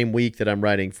in the same week that I'm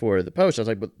writing for the Post. I was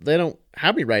like, but they don't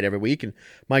have me write every week. And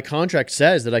my contract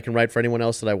says that I can write for anyone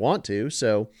else that I want to.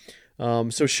 So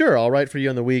sure, I'll write for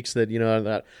you on the weeks that,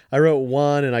 that I wrote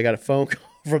one and I got a phone call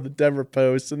from the Denver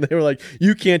Post and they were like,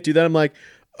 you can't do that. I'm like,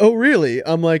 oh, really?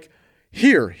 I'm like,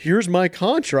 here's my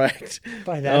contract.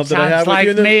 Boy, that sounds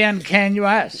like me and Can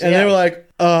US. And they were like,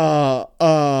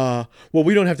 well,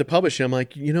 we don't have to publish it. I'm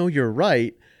like, you're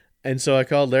right. And so I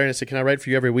called Larry and I said, can I write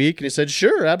for you every week? And he said,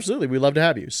 sure, absolutely. We'd love to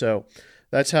have you. So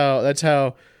that's how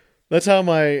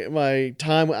my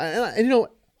time,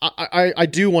 I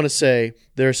do want to say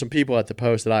there are some people at the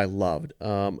Post that I loved.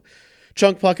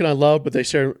 Chunk Puckett I loved, but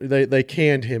they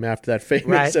canned him after that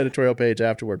famous editorial page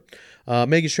afterward.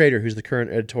 Megan Schrader, who's the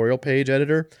current editorial page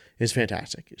editor, is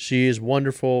fantastic. She is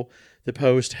wonderful. The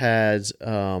Post has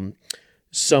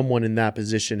someone in that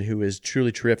position who is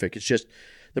truly terrific. It's just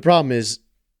the problem is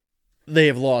they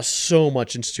have lost so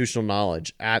much institutional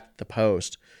knowledge at the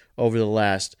Post over the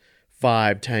last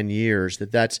 5-10 years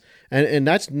that's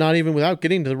not even without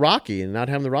getting to the Rocky and not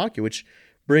having the Rocky, which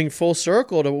bring full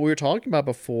circle to what we were talking about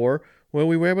before when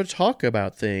we were able to talk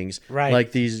about things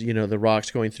like these, the rocks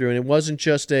going through. And it wasn't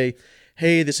just hey,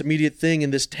 this immediate thing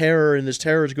and this terror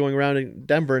is going around in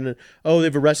Denver and,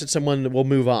 they've arrested someone and we'll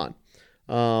move on.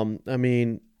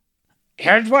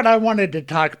 Here's what I wanted to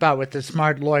talk about with a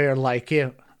smart lawyer like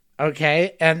you,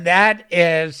 okay? And that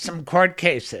is some court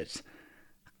cases.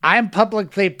 I'm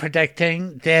publicly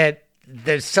predicting that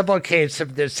the civil case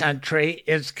of the century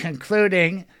is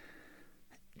concluding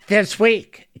this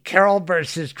week. Carroll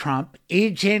versus Trump. E.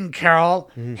 Jean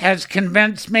Carroll has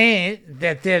convinced me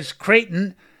that this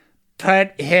cretin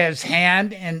put his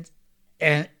hand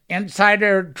inside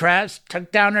her dress,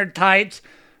 took down her tights,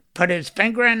 put his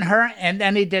finger in her, and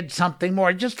then he did something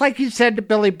more, just like he said to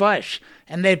Billy Bush.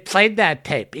 And they played that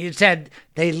tape. He said,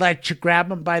 they let you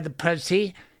grab him by the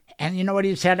pussy. And you know what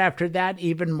he said after that?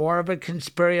 Even more of a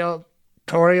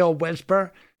conspiratorial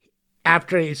whisper.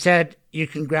 After he said, you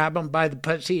can grab him by the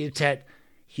pussy, he said,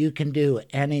 you can do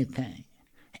anything.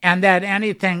 And that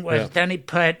anything was then he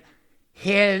put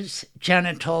his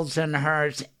genitals in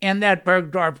hers in that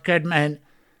Bergdorf Goodman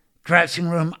dressing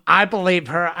room. I believe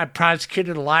her. I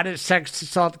prosecuted a lot of sex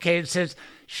assault cases.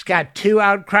 She's got 2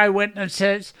 outcry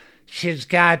witnesses. She's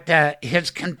got his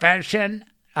confession.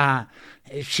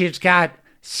 She's got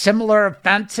similar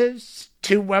offenses.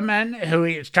 2 women who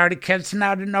he started kissing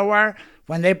out of nowhere.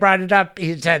 When they brought it up,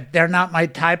 he said, they're not my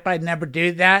type. I'd never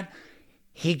do that.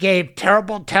 He gave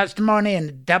terrible testimony in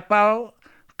the depot.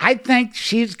 I think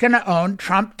she's going to own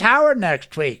Trump Tower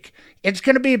next week. It's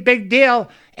going to be a big deal.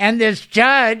 And this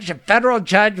judge, a federal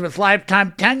judge with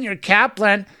lifetime tenure,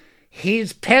 Kaplan,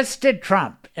 he's pissed at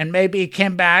Trump. And maybe he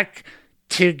came back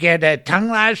to get a tongue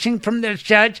lashing from this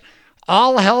judge.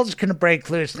 All hell's going to break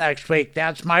loose next week.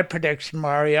 That's my prediction,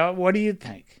 Mario. What do you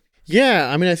think?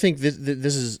 Yeah, I think this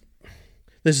is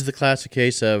the classic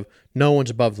case of no one's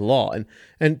above the law.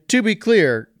 And to be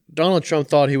clear, Donald Trump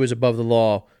thought he was above the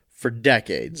law for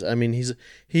decades. I mean,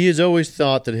 he has always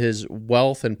thought that his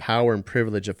wealth and power and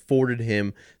privilege afforded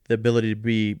him the ability to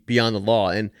be beyond the law.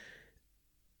 And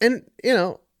you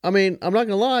know, I mean, I'm not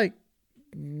gonna lie,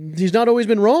 he's not always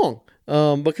been wrong.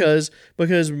 Because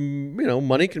you know,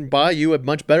 money can buy you a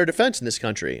much better defense in this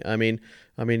country. I mean,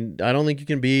 I don't think you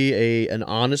can be an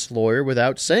honest lawyer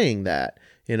without saying that.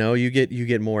 You know, you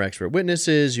get more expert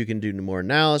witnesses, you can do more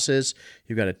analysis.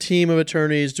 You've got a team of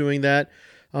attorneys doing that.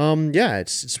 Yeah,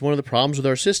 it's one of the problems with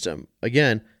our system.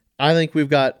 Again, I think we've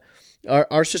got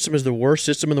our system is the worst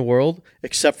system in the world,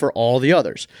 except for all the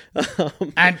others.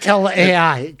 Until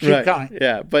AI, keep right, going.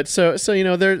 Yeah, but so you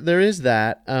know, there is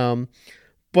that.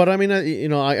 But I mean, you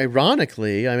know,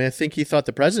 ironically, I mean, I think he thought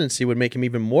the presidency would make him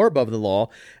even more above the law,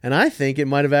 and I think it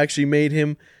might have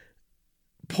actually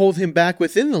pulled him back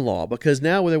within the law, because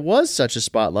now there was such a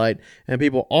spotlight and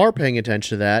people are paying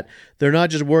attention to that. They're not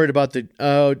just worried about they're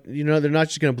not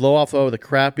just going to blow off the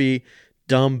crappy,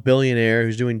 dumb billionaire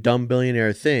who's doing dumb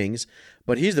billionaire things,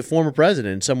 but he's the former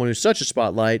president, someone who's such a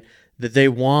spotlight that they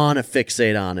want to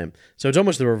fixate on him. So it's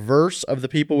almost the reverse of the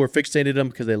people who are fixated on him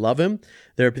because they love him.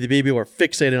 There are the people who are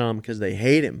fixated on him because they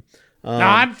hate him. No,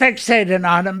 I'm fixated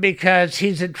on him because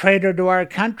he's a traitor to our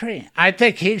country. I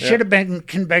think he should have been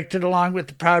convicted along with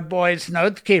the Proud Boys and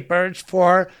Oath Keepers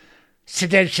for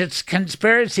seditious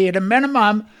conspiracy. At a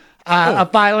minimum, a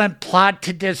violent plot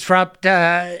to disrupt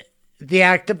the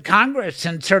act of Congress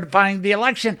and certifying the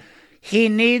election. He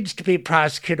needs to be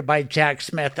prosecuted by Jack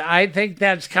Smith. I think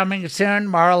that's coming soon.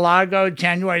 Mar-a-Lago,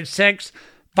 January 6th.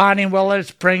 Bonnie Willis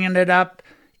bringing it up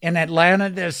in Atlanta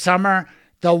this summer.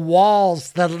 The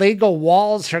legal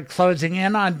walls are closing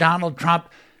in on Donald Trump,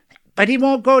 but he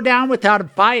won't go down without a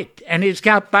fight. And he's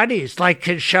got buddies like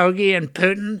Khashoggi and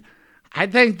Putin. I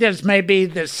think this may be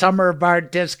the summer of our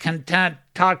discontent.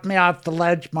 Talk me off the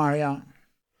ledge, Mario.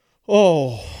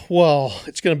 Oh, well,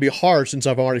 it's going to be hard since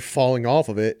I'm already falling off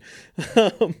of it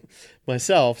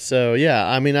myself. So yeah,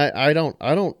 I mean,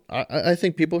 I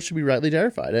think people should be rightly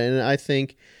terrified. And I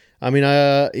think, I mean,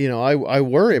 I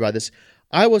worry about this.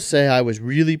 I will say I was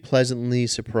really pleasantly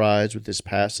surprised with this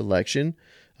past election,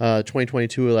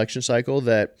 2022 election cycle,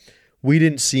 that we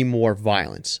didn't see more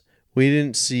violence. We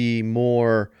didn't see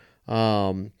more,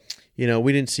 we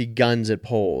didn't see guns at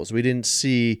polls. We didn't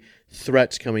see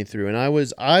threats coming through. And I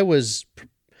was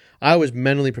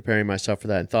mentally preparing myself for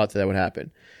that and thought that would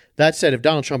happen. That said, if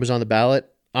Donald Trump is on the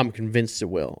ballot, I'm convinced it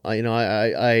will.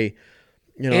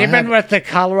 Even with the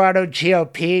Colorado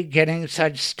GOP getting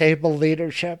such stable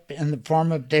leadership in the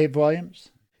form of Dave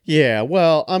Williams? Yeah,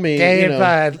 well, I mean... Dave,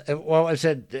 what was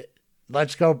it?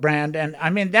 Let's go, Brandon. I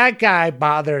mean, that guy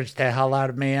bothers the hell out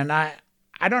of me, and I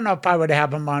don't know if I would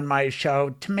have him on my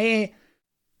show. To me,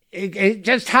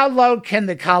 just how low can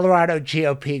the Colorado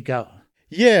GOP go?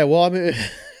 Yeah, well, I mean...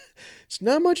 It's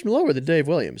not much lower than Dave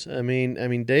Williams. I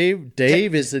mean,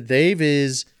 Dave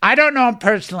is. I don't know him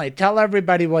personally. Tell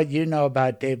everybody what you know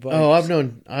about Dave Williams. Oh,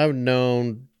 I've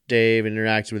known Dave and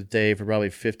interacted with Dave for probably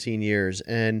 15 years,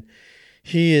 and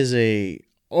he is a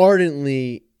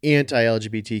ardently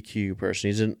anti-LGBTQ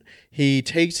person. He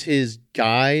takes his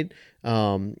guide.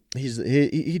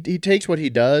 He takes what he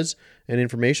does and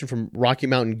information from Rocky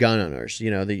Mountain gun owners. The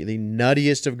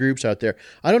nuttiest of groups out there.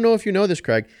 I don't know if you know this,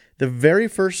 Craig. The very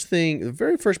first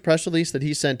press release that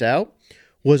he sent out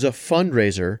was a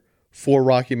fundraiser for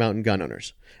Rocky Mountain gun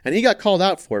owners. And he got called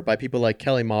out for it by people like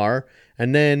Kelly Marr,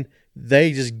 and then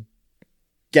they just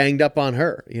ganged up on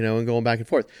her, and going back and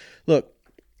forth. Look,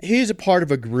 he's a part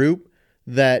of a group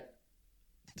that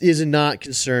is not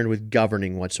concerned with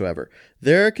governing whatsoever.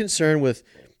 They're concerned with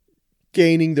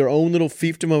gaining their own little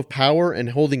fiefdom of power and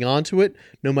holding on to it,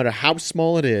 no matter how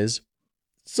small it is,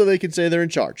 so they can say they're in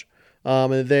charge.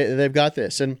 And they've got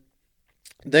this, and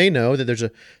they know that there's a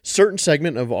certain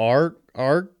segment of our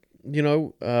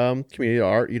community,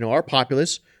 our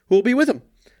populace who will be with them,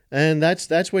 and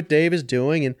that's what Dave is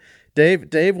doing. And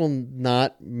Dave will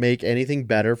not make anything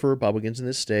better for Republicans in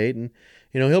this state, and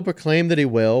he'll proclaim that he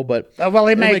will, but will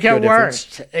he make it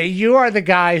worse? You are the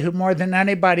guy who more than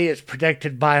anybody has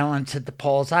predicted violence at the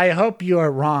polls. I hope you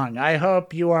are wrong. I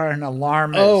hope you are an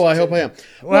alarmist. Oh, I hope I am.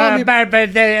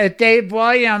 But Dave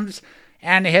Williams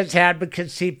and his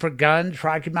advocacy for guns,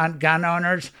 Rocky Mountain gun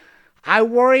owners, I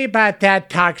worry about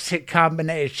that toxic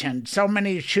combination. So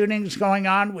many shootings going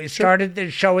on. We started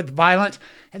this show with violence,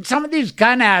 and some of these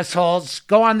gun assholes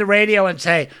go on the radio and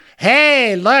say,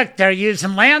 hey, look, they're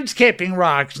using landscaping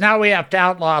rocks. Now we have to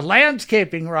outlaw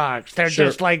landscaping rocks. They're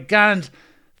just like guns.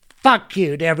 fuck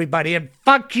you to everybody. And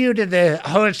fuck you to the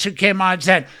host who came on and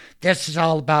said, this is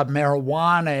all about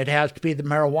marijuana. It has to be the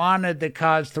marijuana that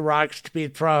caused the rocks to be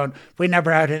thrown. We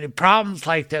never had any problems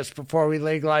like this before we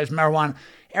legalized marijuana.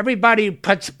 Everybody who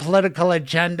puts a political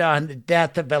agenda on the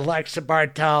death of Alexa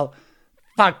Bartell,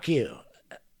 fuck you.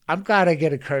 I'm glad I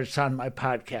get a curse on my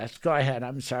podcast. Go ahead.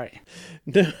 I'm sorry.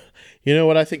 You know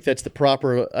what? I think that's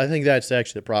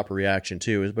actually the proper reaction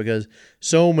too, is because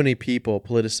so many people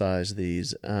politicize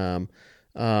these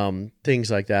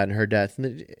things like that and her death,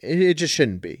 and it just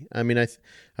shouldn't be. I mean, I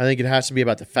think it has to be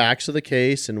about the facts of the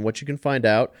case and what you can find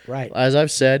out. Right. As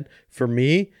I've said, for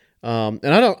me, and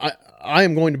I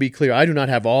am going to be clear. I do not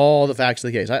have all the facts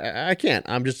of the case. I can't.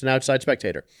 I'm just an outside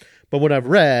spectator. But what I've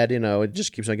read, it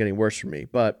just keeps on getting worse for me.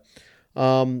 But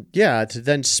to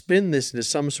then spin this into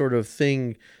some sort of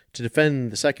thing to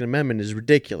defend the Second Amendment is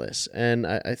ridiculous, and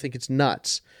I think it's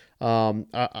nuts.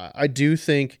 I do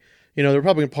think, the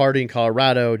Republican Party in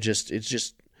Colorado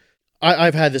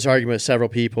I've had this argument with several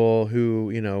people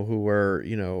who were,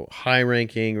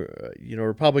 high-ranking,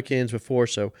 Republicans before.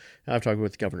 So I've talked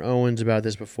with Governor Owens about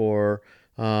this before.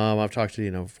 I've talked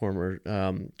to, former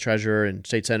treasurer and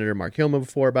state senator Mark Hillman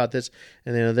before about this.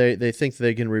 And, they think that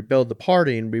they can rebuild the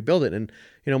party and rebuild it. And,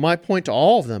 my point to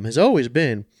all of them has always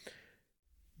been,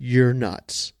 you're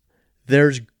nuts.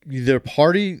 There's the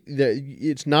party.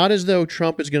 It's not as though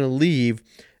Trump is going to leave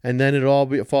and then it'll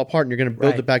all fall apart and you're going to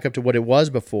build it back up to what it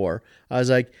was before. I was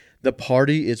like, the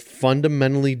party is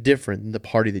fundamentally different than the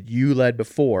party that you led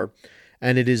before,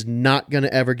 and it is not going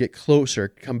to ever get closer,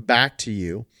 come back to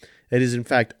you. It is, in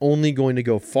fact, only going to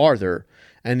go farther,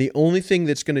 and the only thing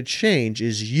that's going to change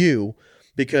is you,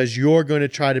 because you're going to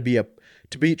try to be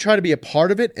a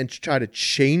part of it and try to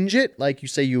change it like you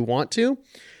say you want to.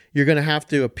 You're going to have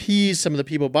to appease some of the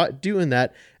people by doing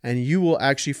that, and you will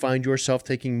actually find yourself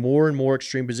taking more and more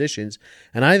extreme positions.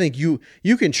 And I think you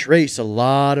can trace a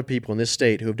lot of people in this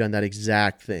state who have done that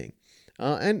exact thing,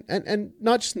 and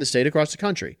not just in the state, across the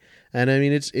country. And I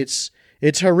mean, it's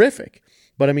horrific.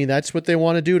 But I mean, that's what they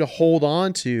want to do, to hold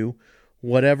on to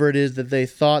whatever it is that they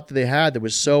thought that they had that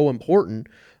was so important.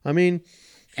 I mean,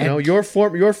 your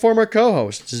former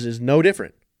co-host is no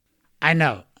different. I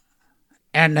know.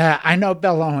 And I know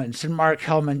Bill Owens and Mark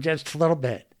Hillman just a little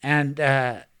bit. And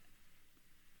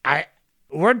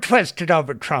we're twisted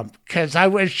over Trump, because I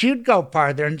wish you'd go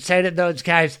farther and say to those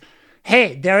guys,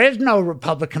 hey, there is no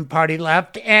Republican Party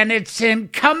left, and it's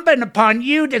incumbent upon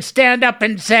you to stand up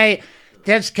and say,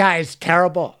 this guy's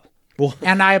terrible. Well,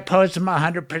 and I oppose him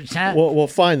 100%. Well,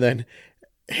 fine then.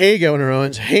 Hey, Governor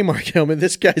Owens. Hey, Mark Hillman.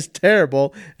 This guy's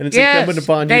terrible, and it's incumbent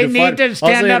upon you to fight. They need to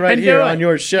stand up and do it on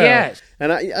your show. Yes.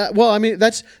 And I mean,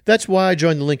 that's why I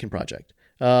joined the Lincoln Project.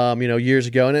 Years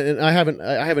ago, and I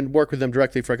haven't worked with them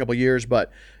directly for a couple of years,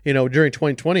 but during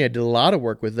 2020, I did a lot of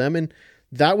work with them, and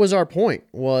that was our point.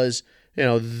 Was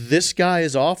this guy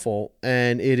is awful,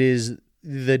 and it is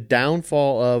the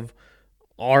downfall of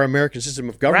our American system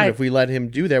of government. Right. If we let him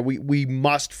do that, we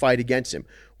must fight against him.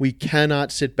 We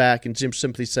cannot sit back and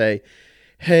simply say,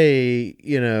 hey,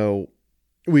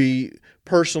 we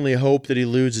personally hope that he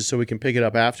loses so we can pick it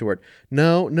up afterward.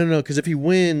 No, because if he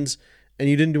wins and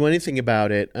you didn't do anything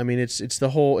about it, I mean, it's the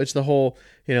whole,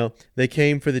 they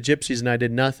came for the gypsies and I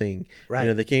did nothing.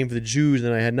 Right. They came for the Jews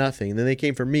and I had nothing. And then they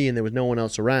came for me and there was no one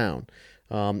else around.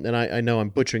 And I know I'm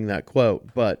butchering that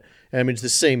quote, but I mean, it's the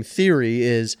same theory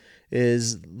is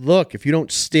look, if you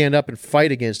don't stand up and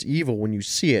fight against evil when you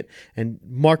see it, and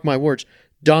mark my words,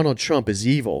 Donald Trump is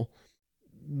evil,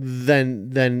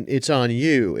 then it's on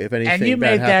you if anything bad happens. And you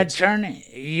made that journey.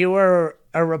 You were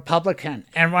a Republican.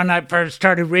 And when I first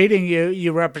started reading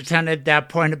you represented that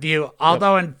point of view.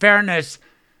 Although in fairness,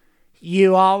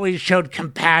 you always showed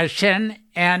compassion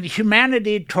and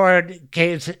humanity toward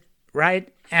gays,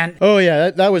 right? And oh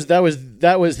yeah, that was that.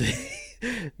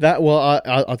 Well,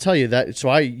 I'll tell you that. So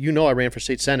I ran for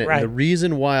state senate, right. And the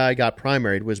reason why I got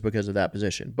primaried was because of that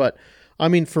position. But I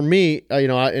mean, for me,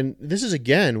 and this is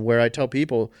again where I tell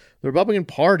people the Republican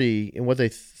Party and what they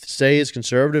say is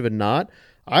conservative and not.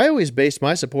 I always based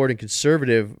my support in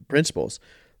conservative principles.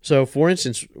 So, for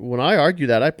instance, when I argue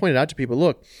that, I pointed out to people,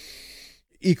 look,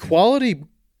 equality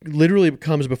literally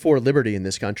comes before liberty in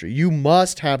this country. You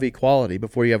must have equality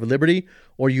before you have liberty,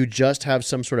 or you just have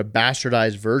some sort of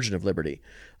bastardized version of liberty.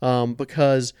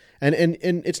 Because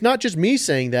it's not just me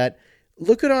saying that.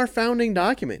 Look at our founding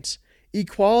documents.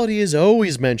 Equality is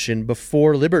always mentioned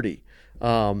before liberty.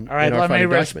 All right, let me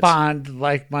respond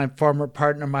like my former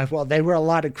partner. They were a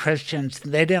lot of Christians.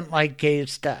 They didn't like gay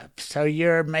stuff. So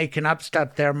you're making up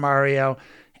stuff there, Mario.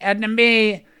 And to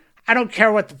me, I don't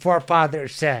care what the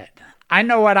forefathers said. I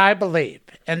know what I believe,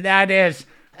 and that is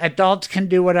adults can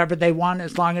do whatever they want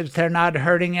as long as they're not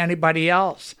hurting anybody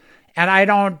else. And I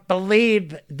don't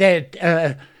believe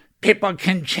that people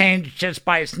can change just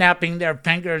by snapping their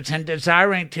fingers and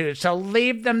desiring to. So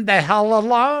leave them the hell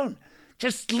alone.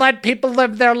 Just let people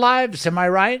live their lives. Am I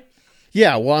right?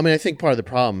 Yeah, well, I mean, I think part of the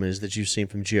problem is that you've seen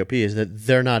from GOP is that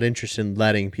they're not interested in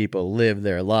letting people live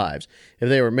their lives. If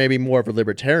they were maybe more of a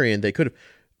libertarian, they could have.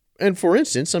 And for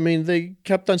instance, I mean, they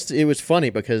kept on. It was funny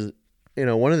because,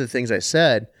 one of the things I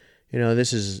said,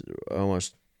 this is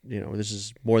almost, this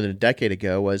is more than a decade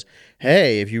ago, was,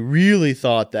 hey, if you really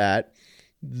thought that,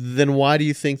 then why do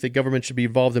you think the government should be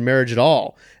involved in marriage at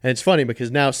all? And it's funny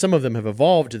because now some of them have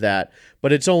evolved to that,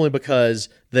 but it's only because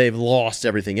they've lost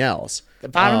everything else. The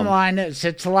bottom line is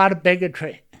it's a lot of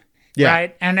bigotry,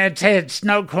 right? And it's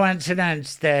no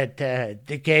coincidence that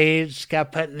the gays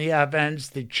got put in the ovens,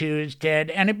 the Jews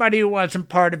did, anybody who wasn't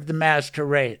part of the master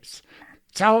race.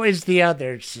 It's always the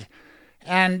others.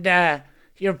 And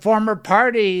your former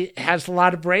party has a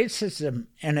lot of racism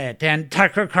in it. And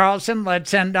Tucker Carlson,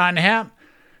 let's end on him.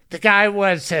 The guy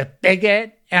was a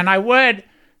bigot, and I would,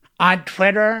 on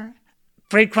Twitter,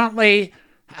 frequently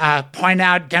point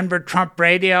out Denver Trump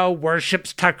Radio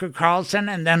worships Tucker Carlson,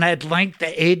 and then I'd link the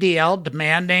ADL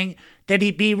demanding that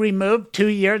he be removed 2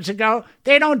 years ago.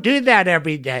 They don't do that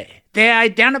every day. They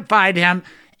identified him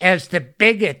as the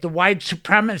bigot, the white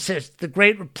supremacist, the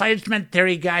great replacement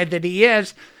theory guy that he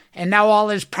is, and now all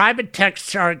his private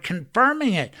texts are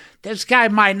confirming it. This guy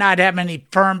might not have any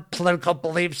firm political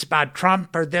beliefs about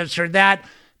Trump or this or that,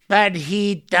 but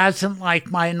he doesn't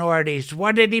like minorities.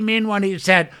 What did he mean when he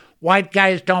said, white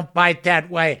guys don't bite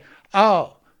that way?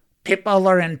 Oh, people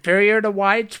are inferior to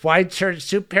whites? Whites are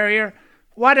superior?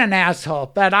 What an asshole.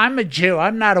 But I'm a Jew.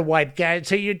 I'm not a white guy,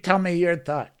 so you tell me your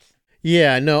thoughts.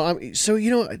 Yeah, no,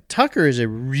 Tucker is a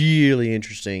really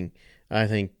interesting, I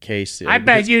think, case. I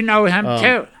bet you know him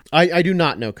too. I do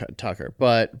not know Tucker,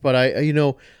 but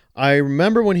I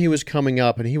remember when he was coming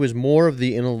up, and he was more of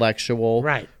the intellectual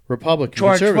Republican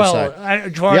conservative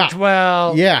side. George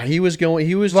Will. Yeah, he was trying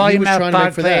to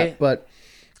make for that. But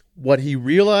what he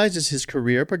realized as his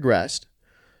career progressed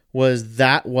was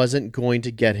that wasn't going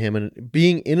to get him, and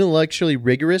being intellectually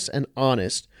rigorous and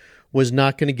honest was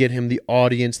not going to get him the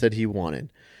audience that he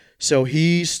wanted. So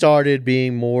he started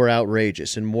being more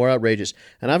outrageous and more outrageous.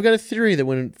 And I've got a theory that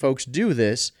when folks do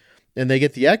this and they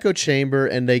get the echo chamber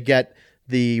and they get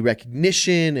the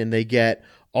recognition and they get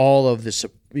all of this,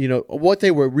 what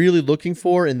they were really looking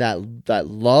for and that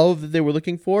love that they were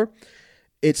looking for,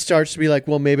 it starts to be like,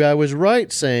 well, maybe I was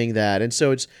right saying that. And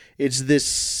so it's this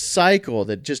cycle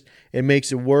that just, it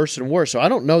makes it worse and worse. So I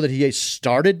don't know that he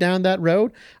started down that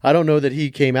road. I don't know that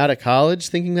he came out of college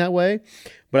thinking that way.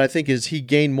 But I think as he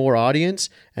gained more audience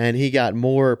and he got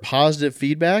more positive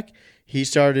feedback, he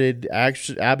started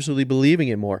absolutely believing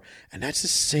it more. And that's the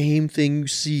same thing you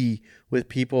see with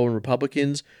people and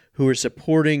Republicans who are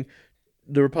supporting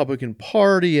the Republican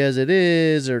Party as it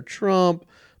is, or Trump,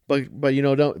 but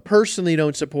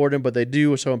don't support him, but they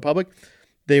do so in public.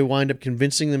 They wind up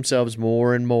convincing themselves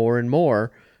more and more and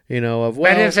more.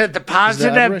 But is it the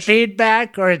positive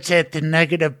feedback or is it the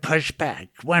negative pushback?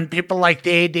 When people like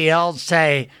the ADL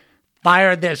say,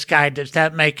 fire this guy, does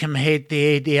that make him hate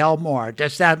the ADL more?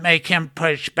 Does that make him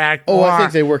push back more? Oh, I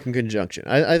think they work in conjunction.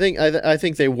 I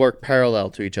think they work parallel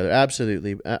to each other.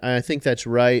 Absolutely. I think that's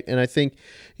right. And I think,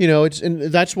 and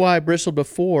that's why I bristled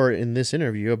before in this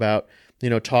interview about,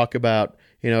 talk about,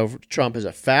 Trump as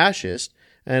a fascist.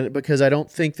 And because I don't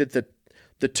think that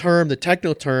the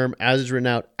technical term, as it's written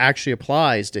out, actually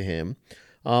applies to him.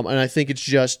 And I think it's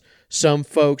just some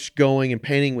folks going and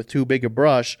painting with too big a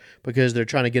brush because they're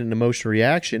trying to get an emotional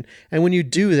reaction. And when you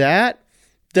do that,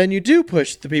 then you do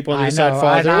push the people on the side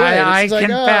farther away. I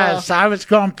confess, I was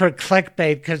going for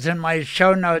clickbait because in my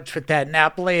show notes with that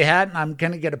Napoli hat, and I'm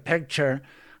going to get a picture,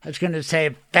 I was going to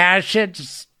say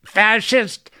fascist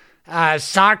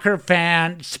soccer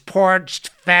fan supports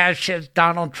fascist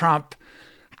Donald Trump.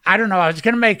 I don't know. I was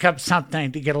going to make up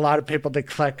something to get a lot of people to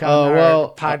click on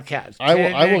our podcast.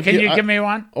 Can you give me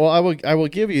one? Well, I will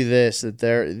give you this, that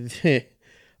there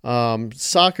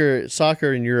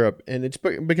soccer in Europe, and it's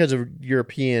because of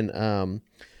European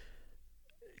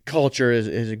culture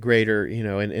is a greater,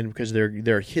 and because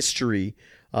their history,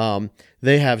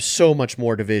 they have so much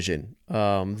more division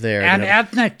there. And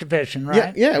ethnic division,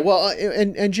 right? Yeah. Well,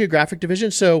 and geographic division.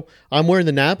 So I'm wearing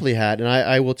the Napoli hat, and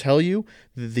I will tell you,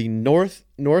 the North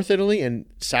Italy and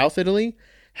South Italy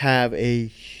have a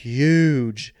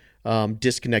huge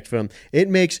disconnect from them. It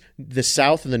makes the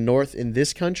South and the North in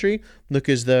this country look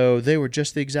as though they were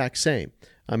just the exact same.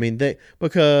 I mean,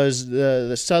 because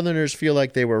the Southerners feel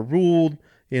like they were ruled,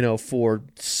 for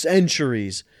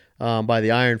centuries by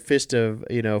the iron fist of,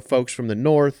 folks from the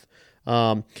North.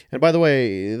 And by the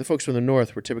way, the folks from the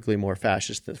North were typically more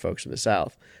fascist than the folks from the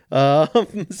South. Well,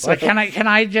 can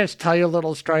I just tell you a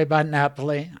little story about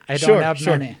Napoli? I don't have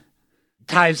many.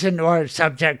 Ties into our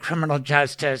subject, criminal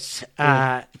justice.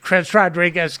 Chris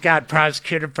Rodriguez got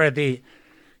prosecuted for the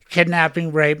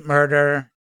kidnapping, rape, murder,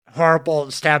 horrible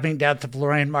stabbing death of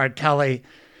Lorraine Martelli.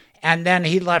 And then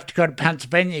he left to go to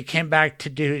Pennsylvania, came back to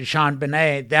do Jean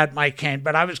Benet, that Mike Cain.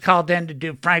 But I was called in to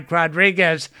do Frank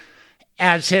Rodriguez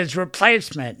as his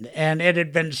replacement, and it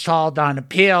had been stalled on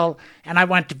appeal. And I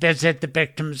went to visit the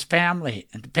victim's family,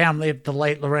 the family of the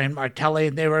late Lorraine Martelli.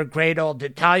 They were a great old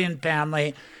Italian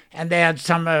family, and they had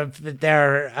some of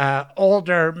their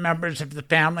older members of the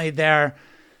family there,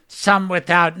 some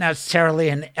without necessarily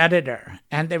an editor.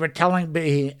 And they were telling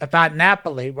me about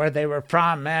Napoli, where they were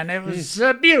from, and it was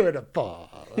beautiful.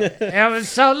 It was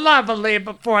so lovely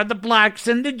before the blacks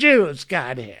and the Jews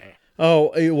got here.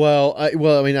 Oh, well, I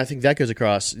think that goes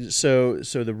across. So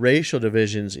the racial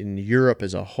divisions in Europe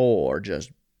as a whole are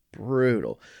just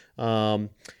brutal. In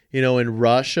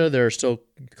Russia, there are still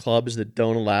clubs that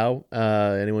don't allow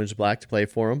anyone who's black to play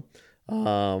for them.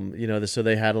 So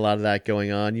they had a lot of that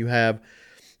going on. You have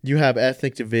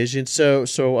ethnic division. So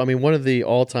one of the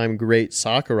all-time great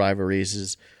soccer rivalries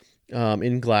is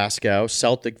in Glasgow,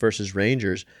 Celtic versus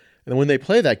Rangers. And when they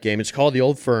play that game, it's called the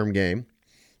Old Firm game.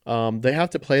 They have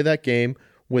to play that game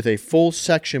with a full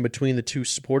section between the two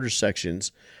supporters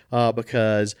sections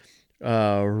because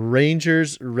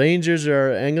Rangers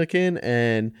are Anglican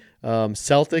and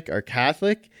Celtic are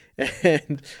Catholic,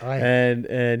 and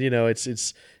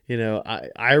it's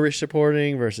Irish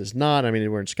supporting versus not. I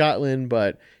mean, we're in Scotland,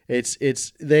 but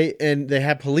they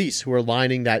have police who are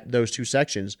lining those two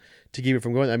sections to keep it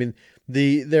from going. I mean,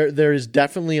 there is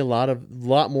definitely a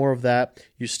lot more of that.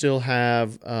 You still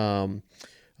have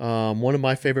one of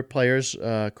my favorite players,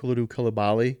 Kalidou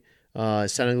Koulibaly,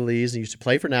 Senegalese, and he used to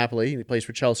play for Napoli, and he plays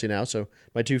for Chelsea now, so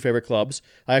my two favorite clubs.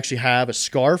 I actually have a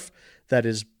scarf that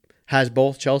has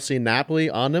both Chelsea and Napoli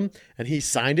on them, and he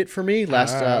signed it for me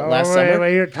last summer.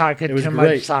 Wait, you're talking too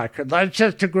much soccer. Let's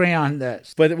just agree on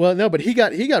this. But he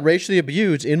got racially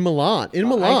abused in Milan,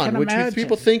 which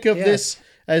people think of this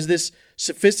as this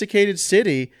sophisticated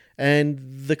city, and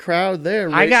the crowd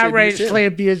there. I got racially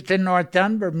abused in North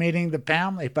Denver meeting the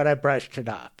family, but I brushed it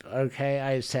off. Okay,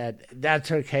 I said,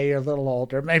 that's okay, you're a little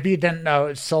older. Maybe you didn't know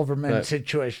it's Silverman's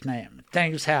Jewish name.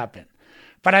 Things happen.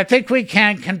 But I think we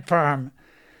can confirm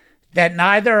that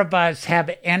neither of us have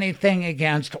anything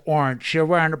against orange. You're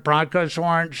wearing a Broncos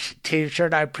orange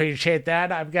T-shirt. I appreciate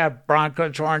that. I've got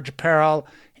Broncos orange apparel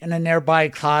in a nearby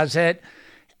closet.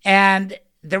 And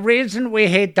the reason we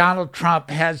hate Donald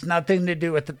Trump has nothing to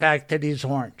do with the fact that he's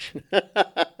orange.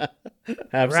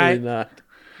 Absolutely not.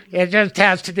 It just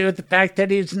has to do with the fact that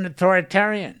he's an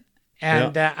authoritarian.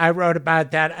 And I wrote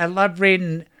about that. I love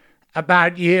reading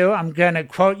about you. I'm going to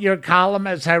quote your column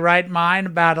as I write mine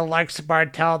about Alexa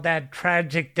Bartell, that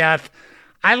tragic death.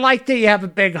 I like that you have a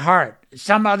big heart.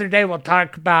 Some other day we'll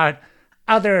talk about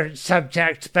other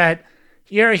subjects, but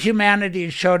your humanity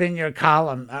showed in your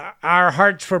column. Our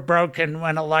hearts were broken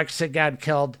when Alexa got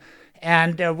killed,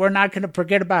 and we're not going to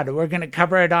forget about it. We're going to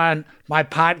cover it on my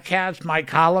podcast, my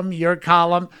column, your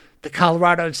column. The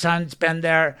Colorado Sun's been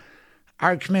there.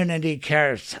 Our community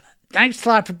cares. Thanks a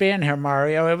lot for being here,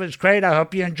 Mario. It was great. I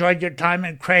hope you enjoyed your time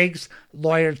in Craig's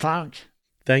Lawyers Lounge.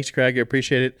 Thanks, Craig. I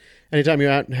appreciate it. Anytime you're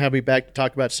out and have me back to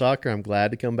talk about soccer, I'm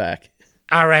glad to come back.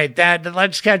 All right,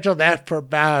 let's schedule that for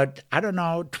about,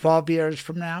 12 years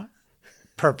from now.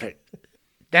 Perfect.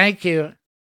 Thank you.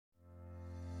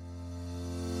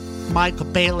 Michael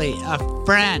Bailey, a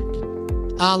friend,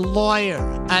 a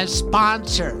lawyer, a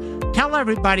sponsor. Tell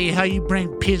everybody how you bring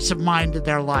peace of mind to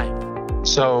their life.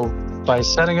 So by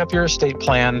setting up your estate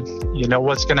plan, you know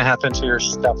what's going to happen to your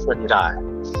stuff when you die.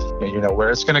 You know where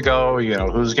it's going to go, you know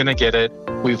who's going to get it.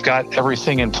 We've got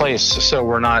everything in place, so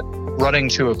we're not running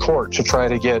to a court to try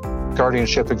to get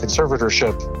guardianship and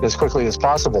conservatorship as quickly as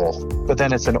possible. But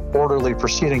then it's an orderly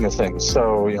proceeding of things.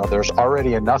 So, there's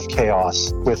already enough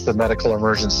chaos with the medical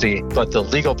emergency, but the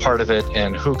legal part of it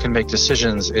and who can make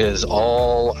decisions is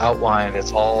all outlined.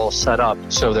 It's all set up.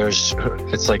 So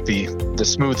it's like the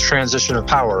smooth transition of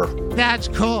power. That's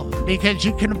cool, because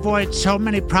you can avoid so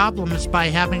many problems by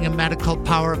having a medical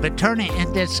power of attorney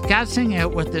and discussing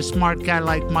it with a smart guy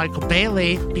like Michael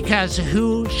Bailey, because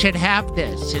who should have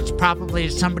this? It's probably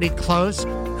somebody close.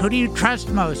 Who do you trust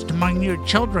most among your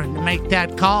children to make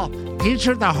that call? These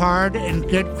are the hard and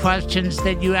good questions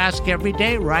that you ask every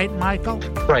day, right, Michael?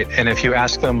 Right. And if you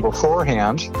ask them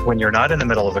beforehand, when you're not in the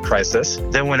middle of a crisis,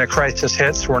 then when a crisis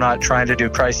hits, we're not trying to do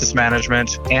crisis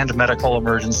management and medical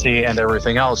emergency and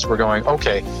everything else. We're going,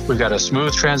 okay, we've got a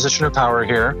smooth transition of power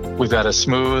here. We've got a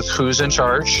smooth who's in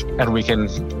charge, and we can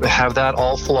have that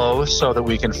all flow so that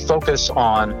we can focus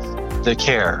on the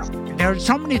care. There are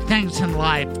so many things in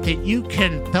life that you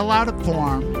can fill out a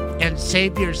form and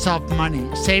save yourself money,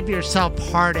 save yourself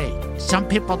heartache. Some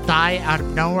people die out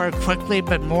of nowhere quickly,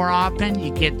 but more often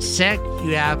you get sick,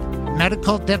 you have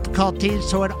medical difficulties,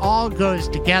 so it all goes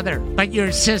together. But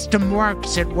your system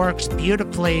works. It works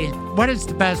beautifully. What is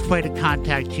the best way to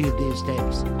contact you these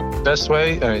days? Best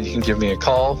way, you can give me a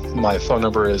call. My phone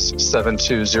number is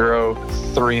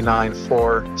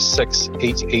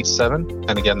 720-394-6887.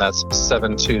 And again, that's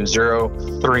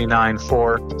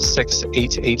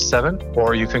 720-394-6887.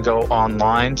 Or you can go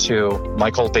online to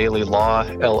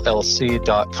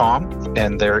michaelbaileyllawllc.com.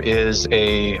 And there is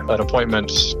an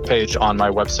appointment page on my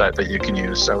website that you can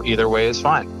use. So either way is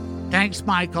fine. Thanks,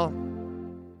 Michael.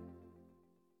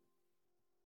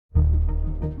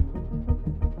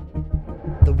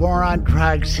 The war on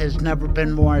drugs has never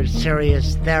been more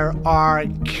serious. There are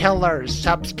killer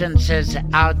substances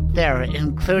out there,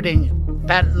 including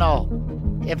fentanyl.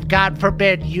 If, God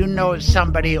forbid, you know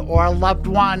somebody or a loved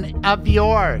one of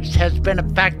yours has been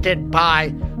affected by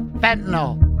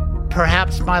fentanyl,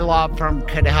 perhaps my law firm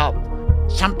could help.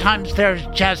 Sometimes there's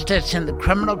justice in the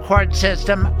criminal court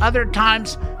system, other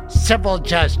times civil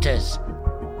justice.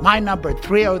 My number,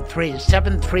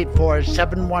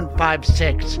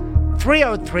 303-734-7156.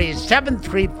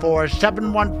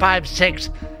 303-734-7156.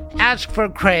 Ask for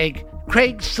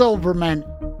Craig Silverman,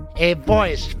 a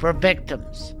voice for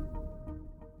victims.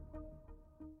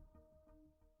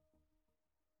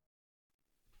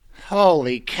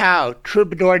 Holy cow,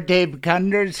 Troubadour Dave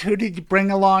Gunders, who did you bring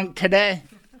along today?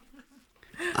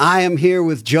 I am here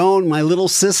with Joan, my little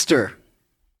sister.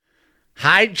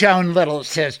 Hi, Joan, little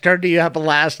sister. Do you have a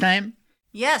last name?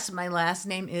 Yes, my last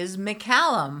name is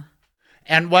McCallum.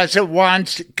 And was it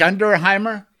once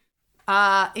Gunderheimer?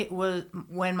 It was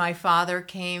when my father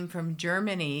came from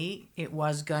Germany, it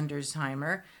was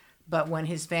Gundersheimer. But when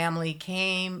his family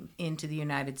came into the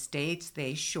United States,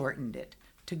 they shortened it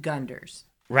to Gunders.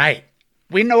 Right.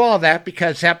 We know all that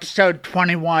because episode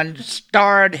 21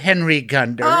 starred Henry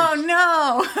Gunders.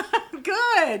 Oh, no.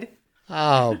 Good.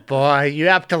 Oh, boy. You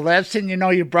have to listen. You know,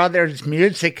 your brother's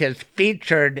music is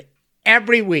featured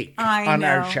every week on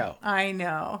our show. I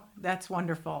know. That's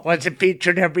wonderful. Was it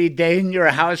featured every day in your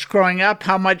house growing up?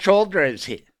 How much older is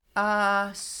he?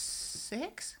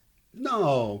 6?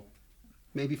 No,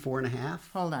 maybe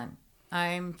 4.5. Hold on.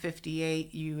 I'm 58.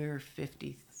 You're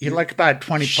 50. You look about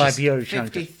 25 years younger.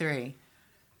 53.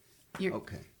 You're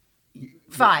Okay.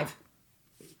 5.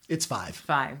 It's 5.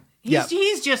 5. Yeah.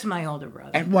 He's just my older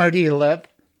brother. And where do you live?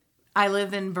 I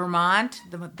live in Vermont,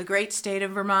 the great state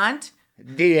of Vermont.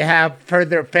 Do you have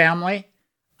further family?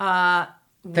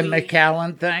 The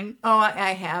McAllen thing? Oh,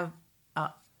 I have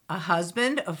a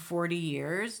husband of 40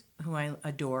 years who I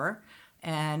adore,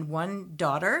 and one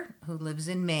daughter who lives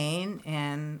in Maine,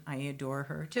 and I adore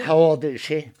her too. How old is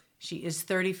she? She is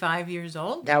 35 years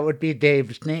old. That would be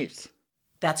Dave's niece.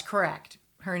 That's correct.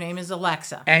 Her name is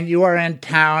Alexa. And you are in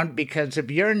town because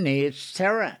of your niece,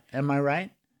 Sarah. Am I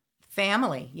right?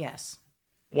 Family, yes.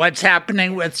 What's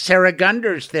happening with Sarah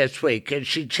Gunders this week? Is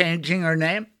she changing her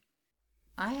name?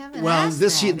 I haven't Well, asked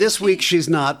this week she's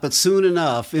not, but soon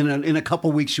enough, in a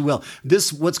couple weeks she will.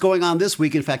 What's going on this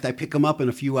week? In fact, I pick them up in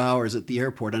a few hours at the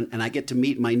airport, and I get to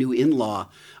meet my new in-law.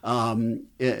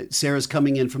 Sarah's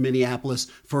coming in from Minneapolis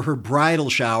for her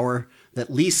bridal shower that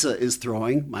Lisa is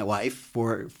throwing, my wife,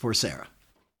 for Sarah.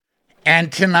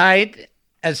 And tonight,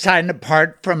 aside and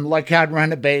apart from Lookout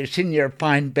Renovation, your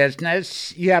fine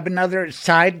business, you have another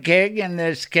side gig in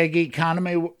this gig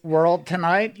economy world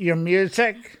tonight, your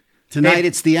music. Tonight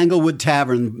it's the Englewood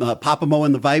Tavern. Papa Mo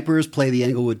and the Vipers play the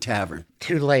Englewood Tavern.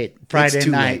 Too late. Friday it's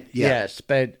too night. Late, yeah. Yes,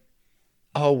 but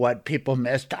what people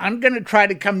missed. I'm going to try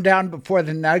to come down before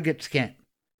the Nuggets game.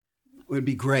 It would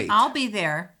be great. I'll be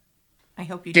there. I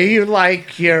hope you do. Do you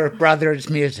like your brother's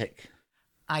music?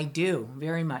 I do,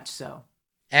 very much so.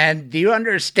 And do you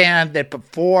understand that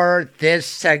before this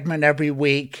segment every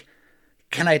week,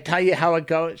 can I tell you how it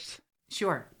goes?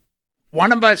 Sure.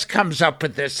 One of us comes up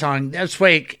with this song. This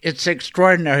week, it's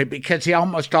extraordinary because he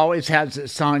almost always has a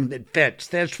song that fits.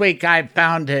 This week, I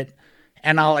found it,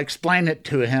 and I'll explain it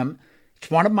to him. It's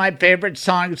one of my favorite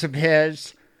songs of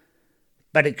his,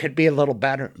 but it could be a little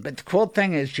better. But the cool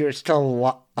thing is you're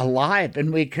still alive,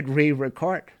 and we could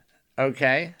re-record,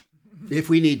 okay? If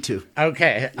we need to.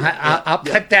 Okay, I'll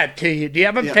put that to you. Do you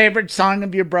have a favorite song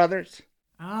of your brother's?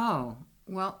 Oh,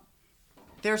 well,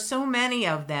 there's so many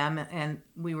of them, and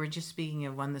we were just speaking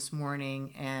of one this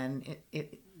morning, and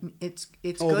it's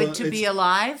good to be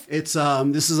alive. It's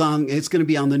it's going to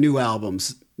be on the new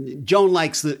albums. Joan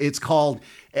likes it's called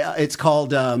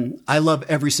I Love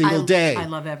Every Single Day. I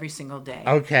love every single day.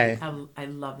 Okay. I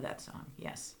love that song.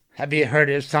 Yes. Have you heard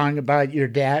his song about your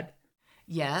dad?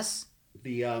 Yes.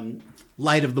 The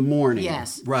Light of the Morning.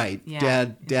 Yes. Right. Yeah.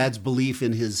 Dad's belief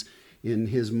in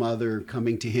his mother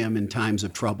coming to him in times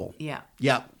of trouble. Yeah.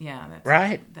 Yep. Yeah.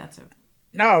 That's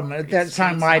that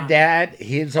song, My Dad,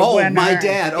 he's a winner. My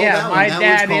Dad. Oh, yeah, that My one.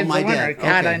 Dad That is one's a called winner. My God,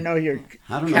 Dad. I know your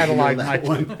I don't know catalog if you know that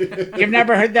one. You've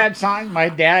never heard that song, My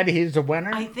Dad, He's a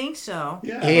Winner? I think so.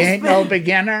 Yeah. He ain't no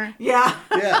beginner. Yeah.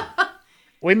 Yeah.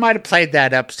 We might have played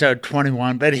that episode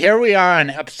 21, but here we are on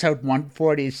episode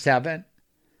 147.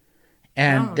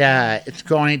 And it's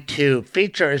going to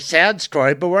feature a sad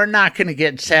story, but we're not going to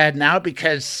get sad now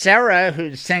because Sarah,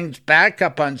 who sings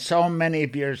backup on so many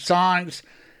of your songs,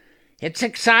 it's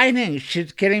exciting.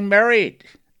 She's getting married.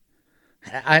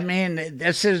 I mean,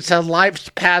 this is a life's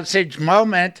passage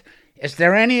moment. Is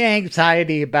there any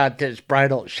anxiety about this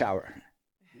bridal shower?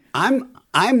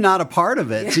 I'm not a part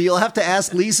of it, so you'll have to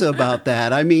ask Lisa about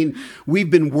that. I mean, we've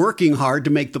been working hard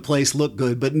to make the place look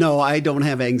good, but no, I don't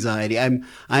have anxiety.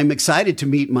 I'm excited to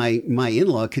meet my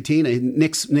in-law, Katina,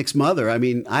 Nick's mother. I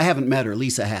mean, I haven't met her.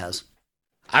 Lisa has.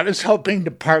 I was hoping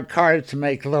to park cars to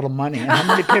make a little money. How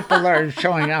many people are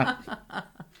showing up?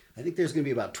 I think there's going to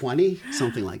be about 20,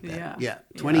 something like that. Yeah,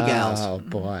 20 Oh, gals.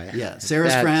 boy. Yeah,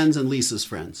 Sarah's friends and Lisa's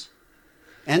friends.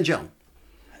 And Joan.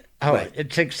 Oh, Right.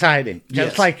 It's exciting.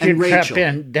 Just Yes. like your And trip Rachel.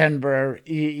 in Denver,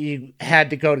 you had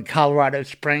to go to Colorado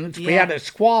Springs. We Yeah. had a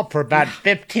squall for about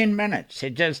 15 minutes.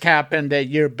 It just happened at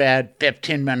your bed,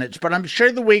 15 minutes. But I'm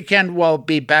sure the weekend will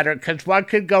be better because what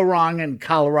could go wrong in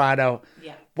Colorado?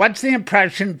 Yeah. What's the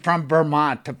impression from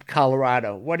Vermont of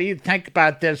Colorado? What do you think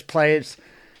about this place?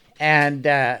 And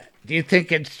do you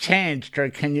think it's changed or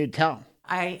can you tell?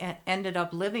 I ended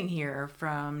up living here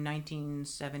from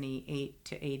 1978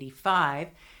 to 85,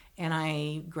 and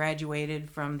I graduated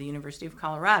from the University of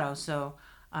Colorado. So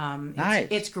Nice.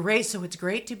 it's great. So it's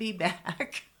great to be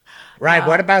back. Right.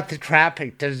 What about the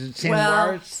traffic? Does it seem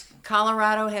worse?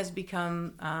 Colorado has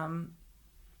become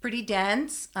pretty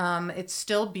dense. It's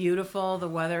still beautiful. The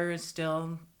weather is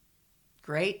still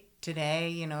great today.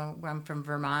 You know, I'm from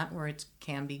Vermont where it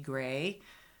can be gray.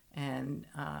 And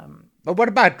But what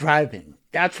about driving?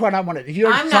 That's what I want to.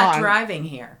 I'm not driving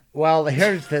here. Well,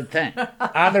 here's the thing.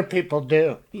 Other people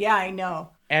do. Yeah, I know.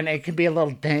 And it can be a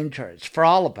little dangerous for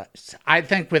all of us. I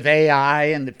think with AI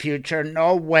in the future,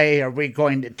 no way are we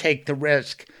going to take the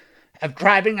risk of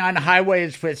driving on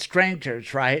highways with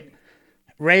strangers, right?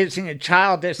 Raising a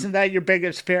child, isn't that your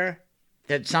biggest fear?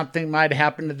 That something might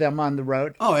happen to them on the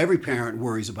road? Oh, every parent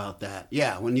worries about that.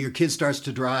 Yeah, when your kid starts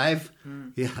to drive,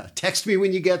 text me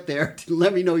when you get there.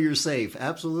 Let me know you're safe.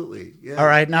 Absolutely. Yeah. All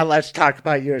right, now let's talk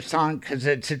about your song because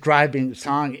it's a driving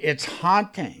song. It's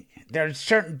haunting. There's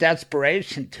certain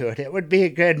desperation to it. It would be a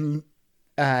good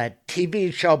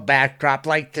TV show backdrop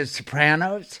like The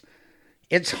Sopranos.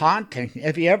 It's haunting.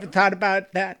 Have you ever thought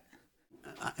about that?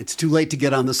 It's too late to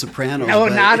get on The Sopranos. No,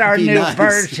 but not our it'd be new nice.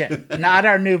 version. Not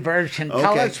our new version.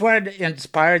 Tell Okay. us what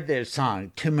inspired this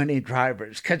song, Too Many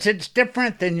Drivers, because it's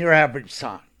different than your average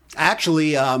song.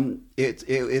 Actually,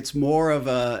 it's more of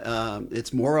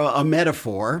a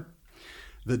metaphor.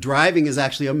 The driving is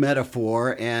actually a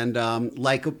metaphor, and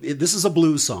this is a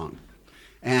blues song.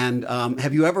 And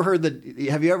have you ever heard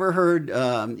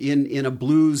in a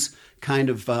blues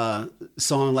kind of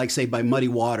song, like say by Muddy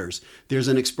Waters, there's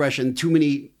an expression: too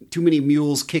many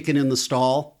mules kicking in the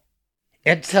stall.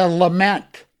 It's a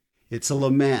lament. It's a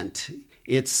lament.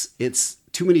 It's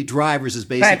too many drivers is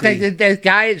But basically. the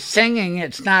guy is singing,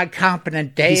 it's not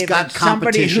competent Dave. He's got It's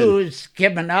somebody competition. who's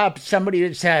given up, somebody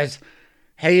who says,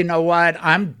 hey, you know what?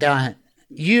 I'm done.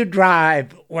 You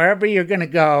drive. Wherever you're going to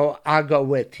go, I'll go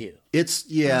with you.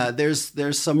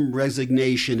 There's some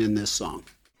resignation in this song.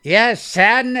 Yes,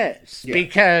 sadness.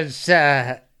 Because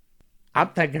I'm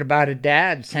thinking about a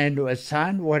dad saying to his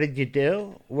son, what did you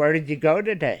do? Where did you go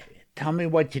today? Tell me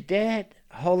what you did.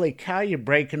 Holy cow, you're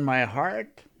breaking my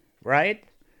heart. Right?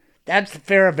 That's the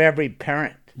fear of every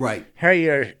parent. Right. Here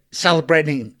you're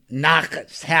celebrating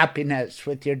Nicolais' happiness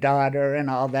with your daughter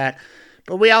and all that.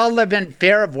 But we all live in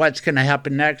fear of what's going to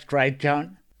happen next, right,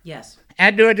 Joan? Yes.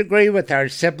 And to a degree with our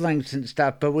siblings and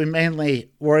stuff, but we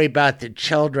mainly worry about the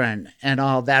children and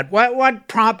all that. What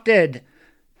prompted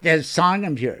this song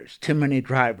of yours, Too Many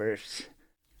Drivers?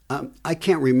 I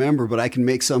can't remember, but I can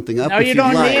make something up. No, if you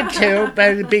don't like. need to,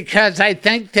 but because I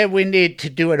think that we need to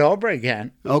do it over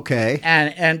again. Okay.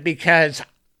 And because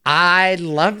I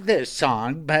love this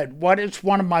song, but what is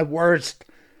one of my worst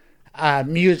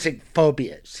music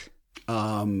phobias?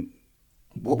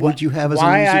 What would you have as a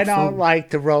Why music I don't phobia? like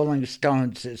the Rolling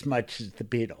Stones as much as the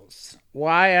Beatles.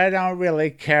 Why I don't really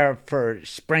care for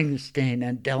Springsteen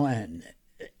and Dylan.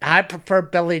 I prefer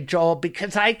Billy Joel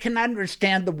because I can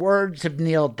understand the words of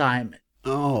Neil Diamond.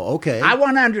 Oh, okay. I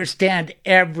want to understand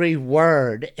every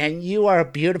word, and you are a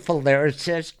beautiful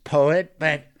lyricist, poet,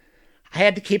 but I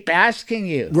had to keep asking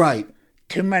you. Right.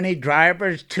 Too many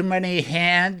drivers, too many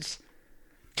hands,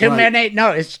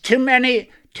 it's too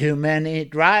many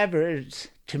drivers,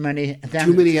 too many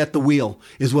at the wheel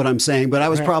is what I'm saying. But I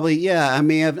was probably, I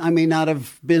may not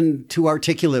have been too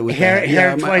articulate with that.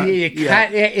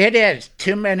 It is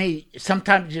too many.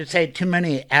 Sometimes you say too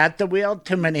many at the wheel,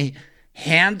 too many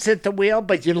hands at the wheel,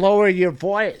 but you lower your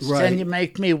voice and you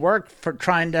make me work for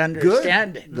trying to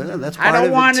understand it. That's part I don't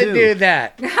of it, want to too. do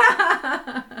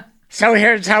that. So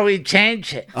here's how we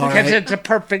change it, because it's a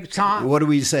perfect song. What are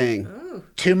we saying?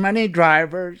 Too many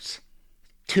drivers,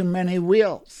 too many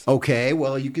wheels. Okay,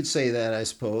 well, you could say that, I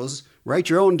suppose. Write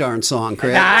your own darn song,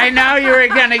 Craig. I know you were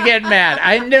going to get mad.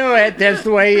 I knew it. That's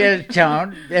the way he is,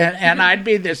 Joan. And I'd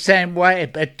be the same way.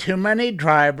 But too many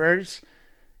drivers,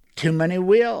 too many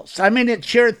wheels. I mean,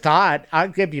 it's your thought. I'll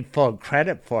give you full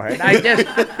credit for it.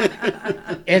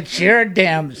 It's your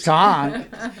damn song.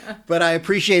 But I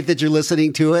appreciate that you're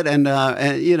listening to it, and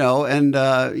But do you know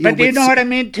what I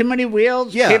mean? Too many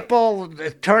wheels. Yeah. People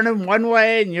turning one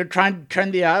way, and you're trying to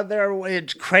turn the other way.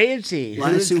 It's crazy. Well,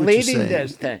 I Who's see what you're leading saying.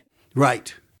 this thing?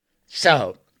 Right.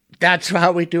 So that's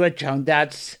how we do it, Joan.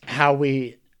 That's how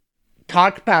we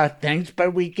talk about things,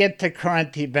 but we get to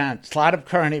current events. A lot of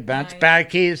current events. Right.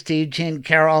 Back east, Eugene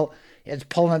Carroll is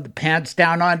pulling the pants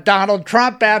down on Donald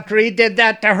Trump after he did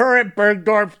that to her at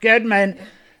Bergdorf Goodman.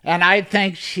 And I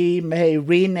think she may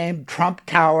rename Trump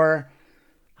Tower,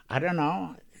 I don't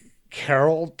know,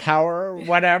 Carroll Tower,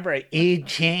 whatever,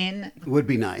 Eugene. Would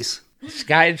be nice.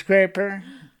 Skyscraper,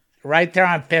 right there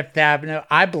on Fifth Avenue.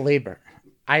 I believe her.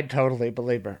 I totally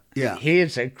believe her. Yeah.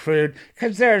 He's a crude,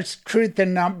 because there's truth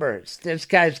in numbers. This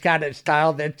guy's got a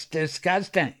style that's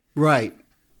disgusting. Right.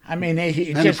 I mean,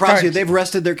 he And just the prosecutor, starts, they've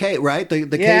rested their case, right? The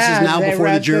case is now they before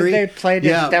the rested, jury. They played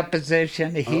his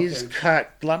deposition. He's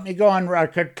cooked. Let me go on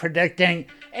record predicting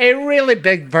a really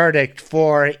big verdict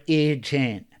for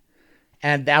Eugene.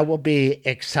 And that will be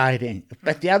exciting.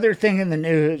 But the other thing in the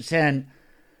news, and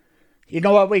you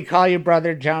know what we call you,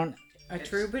 Brother Joan? A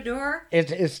troubadour?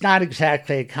 It's not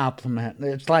exactly a compliment.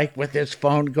 It's like with his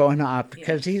phone going off,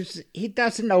 because he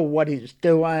doesn't know what he's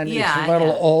doing. Yeah, he's a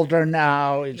little older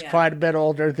now. He's quite a bit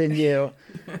older than you.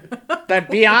 But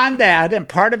beyond that, and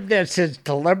part of this is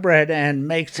deliberate and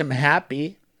makes him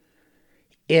happy,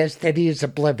 is that he's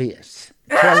oblivious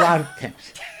to a lot of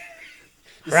things.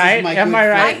 Right? Am I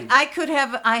right?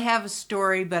 I have a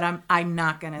story, but I'm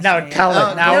not going to say No, tell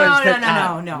it. Now is the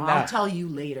time. No. I'll tell you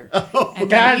later.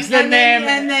 That's the name.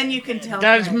 And then you can tell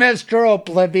Does me. Mr.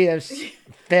 Oblivious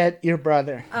fit your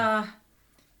brother?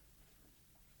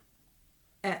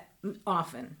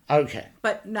 Often. Okay.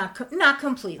 But not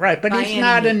completely. Right, but by he's any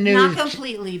not a means. news- Not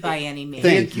completely by any means.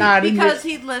 Thank you. Because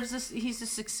he's a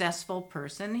successful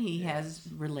person. He has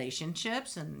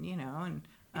relationships and,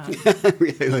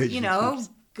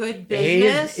 good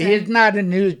business. He's not a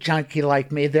news junkie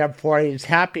like me, therefore he's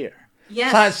happier.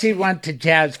 Yes. Plus, he went to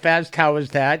Jazz Fest. How was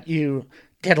that? You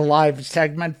did a live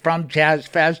segment from Jazz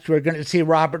Fest. We're going to see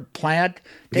Robert Plant.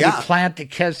 Did he plant a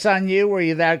kiss on you? Were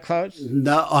you that close?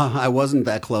 No, I wasn't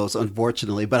that close,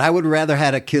 unfortunately. But I would rather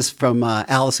had a kiss from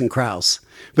Alison Krauss.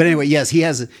 But anyway, yes, he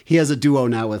has a duo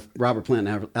now with Robert Plant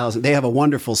and Alison. They have a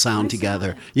wonderful sound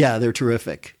together. Yeah, they're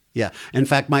terrific. Yeah. In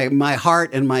fact, my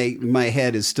heart and my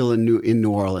head is still in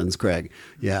New Orleans, Craig.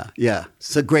 Yeah.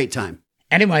 It's a great time.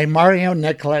 Anyway, Mario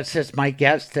Nicolais is my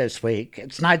guest this week.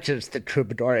 It's not just the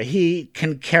troubadour. He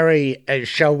can carry a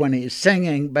show when he's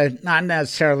singing, but not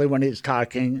necessarily when he's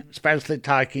talking, especially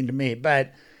talking to me.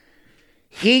 But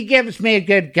he gives me a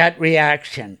good gut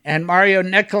reaction. And Mario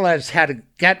Nicolais had a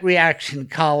gut reaction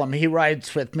column he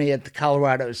writes with me at the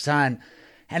Colorado Sun.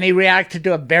 And he reacted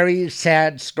to a very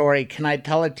sad story. Can I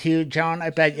tell it to you, Joan?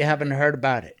 I bet you haven't heard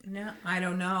about it. No, I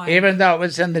don't know. Even though it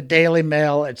was in the Daily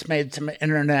Mail, it's made some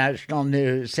international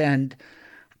news. And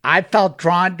I felt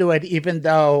drawn to it, even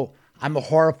though I'm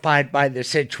horrified by the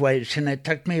situation. It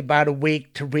took me about a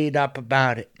week to read up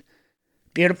about it.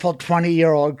 Beautiful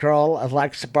 20-year-old girl,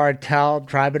 Alexa Bartell,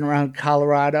 driving around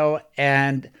Colorado,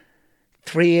 and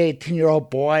 3 18-year-old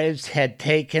boys had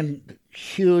taken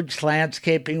huge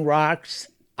landscaping rocks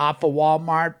off of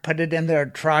Walmart, put it in their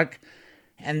truck,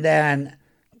 and then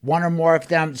one or more of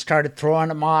them started throwing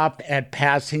them off at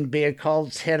passing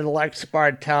vehicles, hit Alexa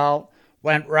Bartell,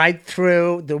 went right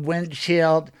through the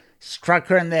windshield, struck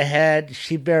her in the head.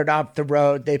 She veered off the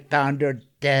road. They found her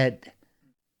dead.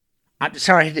 I'm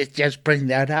sorry to just bring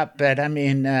that up, but I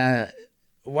mean,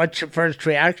 what's your first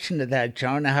reaction to that,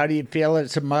 Joan? How do you feel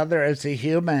as a mother, as a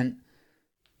human?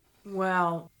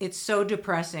 Well, it's so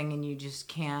depressing, and you just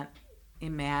can't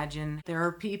imagine. There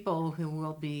are people who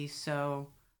will be so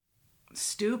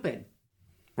stupid.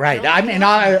 Right. I mean,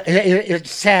 it's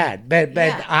sad, but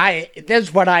yeah. This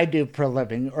is what I do for a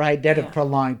living, or I did it for a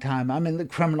long time. I'm in the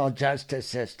criminal justice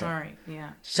system. All right,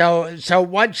 yeah. So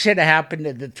what should have happened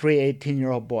to the 3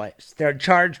 18-year-old boys? They're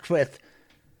charged with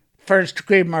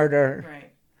first-degree murder.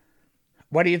 Right.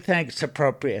 What do you think is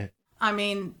appropriate? I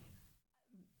mean,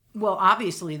 well,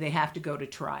 obviously they have to go to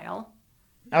trial.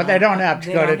 No, they don't have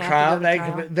to go to trial.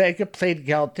 They could plead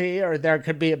guilty, or there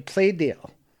could be a plea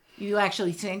deal. You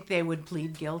actually think they would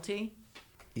plead guilty?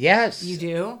 Yes. You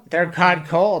do? They're caught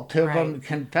cold. Two of them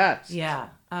confess. Yeah.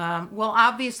 Well,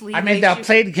 obviously... I mean, they'll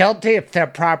plead guilty if they're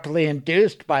properly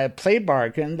induced by a plea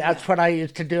bargain. That's what I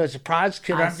used to do as a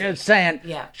prosecutor. I'm just saying,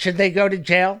 should they go to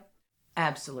jail?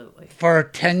 Absolutely. For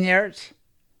 10 years?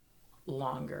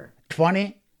 Longer.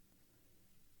 20?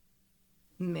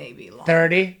 Maybe longer.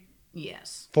 30?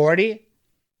 Yes. 40?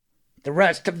 The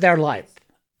rest of their life?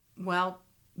 Well,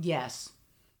 yes.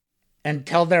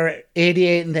 Until they're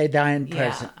 88 and they die in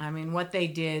prison. Yeah, I mean, what they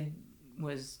did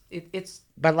was, it's...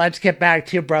 But let's get back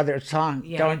to your brother's song.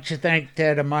 Yeah. Don't you think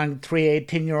that among 3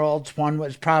 18-year-olds, one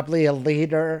was probably a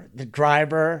leader, the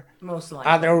driver? Most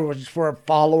likely. Others were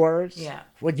followers? Yeah.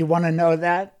 Would you want to know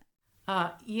that?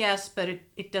 Yes, but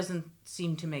it doesn't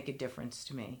seem to make a difference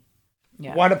to me.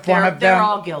 Yeah. What if they're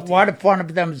all guilty. What if one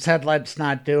of them said, let's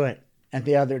not do it, and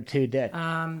the other two did?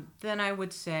 Then I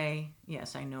would say,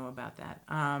 yes, I know about that.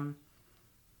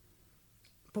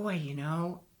 Boy,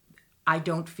 I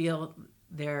don't feel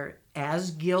they're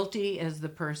as guilty as the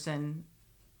person.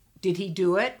 Did he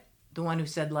do it? The one who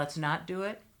said, let's not do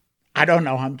it? I don't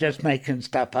know. I'm just making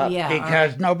stuff up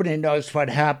because nobody knows what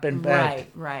happened. But...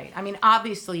 Right. I mean,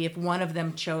 obviously, if one of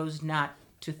them chose not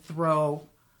to throw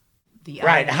the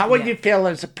right. How would you feel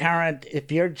as a parent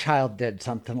if your child did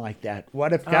something like that?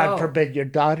 What if, God forbid, your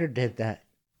daughter did that?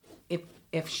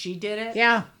 If she did it?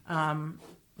 Yeah.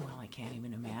 Well, I can't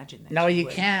even imagine that. No, you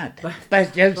can't.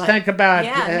 But just think about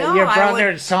your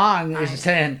brother's song is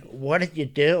saying, what did you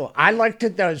do? I looked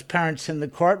at those parents in the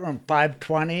courtroom,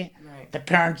 520, the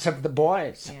parents of the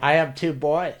boys. Yeah. I have 2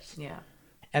 boys. Yeah.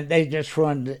 And they just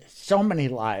ruined so many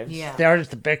lives. Yeah. There's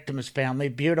the victim's family,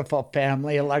 beautiful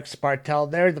family, Alexa Bartell.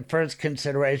 They're the first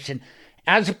consideration.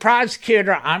 As a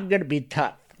prosecutor, I'm going to be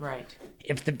tough. Right.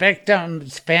 If the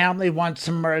victim's family wants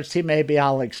some mercy, maybe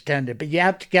I'll extend it. But you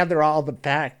have to gather all the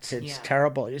facts. It's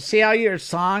terrible. You see how your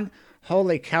song,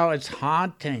 holy cow, it's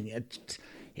haunting.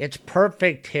 It's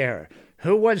perfect here.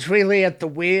 Who was really at the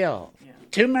wheel? Yeah.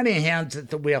 Too many hands at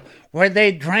the wheel. Were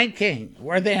they drinking?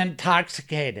 Were they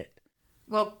intoxicated?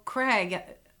 Well, Craig,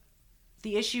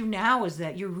 the issue now is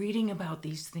that you're reading about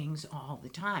these things all the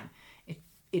time.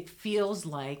 It feels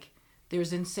like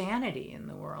there's insanity in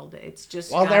the world. It's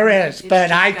just... Well, there is,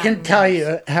 but I can tell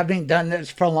you, having done this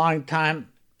for a long time,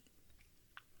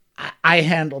 I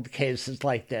handled cases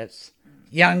like this.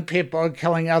 Young people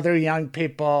killing other young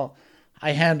people.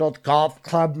 I handled golf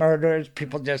club murders,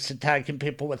 people just attacking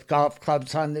people with golf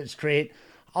clubs on the street,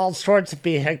 all sorts of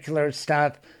vehicular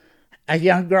stuff. A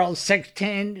young girl,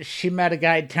 16, she met a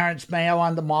guy, Terrence Mayo,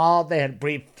 on the mall. They had a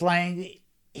brief fling.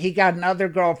 He got another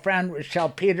girlfriend, Rochelle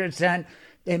Peterson.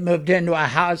 They moved into a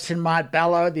house in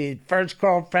Montbello. The first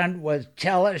girlfriend was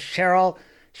jealous, Cheryl.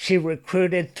 She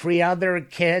recruited 3 other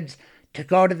kids to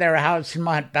go to their house in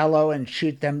Montbello and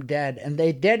shoot them dead. And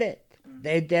they did it.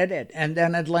 They did it. And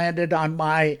then it landed on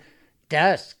my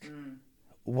desk.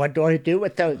 What do I do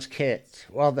with those kids?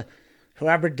 Well,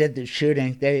 whoever did the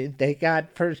shooting, they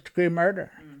got first-degree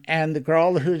murder. And the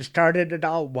girl who started it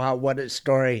all, wow, what a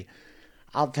story.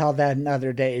 I'll tell that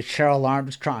another day, Cheryl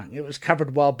Armstrong. It was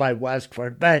covered well by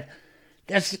Westward. But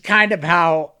this is kind of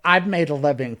how I've made a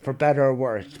living, for better or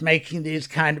worse, making these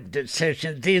kind of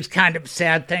decisions, these kind of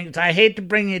sad things. I hate to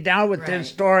bring you down with this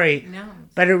story,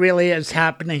 but it really is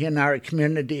happening in our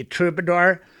community.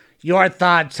 Troubadour, your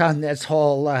thoughts on this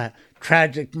whole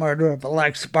tragic murder of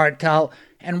Alexa Bartell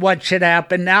and what should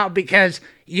happen now? Because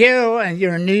you and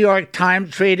your New York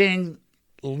Times reading,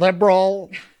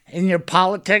 liberal in your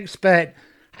politics, but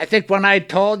I think when I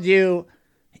told you,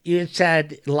 you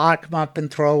said lock him up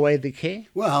and throw away the key.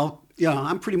 Well, Yeah,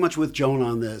 I'm pretty much with Joan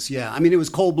on this. Yeah, I mean, it was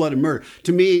cold-blooded murder.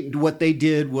 To me, what they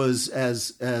did was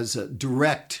as a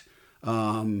direct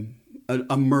a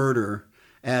murder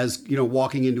as, you know,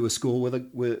 walking into a school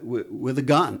with a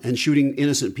gun and shooting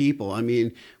innocent people. I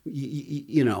mean,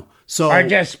 you know, so or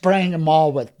just spraying them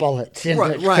all with bullets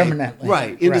indiscriminately.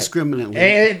 Right,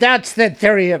 indiscriminately. That's the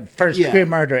theory of first-degree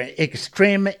murder: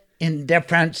 extreme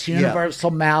indifference, universal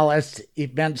malice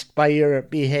evinced by your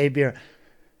behavior.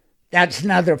 That's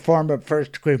another form of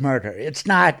first-degree murder. It's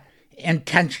not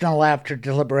intentional after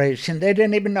deliberation. They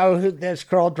didn't even know who this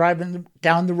girl driving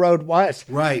down the road was.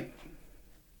 Right.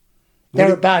 There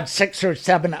were about 6 or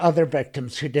 7 other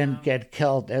victims who didn't get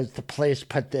killed as the police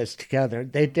put this together.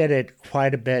 They did it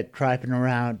quite a bit driving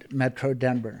around Metro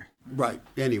Denver. Right.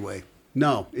 Anyway,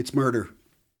 no, it's murder.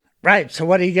 Right. So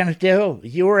what are you going to do?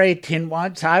 You were 18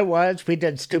 once. I was. We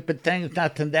did stupid things,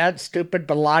 nothing that stupid,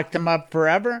 but locked them up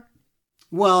forever.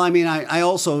 Well, I mean, I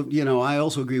also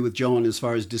agree with Joan as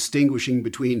far as distinguishing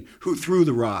between who threw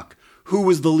the rock, who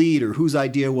was the leader, whose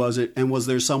idea was it, and was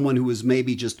there someone who was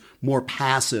maybe just more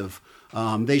passive.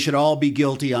 They should all be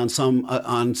guilty on some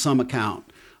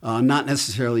account, not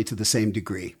necessarily to the same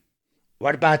degree.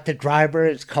 What about the driver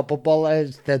as culpable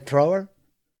as the thrower?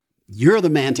 You're the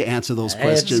man to answer those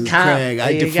questions, Craig.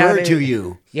 I defer to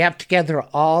you. You have to gather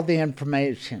all the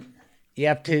information. You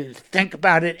have to think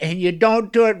about it, and you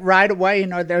don't do it right away. You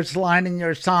know, there's a line in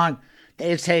your song.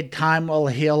 They say time will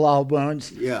heal all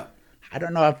wounds. Yeah. I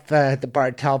don't know if the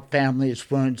Bartell family's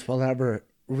wounds will ever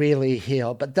really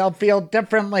heal, but they'll feel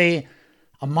differently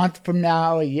a month from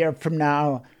now, a year from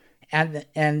now, and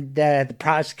the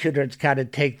prosecutor's got to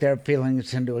take their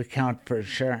feelings into account for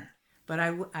sure. But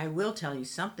I will tell you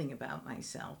something about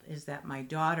myself, is that my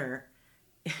daughter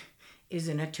is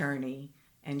an attorney,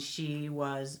 and she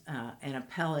was an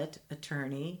appellate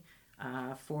attorney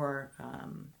for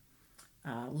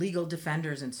legal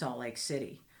defenders in Salt Lake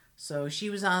City. So she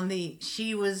was on the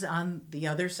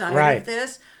other side of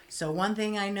this. So one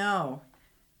thing I know,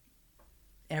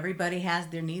 everybody has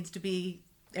to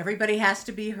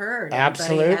be heard.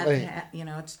 Absolutely.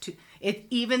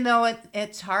 Even though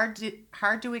it's hard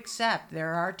to accept,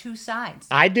 there are two sides.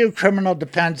 I do criminal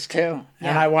defense too,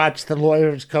 and I watch the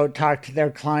lawyers go talk to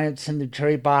their clients in the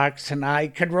jury box, and I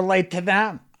could relate to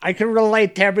them. I could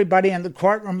relate to everybody in the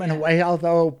courtroom in a way,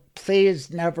 although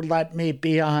please never let me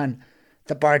be on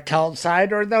the Bartell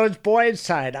side or those boys'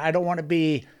 side. I don't want to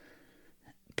be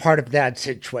part of that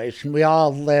situation. We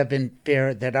all live in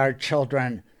fear that our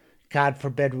children, God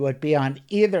forbid, would be on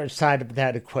either side of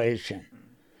that equation.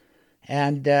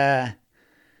 And a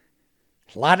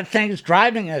lot of things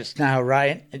driving us now,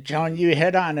 right? Joan, you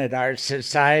hit on it, our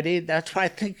society. That's why I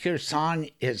think your song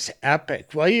is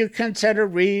epic. Will you consider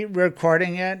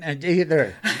re-recording it and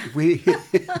either?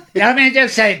 I mean,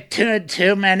 just say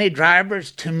too many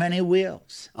drivers, too many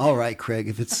wheels. All right, Craig.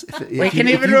 If we can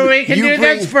do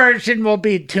this version will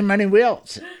be too many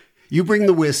wheels. You bring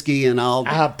the whiskey and I'll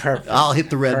hit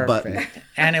the red button.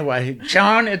 Anyway,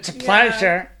 Joan, it's a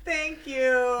pleasure. Thank you.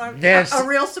 A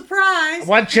real surprise.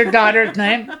 What's your daughter's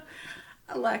name?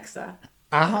 Alexa.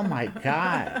 Oh, my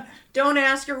God. Don't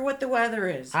ask her what the weather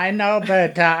is. I know,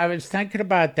 but I was thinking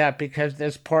about that because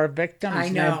this poor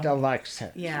victim's named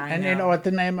Alexa. Yeah, I know. And you know what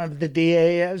the name of the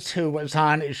DA is who was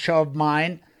on a show of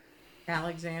mine?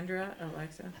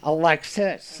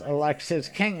 Alexis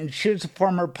King. And she was a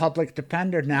former public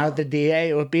defender, now the DA.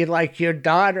 It would be like your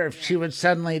daughter. If she was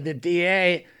suddenly the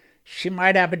DA, she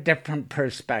might have a different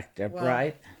perspective,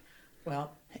 right?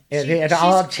 Well, it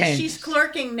all changed. She's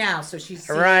clerking now, so she's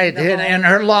seeing right. In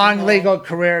her long legal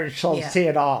career, she'll see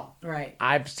it all. Right.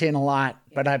 I've seen a lot,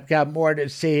 but I've got more to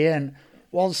see, and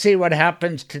we'll see what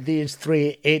happens to these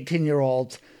 3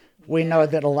 18-year-olds. We know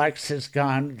that Alexa's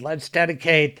gone. Let's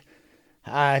dedicate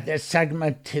this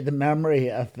segment to the memory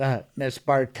of Miss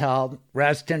Bartell.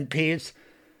 Rest in peace.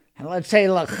 And let's say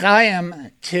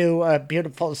l'chaim to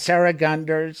beautiful Sarah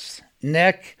Gunders.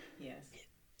 Nick,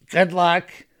 good luck.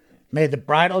 May the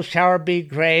bridal shower be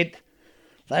great.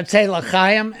 Let's say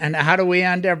l'chaim. And how do we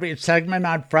end every segment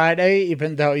on Friday,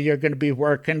 even though you're going to be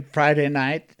working Friday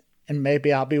night? And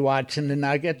maybe I'll be watching the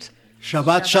Nuggets.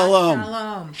 Shabbat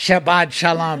shalom. Shabbat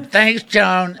shalom. Thanks,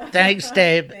 Joan. Thanks,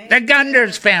 Dave. The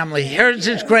Gunders family. Here's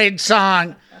this great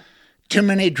song, Too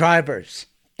Many Drivers.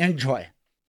 Enjoy.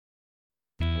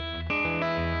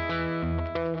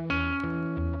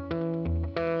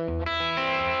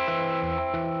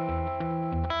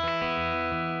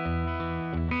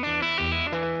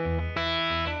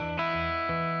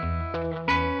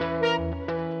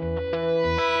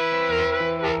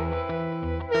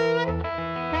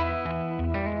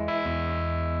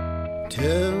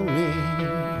 Tell me,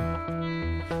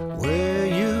 where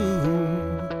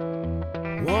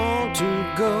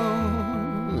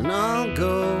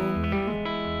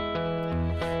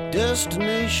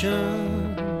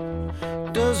destination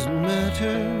doesn't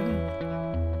matter.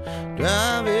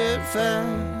 Drive it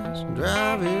fast,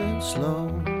 drive it slow.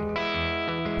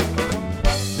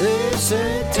 They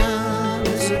say time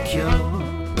is a cure.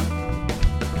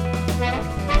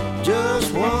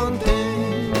 Just one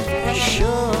thing for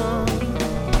sure.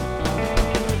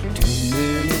 Too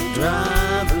many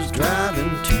drivers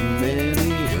driving, too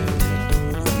many at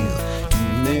the wheel.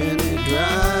 Too many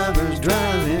drivers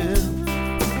driving.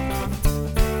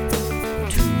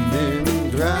 Too many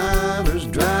drivers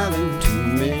driving, too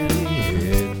many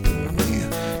at the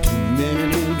wheel. Too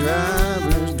many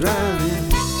drivers driving.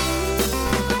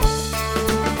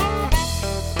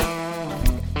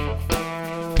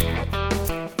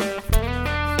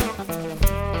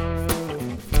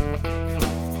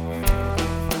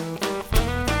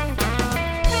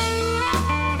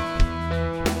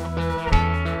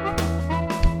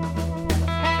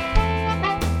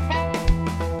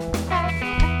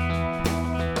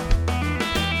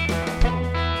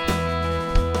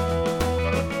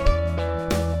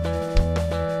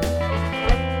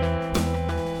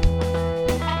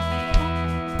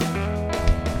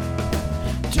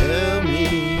 Tell me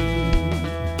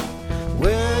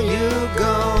where you're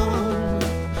gone,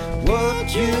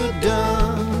 what you've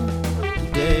done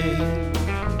today.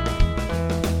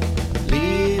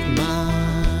 Leave my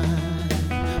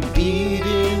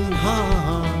beating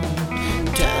heart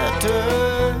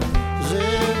tatters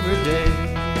every day.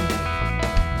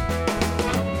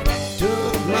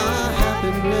 Took my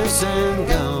happiness and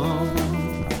gone.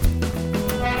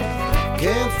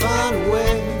 Can't find a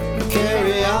way to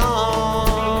carry on.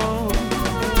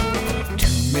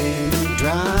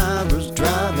 Drivers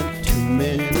driving, too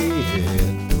many at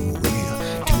the wheel.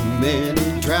 Too many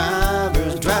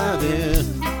drivers driving.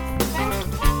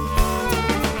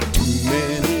 Too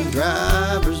many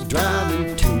drivers driving,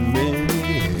 too many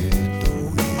at the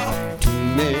wheel. Too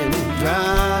many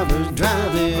drivers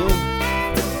driving.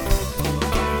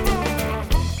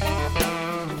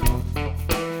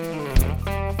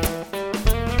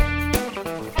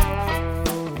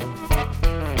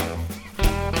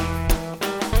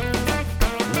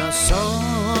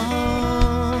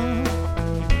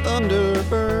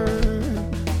 Thunderbird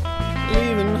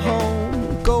leaving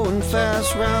home, going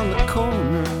fast round the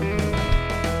corner.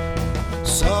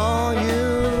 Saw you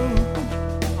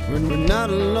when we're not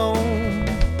alone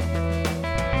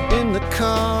in the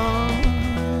car.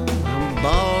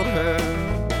 Bought her.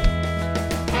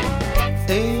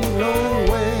 Ain't no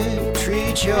way to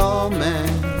treat your man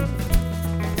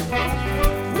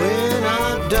when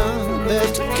I've done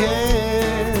best I can.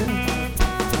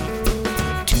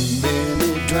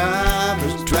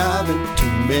 Drivers driving,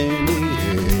 too many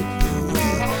at the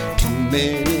wheel. Too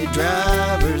many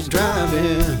drivers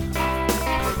driving.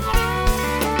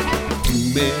 Too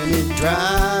many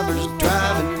drivers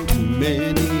driving, too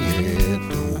many at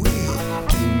the wheel.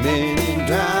 Too many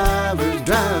drivers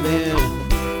driving.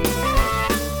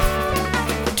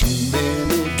 Too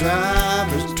many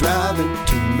drivers driving,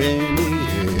 too many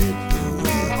at the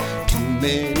wheel. Too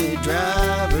many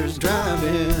drivers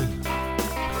driving.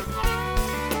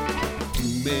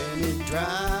 Many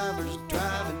drivers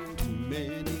driving, too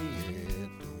many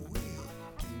at the wheel.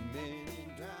 Too many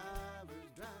drivers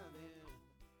driving.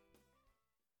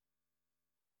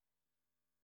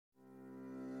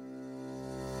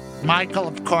 Michael,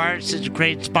 of course, is a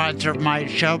great sponsor of my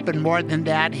show, but more than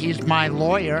that, he's my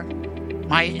lawyer,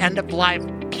 my end-of-life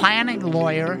planning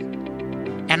lawyer,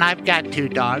 and I've got 2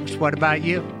 dogs. What about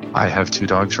you? I have 2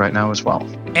 dogs right now as well.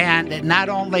 And not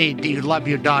only do you love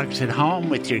your dogs at home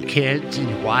with your kids and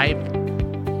your wife,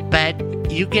 but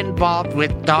you get involved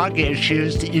with dog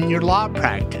issues in your law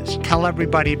practice. Tell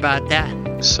everybody about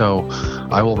that. So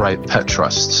I will write pet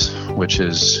trusts, which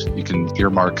is you can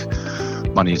earmark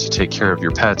money to take care of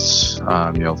your pets.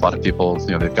 A lot of people,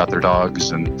 they've got their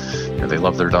dogs and they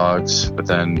love their dogs. But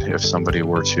then if somebody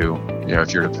were to,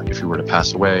 if you were to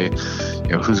pass away,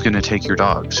 who's going to take your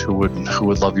dogs? Who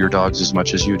would love your dogs as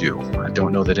much as you do? I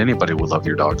don't know that anybody would love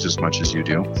your dogs as much as you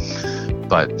do.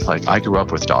 But I grew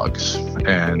up with dogs,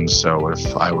 and so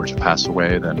if I were to pass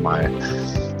away, then my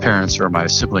parents or my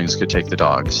siblings could take the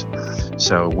dogs.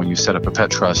 So when you set up a pet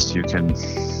trust, you can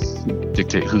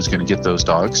dictate who's going to get those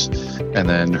dogs, and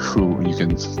then who you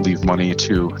can leave money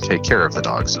to take care of the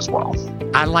dogs as well.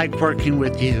 I like working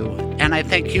with you, and I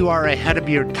think you are ahead of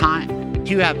your time.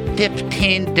 You have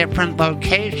 15 different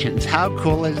locations. How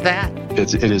cool is that?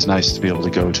 It is nice to be able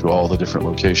to go to all the different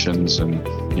locations and,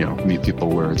 meet people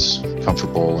where it's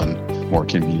comfortable and more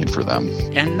convenient for them.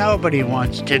 And nobody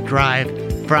wants to drive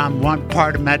from one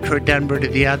part of Metro Denver to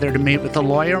the other to meet with a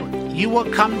lawyer. You will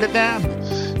come to them.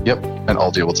 Yep. and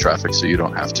I'll deal with traffic so you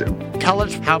don't have to. Tell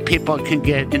us how people can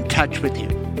get in touch with you.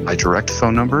 My direct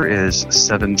phone number is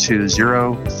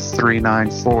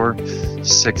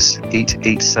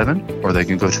 720-394-6887, or they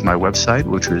can go to my website,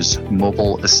 which is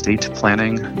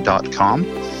mobileestateplanning.com.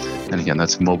 And again,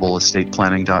 that's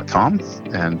mobileestateplanning.com.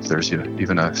 And there's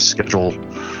even a schedule,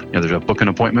 there's a book an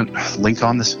appointment link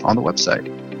on the website.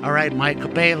 All right, Michael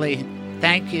Bailey,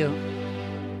 thank you.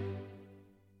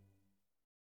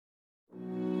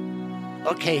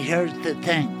 Okay, here's the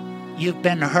thing. You've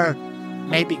been hurt.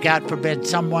 Maybe, God forbid,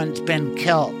 someone's been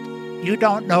killed. You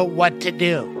don't know what to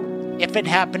do. If it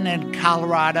happened in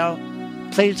Colorado,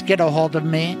 please get a hold of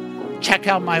me. Check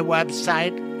out my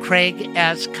website,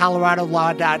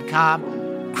 CraigSColoradoLaw.com,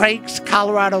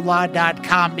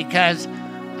 CraigSColoradoLaw.com, because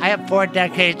I have 4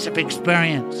 decades of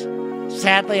experience.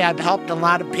 Sadly, I've helped a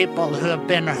lot of people who have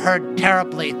been hurt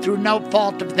terribly through no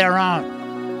fault of their own.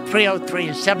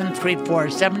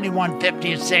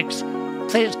 303-734-7156.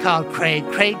 Please call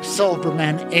Craig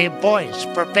Silverman, a voice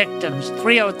for victims,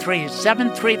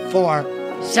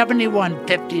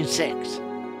 303-734-7156.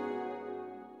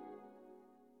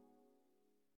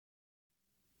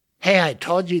 Hey, I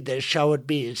told you this show would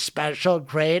be special,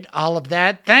 great, all of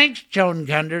that. Thanks, Joan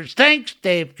Gunders. Thanks,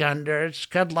 Dave Gunders.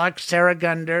 Good luck, Sarah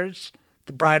Gunders.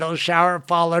 The bridal shower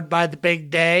followed by the big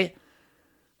day.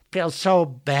 Feels so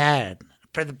bad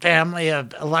for the family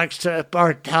of Alexa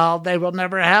Bartell. They will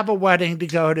never have a wedding to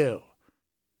go to.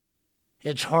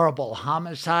 It's horrible.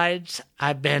 Homicides.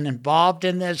 I've been involved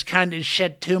in this kind of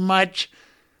shit too much.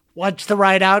 What's the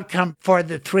right outcome for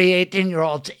the 3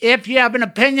 18-year-olds? If you have an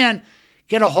opinion,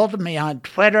 get a hold of me on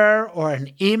Twitter or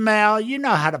an email. You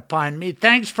know how to find me.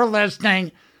 Thanks for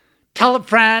listening. Tell a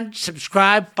friend.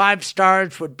 Subscribe. 5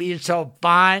 stars would be so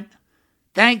fine.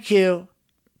 Thank you.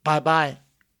 Bye-bye.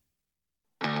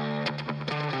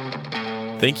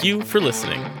 Thank you for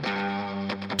listening.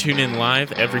 Tune in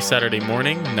live every Saturday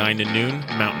morning, 9 to noon,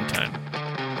 Mountain Time.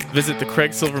 Visit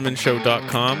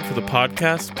thecraigsilvermanshow.com for the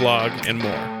podcast, blog, and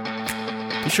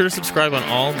more. Be sure to subscribe on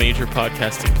all major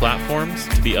podcasting platforms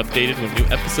to be updated when new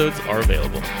episodes are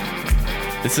available.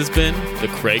 This has been The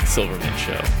Craig Silverman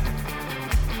Show.